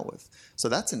 hanging out with. So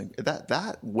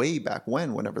that way back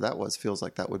whenever that was, feels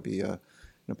like that would be an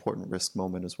important risk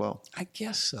moment as well. I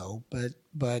guess so, but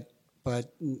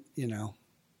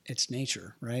it's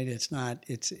nature, right? It's not.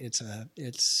 It's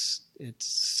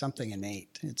something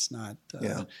innate. It's not.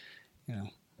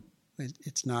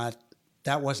 It's not.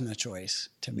 That wasn't a choice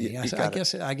to me.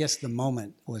 I guess the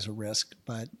moment was a risk,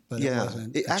 but it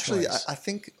wasn't. Actually, choice. I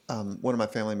think one of my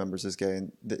family members is gay,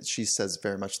 and that she says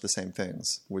very much the same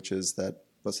things, which is that,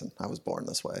 listen, I was born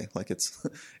this way. Like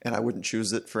and I wouldn't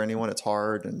choose it for anyone. It's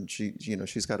hard, and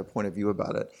she's got a point of view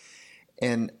about it.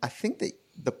 And I think that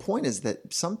the point is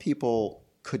that some people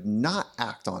could not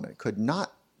act on it, could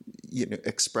not,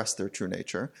 express their true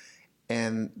nature,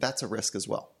 and that's a risk as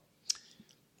well.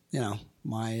 I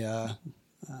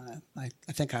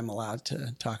think I'm allowed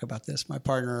to talk about this. My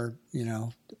partner,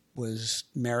 was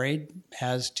married,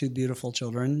 has 2 beautiful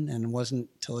children, and it wasn't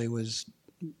till he was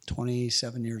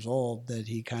 27 years old that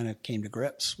he kind of came to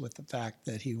grips with the fact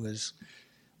that he was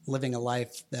living a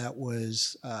life that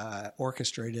was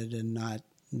orchestrated and not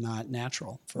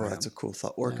natural for him. That's a cool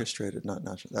thought. Orchestrated, not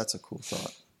natural. That's a cool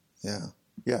thought. Yeah.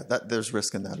 Yeah, there's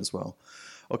risk in that as well.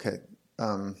 Okay.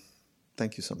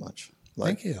 Thank you so much.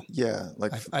 Thank you. Yeah.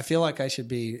 I feel like I should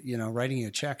be, writing you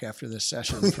a check after this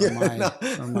session for my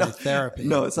therapy.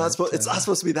 No, it's not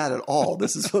supposed to be that at all.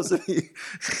 This is supposed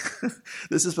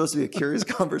to be a curious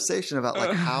conversation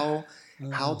about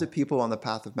how do people on the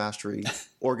path of mastery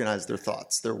organize their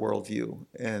thoughts, their worldview,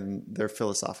 and their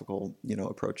philosophical,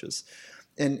 approaches.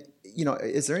 And,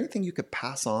 is there anything you could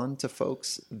pass on to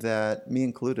folks, that me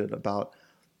included, about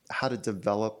how to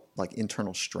develop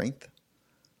internal strength?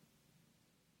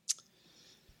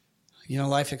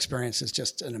 Life experience is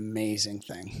just an amazing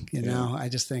thing. I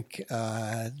just think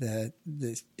that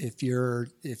if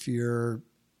you're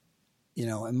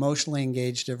emotionally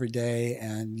engaged every day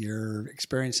and you're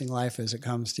experiencing life as it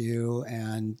comes to you,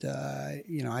 and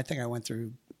I think I went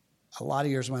through a lot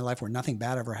of years of my life where nothing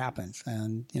bad ever happened,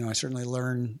 and I certainly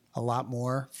learn a lot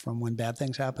more from when bad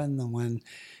things happen than when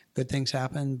good things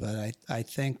happen. But I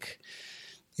think.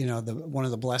 One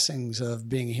of the blessings of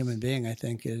being a human being, I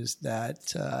think, is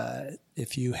that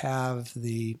if you have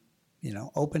the,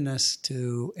 openness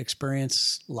to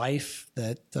experience life,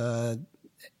 that the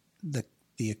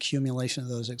accumulation of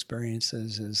those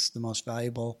experiences is the most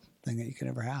valuable thing that you can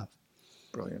ever have.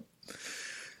 Brilliant.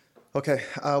 Okay,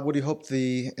 what do you hope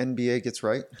the NBA gets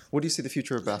right? What do you see the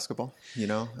future of basketball?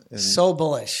 So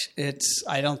bullish.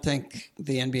 I don't think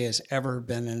the NBA has ever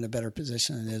been in a better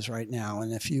position than it is right now.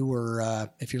 And if you're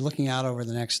looking out over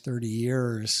the next 30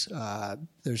 years,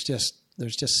 there's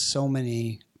just so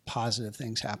many positive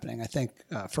things happening. I think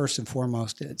first and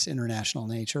foremost, it's international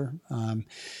nature.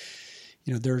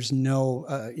 There's no,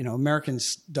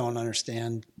 Americans don't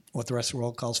understand what the rest of the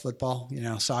world calls football,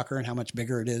 soccer, and how much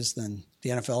bigger it is than the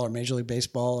NFL or Major League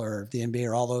Baseball or the NBA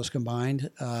or all those combined.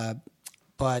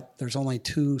 But there's only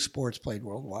 2 sports played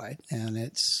worldwide, and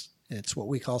it's what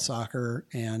we call soccer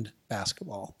and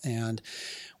basketball. And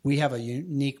we have a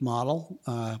unique model,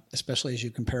 especially as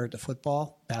you compare it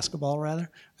to basketball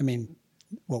rather. I mean,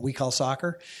 what we call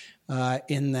soccer,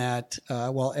 in that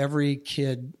while every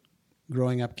kid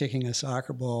growing up kicking a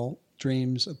soccer ball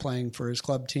dreams of playing for his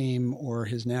club team or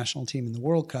his national team in the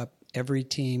World Cup, every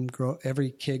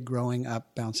kid growing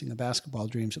up bouncing a basketball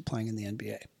dreams of playing in the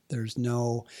NBA. There's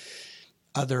no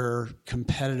other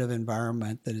competitive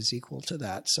environment that is equal to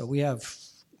that. So we have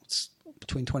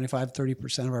between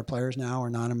 25-30% of our players now are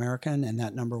non-American, and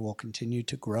that number will continue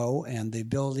to grow. And the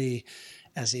ability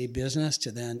as a business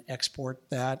to then export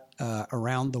that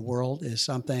around the world is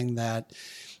something that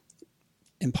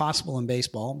impossible in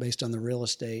baseball based on the real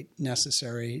estate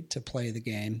necessary to play the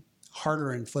game.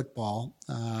 Harder in football,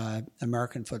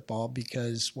 American football,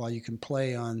 because while you can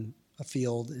play on a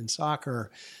field in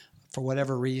soccer, for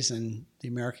whatever reason, the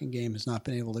American game has not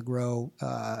been able to grow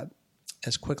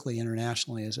as quickly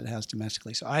internationally as it has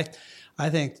domestically. So I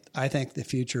think the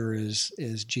future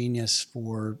is genius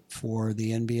for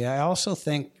the NBA. I also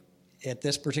think at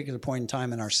this particular point in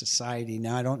time in our society,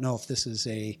 now I don't know if this is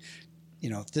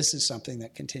if this is something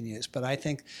that continues, but I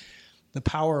think the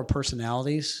power of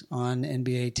personalities on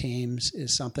NBA teams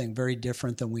is something very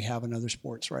different than we have in other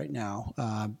sports right now,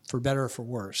 for better or for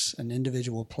worse. An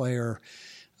individual player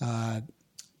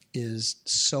is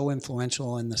so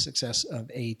influential in the success of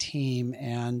a team,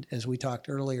 and as we talked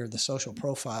earlier, the social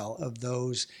profile of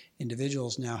those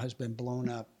individuals now has been blown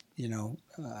up,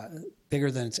 bigger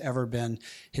than it's ever been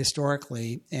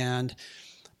historically. And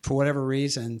for whatever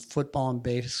reason, football and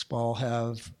baseball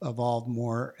have evolved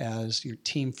more as your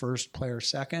team first, player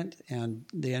second, and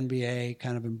the NBA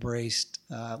kind of embraced,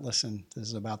 listen, this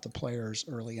is about the players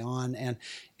early on. And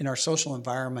in our social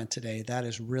environment today, that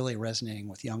is really resonating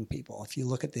with young people. If you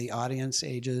look at the audience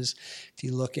ages, if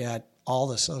you look at all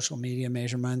the social media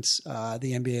measurements,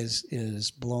 the NBA is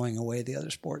blowing away the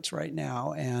other sports right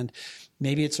now. And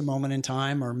maybe it's a moment in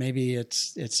time, or maybe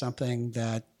it's something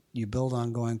that you build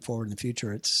on going forward in the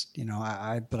future. It's,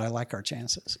 but I like our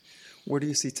chances. Where do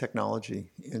you see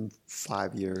technology in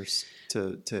 5 years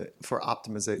for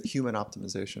human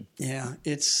optimization? Yeah,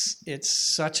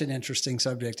 it's such an interesting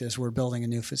subject as we're building a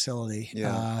new facility.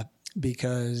 Yeah.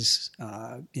 Because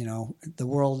the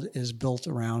world is built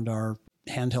around our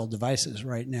handheld devices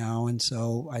right now, and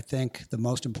so I think the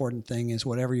most important thing is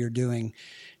whatever you're doing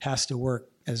has to work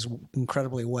as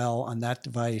incredibly well on that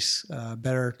device,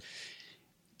 better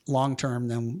long term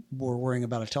than we're worrying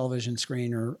about a television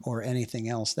screen or anything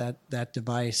else. That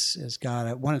device has got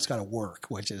it's got to work,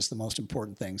 which is the most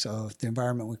important thing. So if the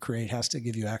environment we create has to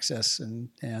give you access and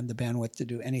the bandwidth to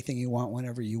do anything you want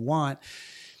whenever you want.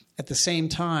 At the same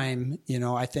time,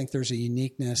 I think there's a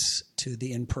uniqueness to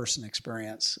the in-person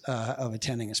experience of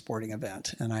attending a sporting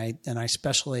event, and I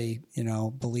especially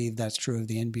believe that's true of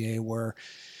the NBA, where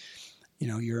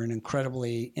you're in an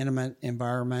incredibly intimate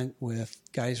environment with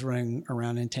guys running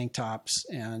around in tank tops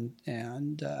and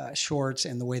shorts,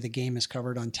 and the way the game is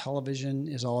covered on television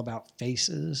is all about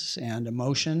faces and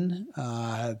emotion.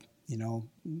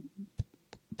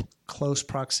 Close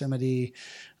proximity,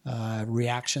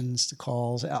 reactions to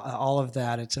calls, all of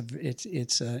that. It's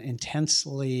an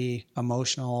intensely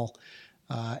emotional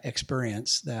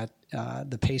experience that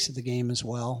the pace of the game as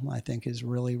well, I think, is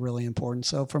really, really important.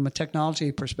 So from a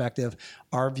technology perspective,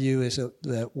 our view is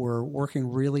that we're working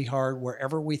really hard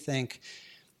wherever we think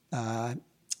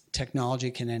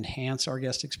technology can enhance our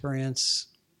guest experience.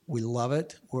 We love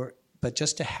it. But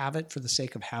just to have it for the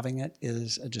sake of having it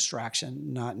is a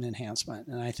distraction, not an enhancement.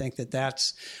 And I think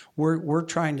we're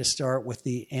trying to start with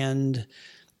the end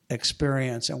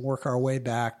experience and work our way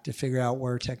back to figure out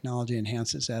where technology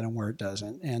enhances that and where it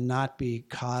doesn't, and not be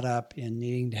caught up in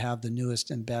needing to have the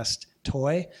newest and best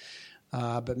toy,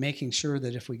 but making sure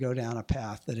that if we go down a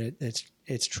path that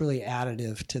it's truly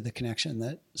additive to the connection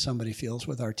that somebody feels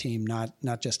with our team,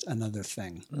 not just another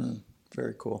thing.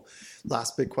 Very cool.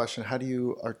 Last big question. How do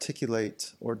you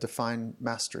articulate or define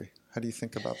mastery? How do you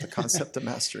think about the concept of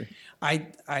mastery? I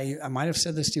might have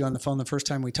said this to you on the phone the first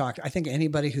time we talked. I think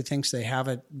anybody who thinks they have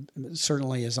it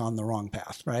certainly is on the wrong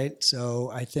path, right? So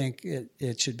I think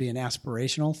it should be an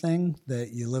aspirational thing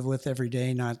that you live with every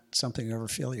day, not something you ever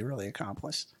feel you really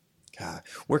accomplished. God.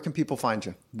 Where can people find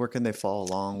you? Where can they follow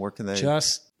along? Where can they...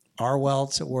 Just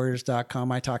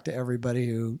rwelts@warriors.com. I talk to everybody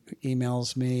who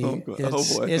emails me. Oh boy.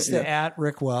 It's the at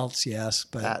Rick Welts, yes,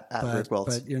 but at Rick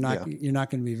Welts. But you're not going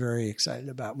to be very excited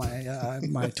about my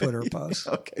my Twitter post.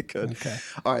 Okay, good. Okay.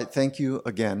 All right, thank you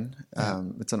again.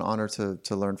 It's an honor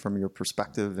to learn from your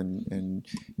perspective and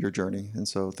your journey, and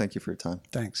so thank you for your time.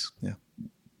 Thanks. Yeah.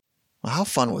 Well, how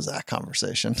fun was that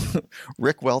conversation?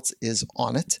 Rick Welts is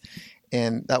on it,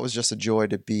 and that was just a joy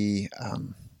to be.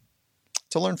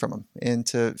 To learn from him and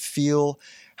to feel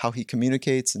how he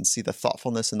communicates and see the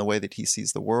thoughtfulness in the way that he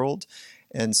sees the world.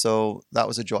 And so that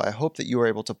was a joy. I hope that you were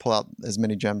able to pull out as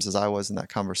many gems as I was in that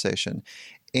conversation.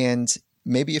 And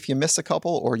maybe if you missed a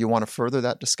couple or you want to further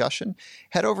that discussion,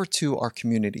 head over to our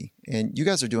community. And you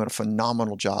guys are doing a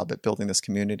phenomenal job at building this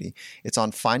community. It's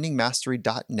on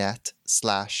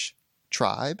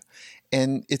findingmastery.net/tribe.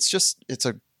 And it's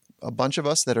a bunch of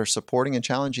us that are supporting and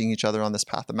challenging each other on this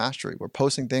path of mastery. We're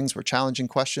posting things, we're challenging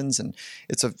questions, and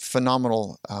it's just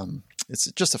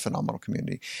a phenomenal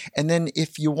community. And then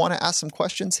if you want to ask some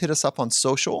questions, hit us up on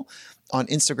social. On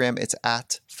Instagram, it's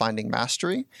at Finding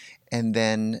Mastery. And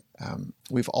then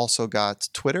we've also got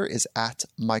Twitter is at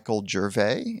Michael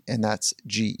Gervais, and that's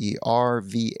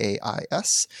GERVAIS.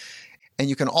 And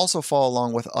you can also follow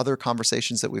along with other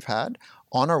conversations that we've had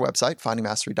on our website,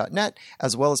 findingmastery.net,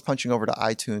 as well as punching over to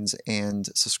iTunes and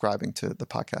subscribing to the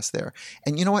podcast there.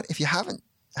 And you know what? If you haven't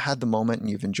had the moment and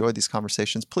you've enjoyed these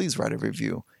conversations, please write a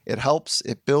review. It helps.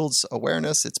 It builds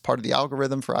awareness. It's part of the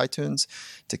algorithm for iTunes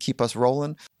to keep us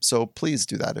rolling. So please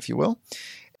do that if you will.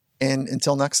 And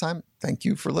until next time, thank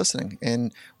you for listening.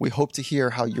 And we hope to hear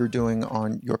how you're doing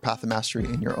on your path of mastery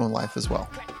in your own life as well.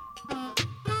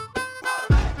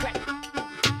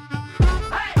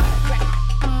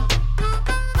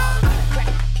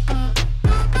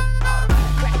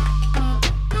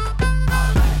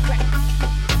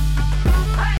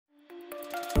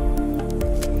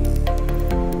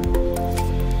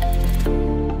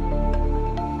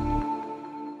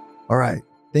 All right.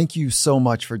 Thank you so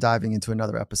much for diving into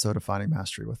another episode of Finding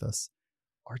Mastery with us.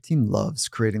 Our team loves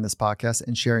creating this podcast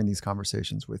and sharing these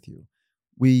conversations with you.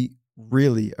 We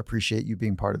really appreciate you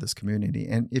being part of this community.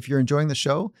 And if you're enjoying the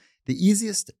show, the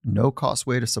easiest, no-cost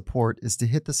way to support is to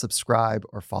hit the subscribe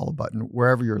or follow button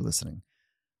wherever you're listening.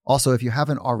 Also, if you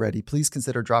haven't already, please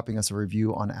consider dropping us a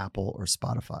review on Apple or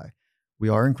Spotify. We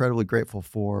are incredibly grateful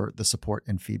for the support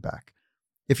and feedback.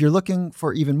 If you're looking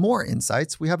for even more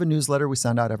insights, we have a newsletter we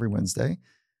send out every Wednesday.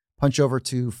 Punch over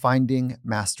to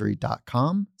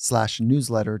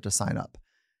findingmastery.com/newsletter to sign up.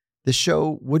 This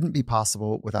show wouldn't be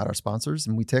possible without our sponsors,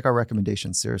 and we take our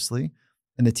recommendations seriously.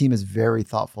 And the team is very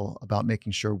thoughtful about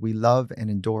making sure we love and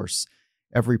endorse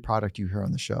every product you hear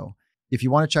on the show. If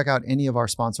you want to check out any of our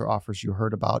sponsor offers you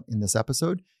heard about in this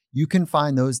episode, you can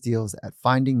find those deals at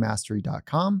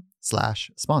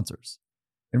findingmastery.com/sponsors.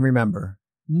 And remember,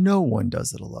 no one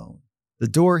does it alone. The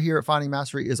door here at Finding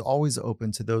Mastery is always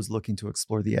open to those looking to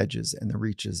explore the edges and the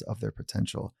reaches of their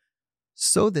potential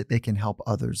so that they can help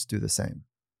others do the same.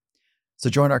 So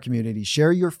join our community,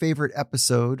 share your favorite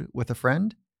episode with a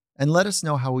friend, and let us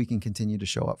know how we can continue to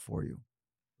show up for you.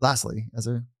 Lastly, as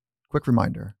a quick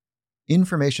reminder,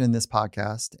 information in this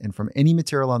podcast and from any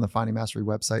material on the Finding Mastery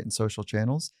website and social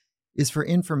channels is for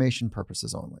information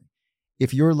purposes only.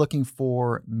 If you're looking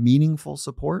for meaningful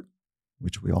support,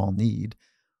 which we all need,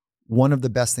 one of the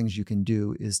best things you can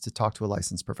do is to talk to a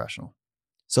licensed professional.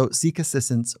 So seek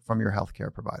assistance from your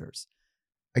healthcare providers.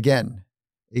 Again,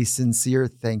 a sincere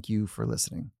thank you for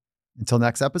listening. Until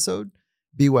next episode,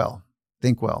 be well,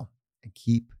 think well, and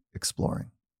keep exploring.